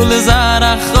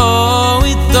ulezaracho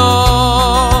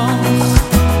itoch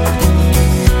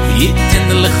Yiten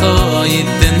lecho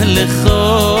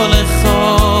lecho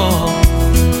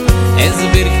Ez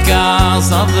birkas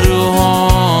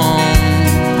Avruham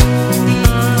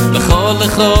Lecho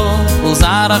lecho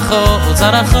ulezaracho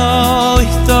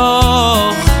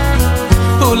itoch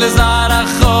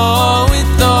ulezaracho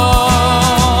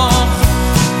itoch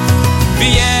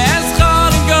V'yez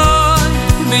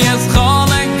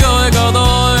chol goy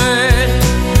godoy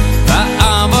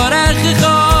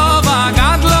V'avorechicho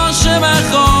v'gadlo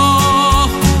shemecho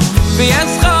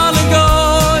V'yez chol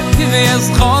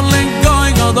goy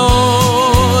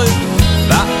godoy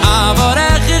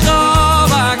V'avorechicho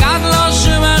v'gadlo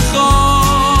shemecho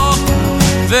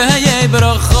V'hayei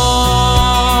bracha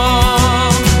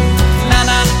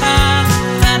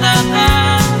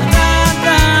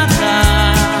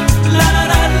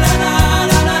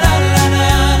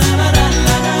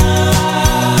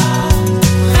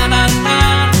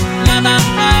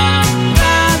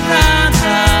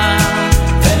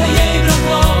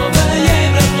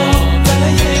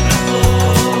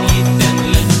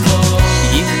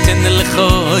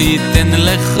Yiten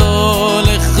lecho,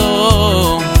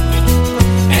 lecho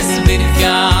Es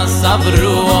birkas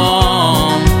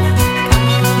Avruam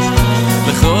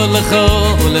Lecho, lecho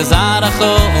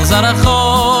Ulezaracho, ulezaracho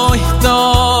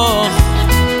itoch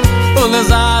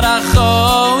Ulezaracho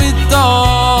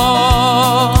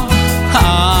itoch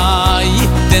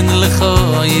Yiten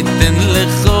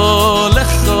lecho,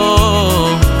 lecho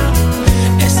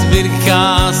Es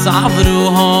birkas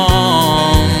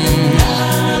Avruam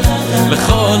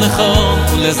Lecho, lecho,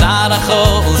 ulezaracho,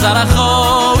 ulezaracho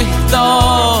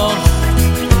itoch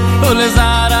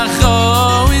ulezaracho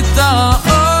itoch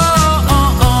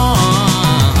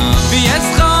V'yez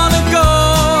chol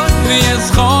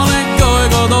goy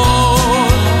godol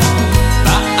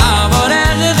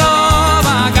V'avorechicho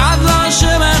v'gadlo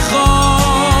shemecho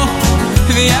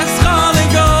V'yez chol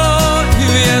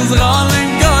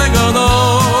goy godol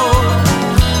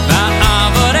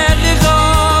V'avorechicho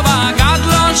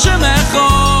v'gadlo shemecho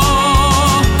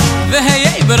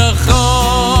V'hayei bracha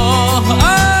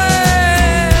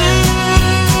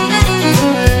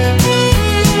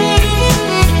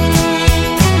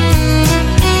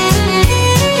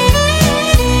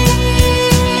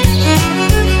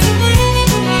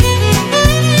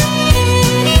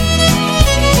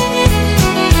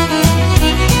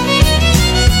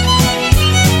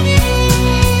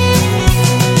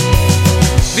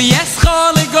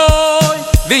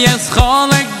V'yez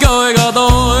chol goy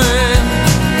godoy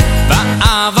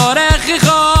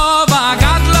V'avorechicho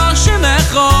v'gadlo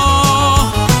shemecho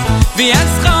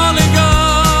V'yez chol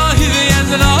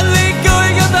goy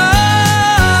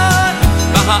godoy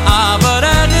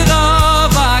V'avorechicho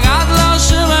v'gadlo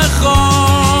shemecho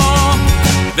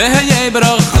V'hayei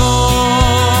bracha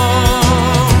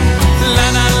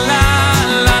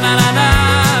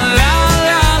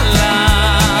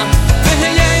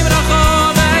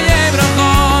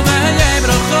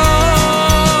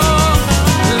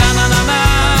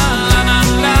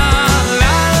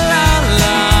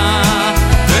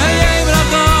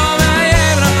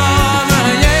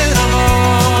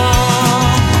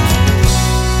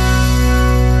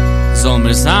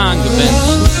Sang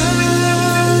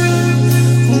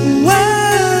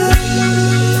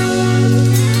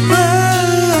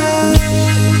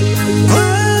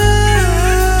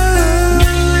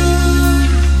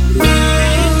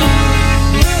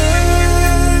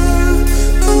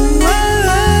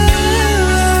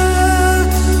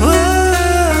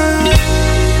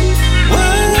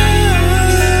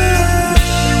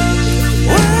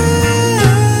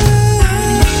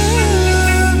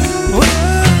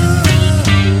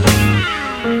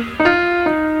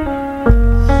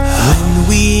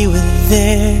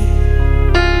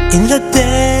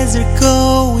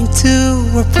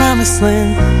a promised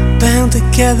land, bound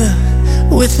together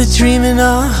with a dream in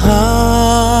our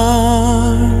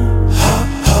heart.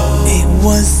 It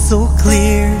was so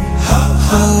clear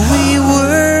who we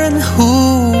were and who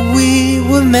we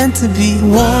were meant to be,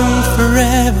 one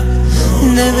forever,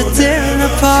 never tearing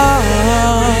apart.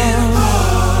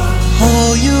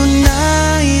 Oh,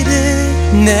 united,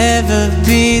 never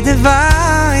be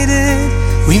divided.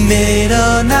 We made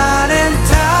a knot and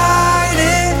tied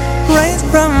it right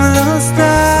from the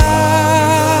start.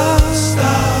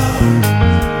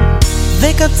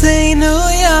 Vekatzeinu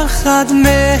yachad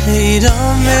meheira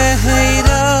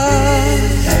meheira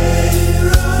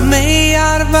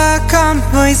meyar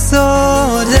v'kampo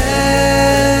yisodeh.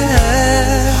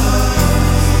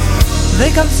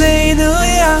 Vekatzeinu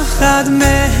yachad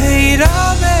meheira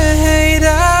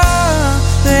meheira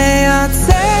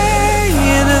le'atzeinu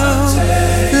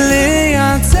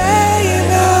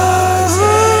le'atzeinu.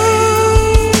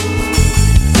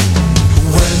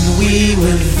 When we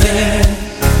were there,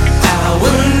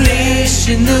 our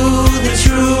nation knew the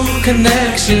true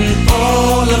connection.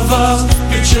 All of us,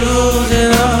 the children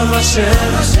of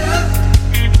Hashem.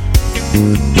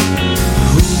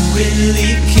 Who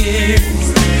really cares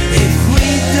if we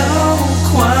don't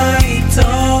quite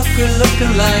talk or look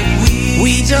alike?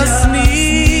 We just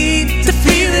need to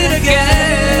feel it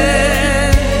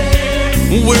again.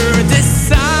 We're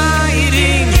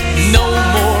deciding no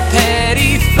more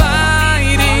petty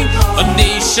fighting, a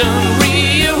nation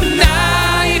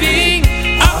reuniting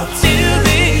up till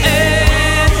the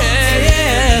end.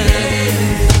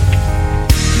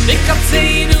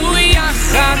 Vekatzeinu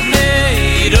yachad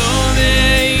meiro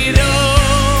meiro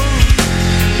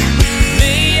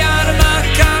meyar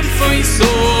v'kampo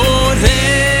yisodeh.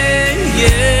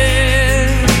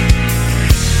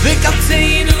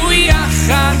 Vekatzeinu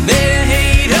yachad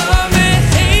meiro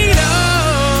meiro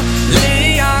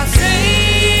le'atzeinu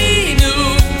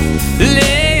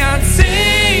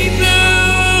le'atzeinu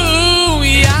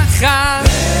yachad.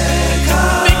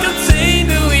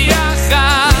 Vekatzeinu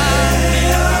yachad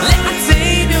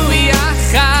le'atzeinu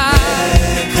yachad.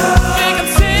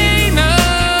 Vekatzeinu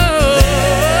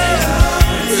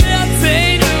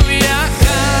le'atzeinu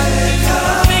yachad.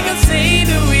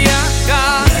 Vekatzeinu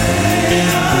yachad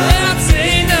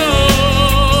le'atzeinu.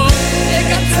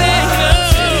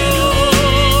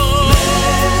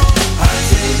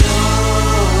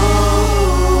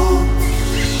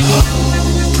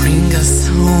 Bring us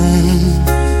home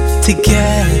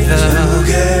together.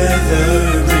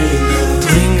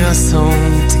 Bring us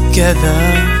home together.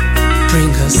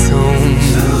 Bring us home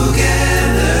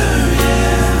together.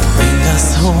 Bring us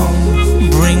home.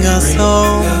 Bring us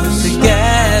home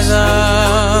together.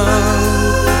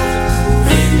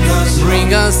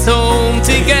 Bring us home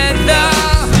together.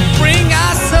 Bring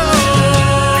us home.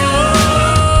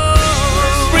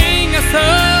 Bring us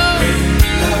home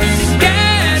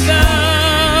together.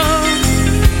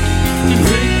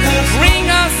 Bring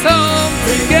us home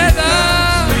together.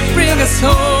 Bring us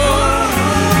home.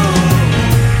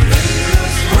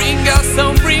 Bring us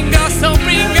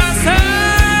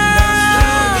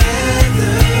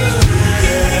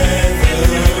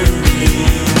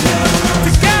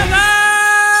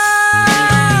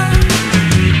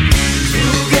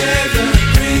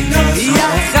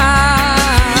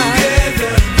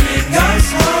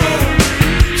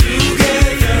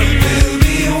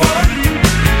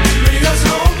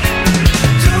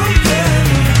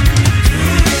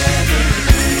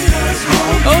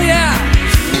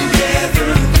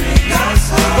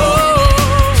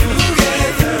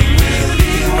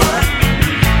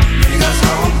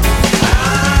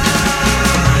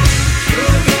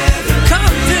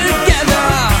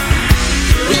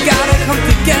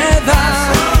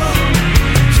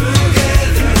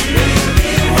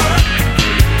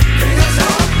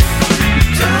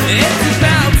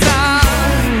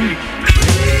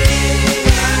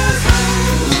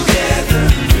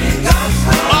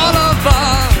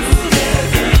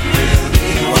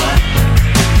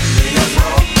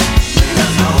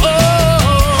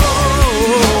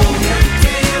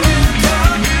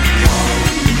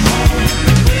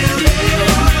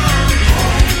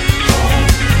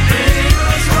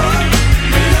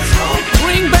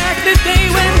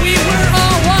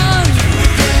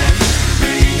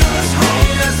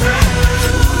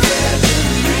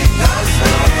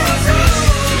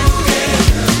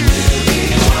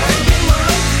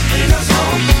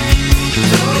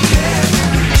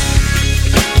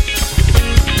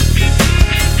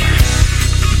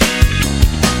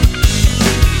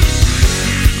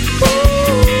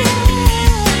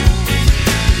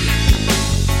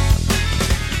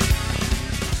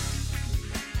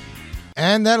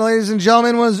And that, ladies and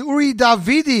gentlemen, was Uri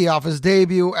Davidi off his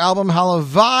debut album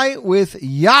Halavai with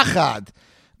Yachad.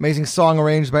 Amazing song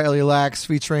arranged by Eli Lax,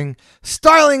 featuring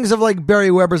stylings of like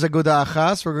Barry Weber's Aguda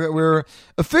Achas. We're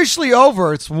officially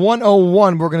over. It's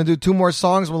 1:01. We're going to do two more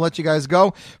songs. We'll let you guys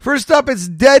go. First up, it's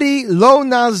Dedi Lo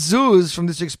Nazuz from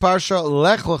this week's Parsha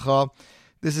Lech Lecha.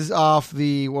 This is off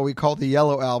the, what we call the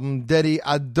Yellow album, Dedi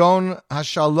Adon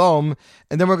HaShalom.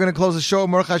 And then we're going to close the show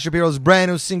with Mordechai Shapiro's brand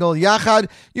new single, Yachad.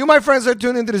 You, my friends, are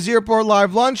tuned into the Zierport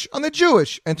Live Lunch on the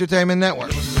Jewish Entertainment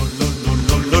Network.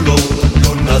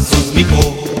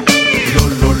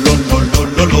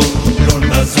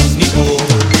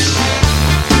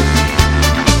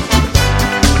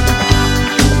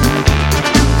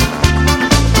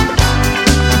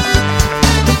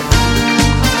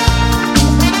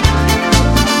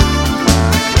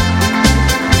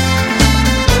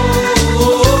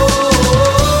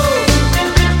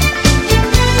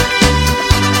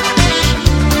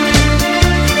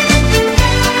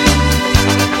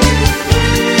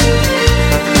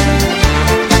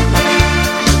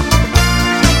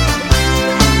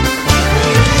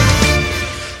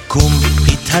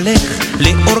 הלך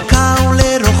לאורכה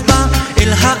ולרוחבה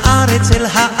אל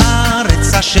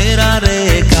הארץ אשר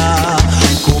הרקע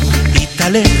קום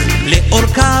התהלך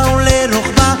לאורכה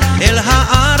ולרוחבה אל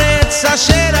הארץ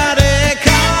אשר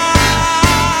הרקע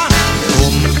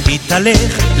קום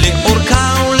התהלך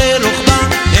לאורכה ולרוחבה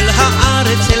אל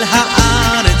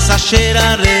הארץ אשר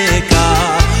הרקע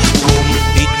קום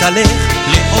התהלך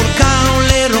לאורכה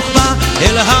ולרוחבה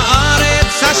אל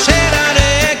הארץ אשר הרקע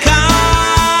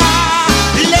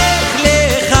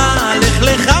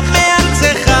לך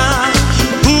מארצך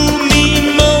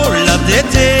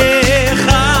וממולדתך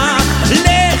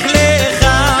לך לך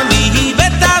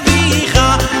מבית אביך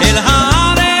אל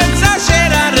הארץ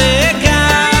אשר הרקע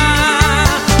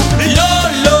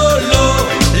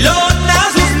לא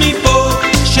נזוז מפה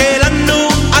שלנו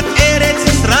עד ארץ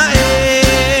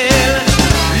ישראל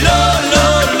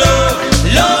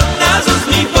לא נזוז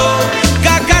מפה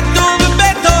ככתוב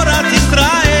בתורת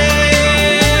ישראל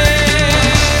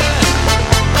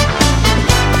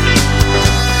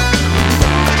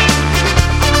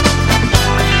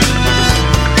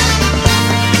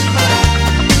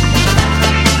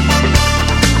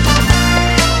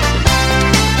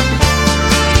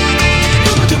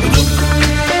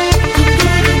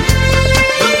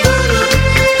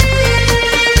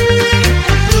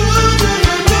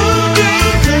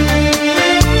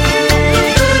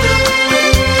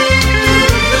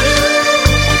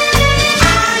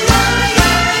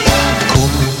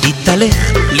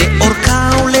לאורכה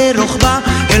ולרוחבה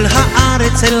אל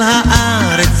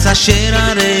הארץ אשר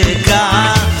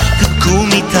הרקע קום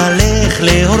מתהלך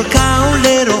לאורכה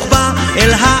ולרוחבה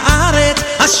אל הארץ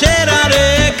אשר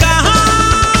הרקע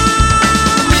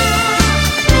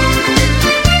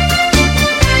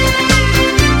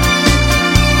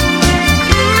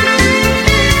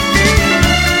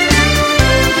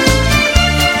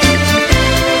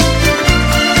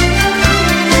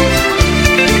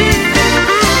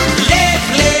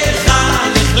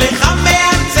לך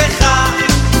מארצך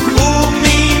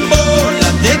וממולדתך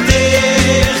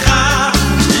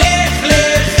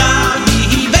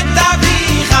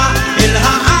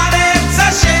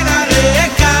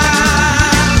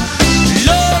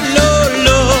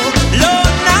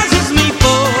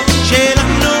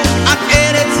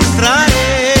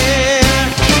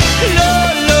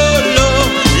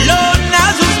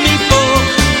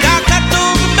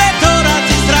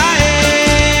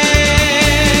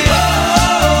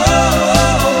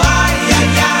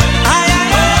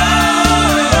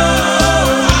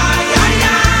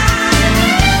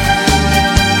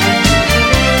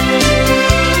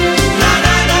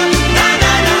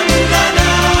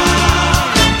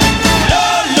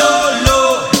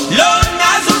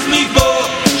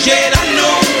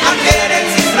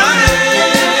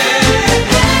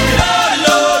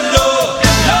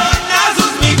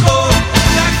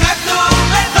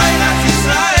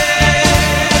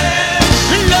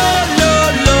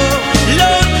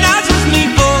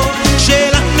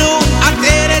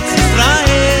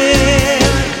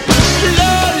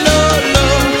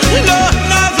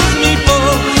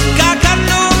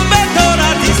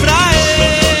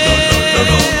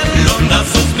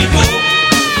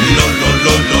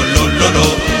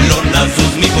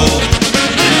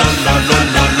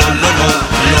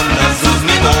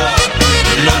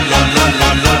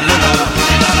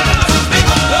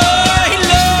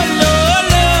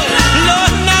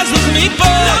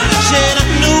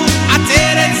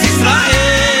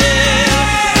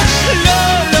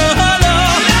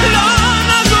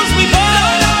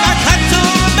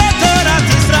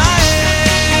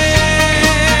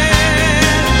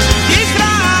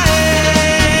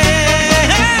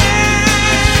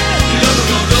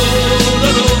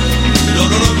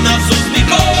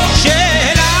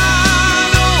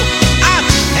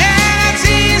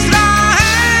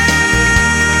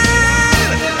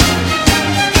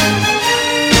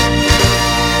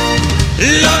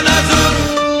לא נזוז.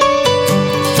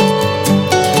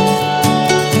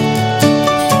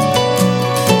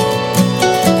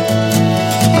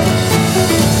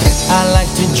 I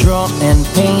like to draw and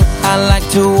paint, I like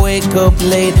to wake up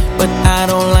late, but I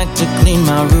don't like to clean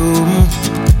my room.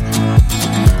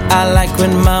 I like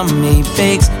when mommy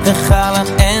bakes the challah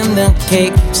and the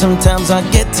cake. Sometimes I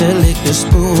get to lick the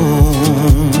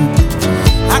spoon.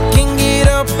 I can get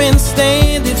up and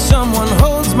stand if someone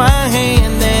holds my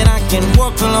hand, then I can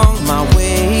walk along my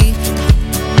way.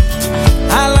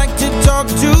 I like to talk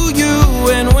to you,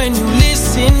 and when you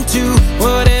listen to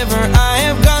whatever I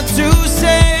have got to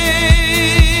say,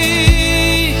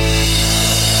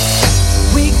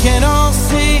 we can all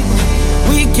sing,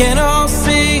 we can all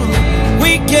sing,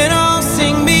 we can all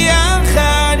sing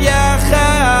biyachad,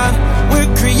 yachad.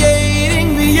 We're creating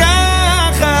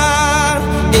biyachad.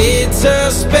 It's a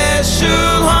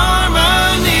special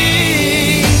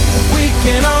harmony. We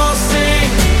can all sing,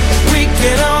 we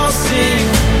can all sing,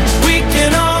 we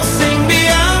can all sing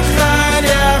biyachad,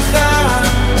 yachad.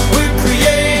 We're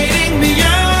creating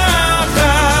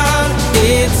biyachad.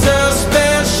 It's a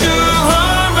special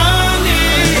harmony.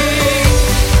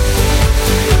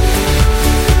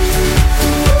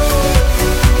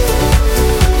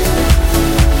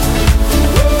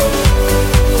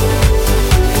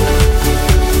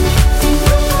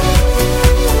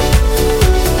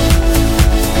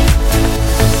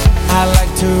 I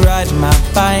like to ride my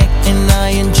bike and I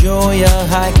enjoy a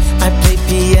hike. I play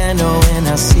piano and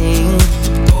I sing.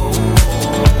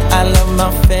 I love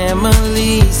my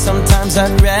family. Sometimes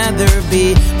I'd rather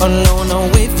be alone,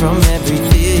 away from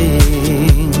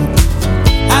everything.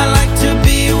 I like to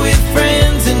be with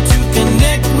friends and to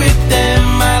connect with them.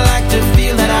 I like to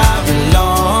feel that I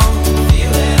belong.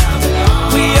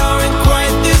 We aren't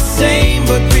quite the same,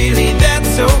 but really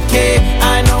that's okay.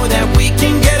 I know that we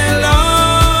can get along.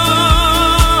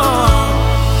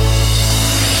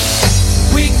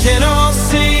 We can all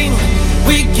sing,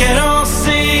 we can all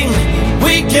sing,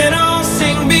 we can all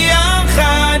sing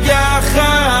biyachad,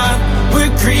 yachad.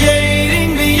 We're creating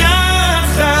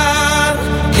biyachad.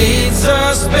 It's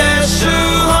a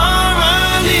special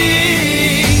harmony.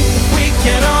 We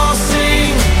can all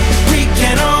sing, we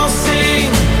can all sing,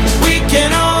 we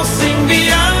can all sing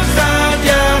biyachad,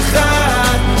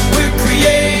 yachad. We're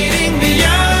creating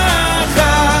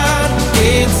biyachad.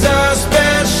 It's a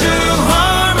special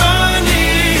harmony.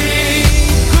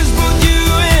 'Cause both you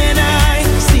and I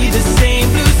see the same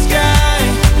blue sky.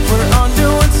 We're under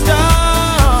one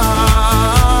star.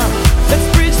 Let's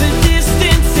bridge the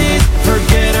distances,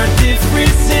 forget our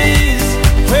differences,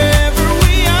 wherever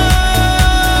we are.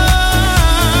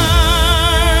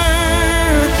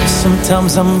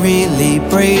 Sometimes I'm really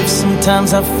brave, sometimes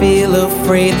I feel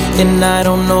afraid, and I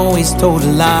don't always toe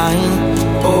the line.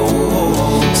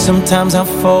 Sometimes I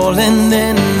fall and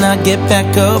then I get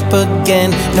back up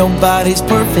again. Nobody's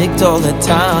perfect all the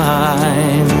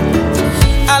time.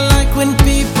 I like when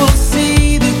people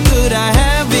see the good I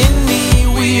have in me.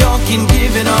 We all can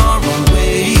give it our own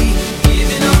way.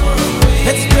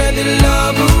 Let's spread the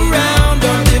love around.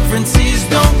 Our differences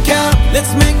don't count.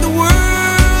 Let's make the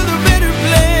world a better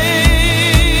place.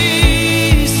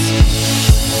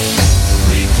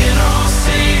 We can all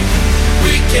sing,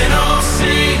 we can all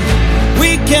sing,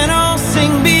 we can all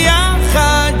sing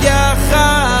biyachad,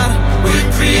 yachad. We're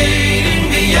creating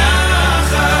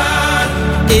biyachad.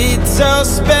 It's a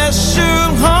special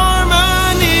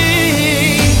harmony.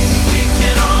 We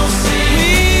can all sing,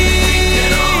 we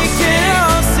can all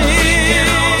sing, we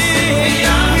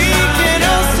can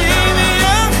all sing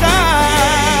biyachad.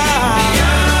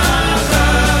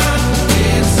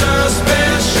 It's a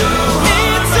special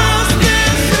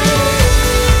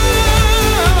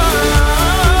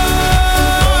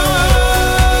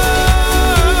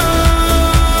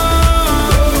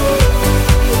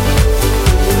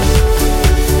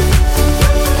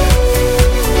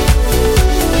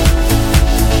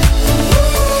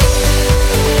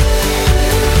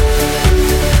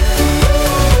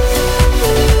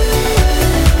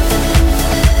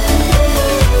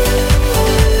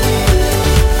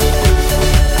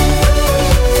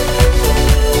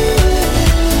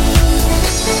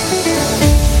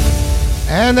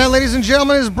And that, ladies and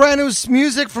gentlemen, is brand new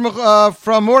music from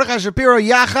Mordechai Shapiro,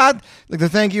 Yachad. I'd like to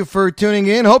thank you for tuning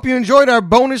in. Hope you enjoyed our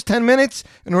bonus 10 minutes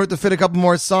in order to fit a couple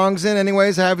more songs in.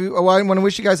 Anyways, I want to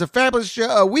wish you guys a fabulous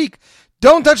week.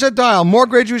 Don't touch that dial. More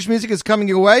great Jewish music is coming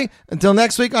your way. Until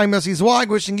next week, I'm Yossi Zweig,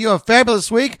 wishing you a fabulous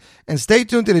week. And stay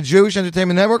tuned to the Jewish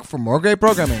Entertainment Network for more great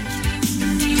programming.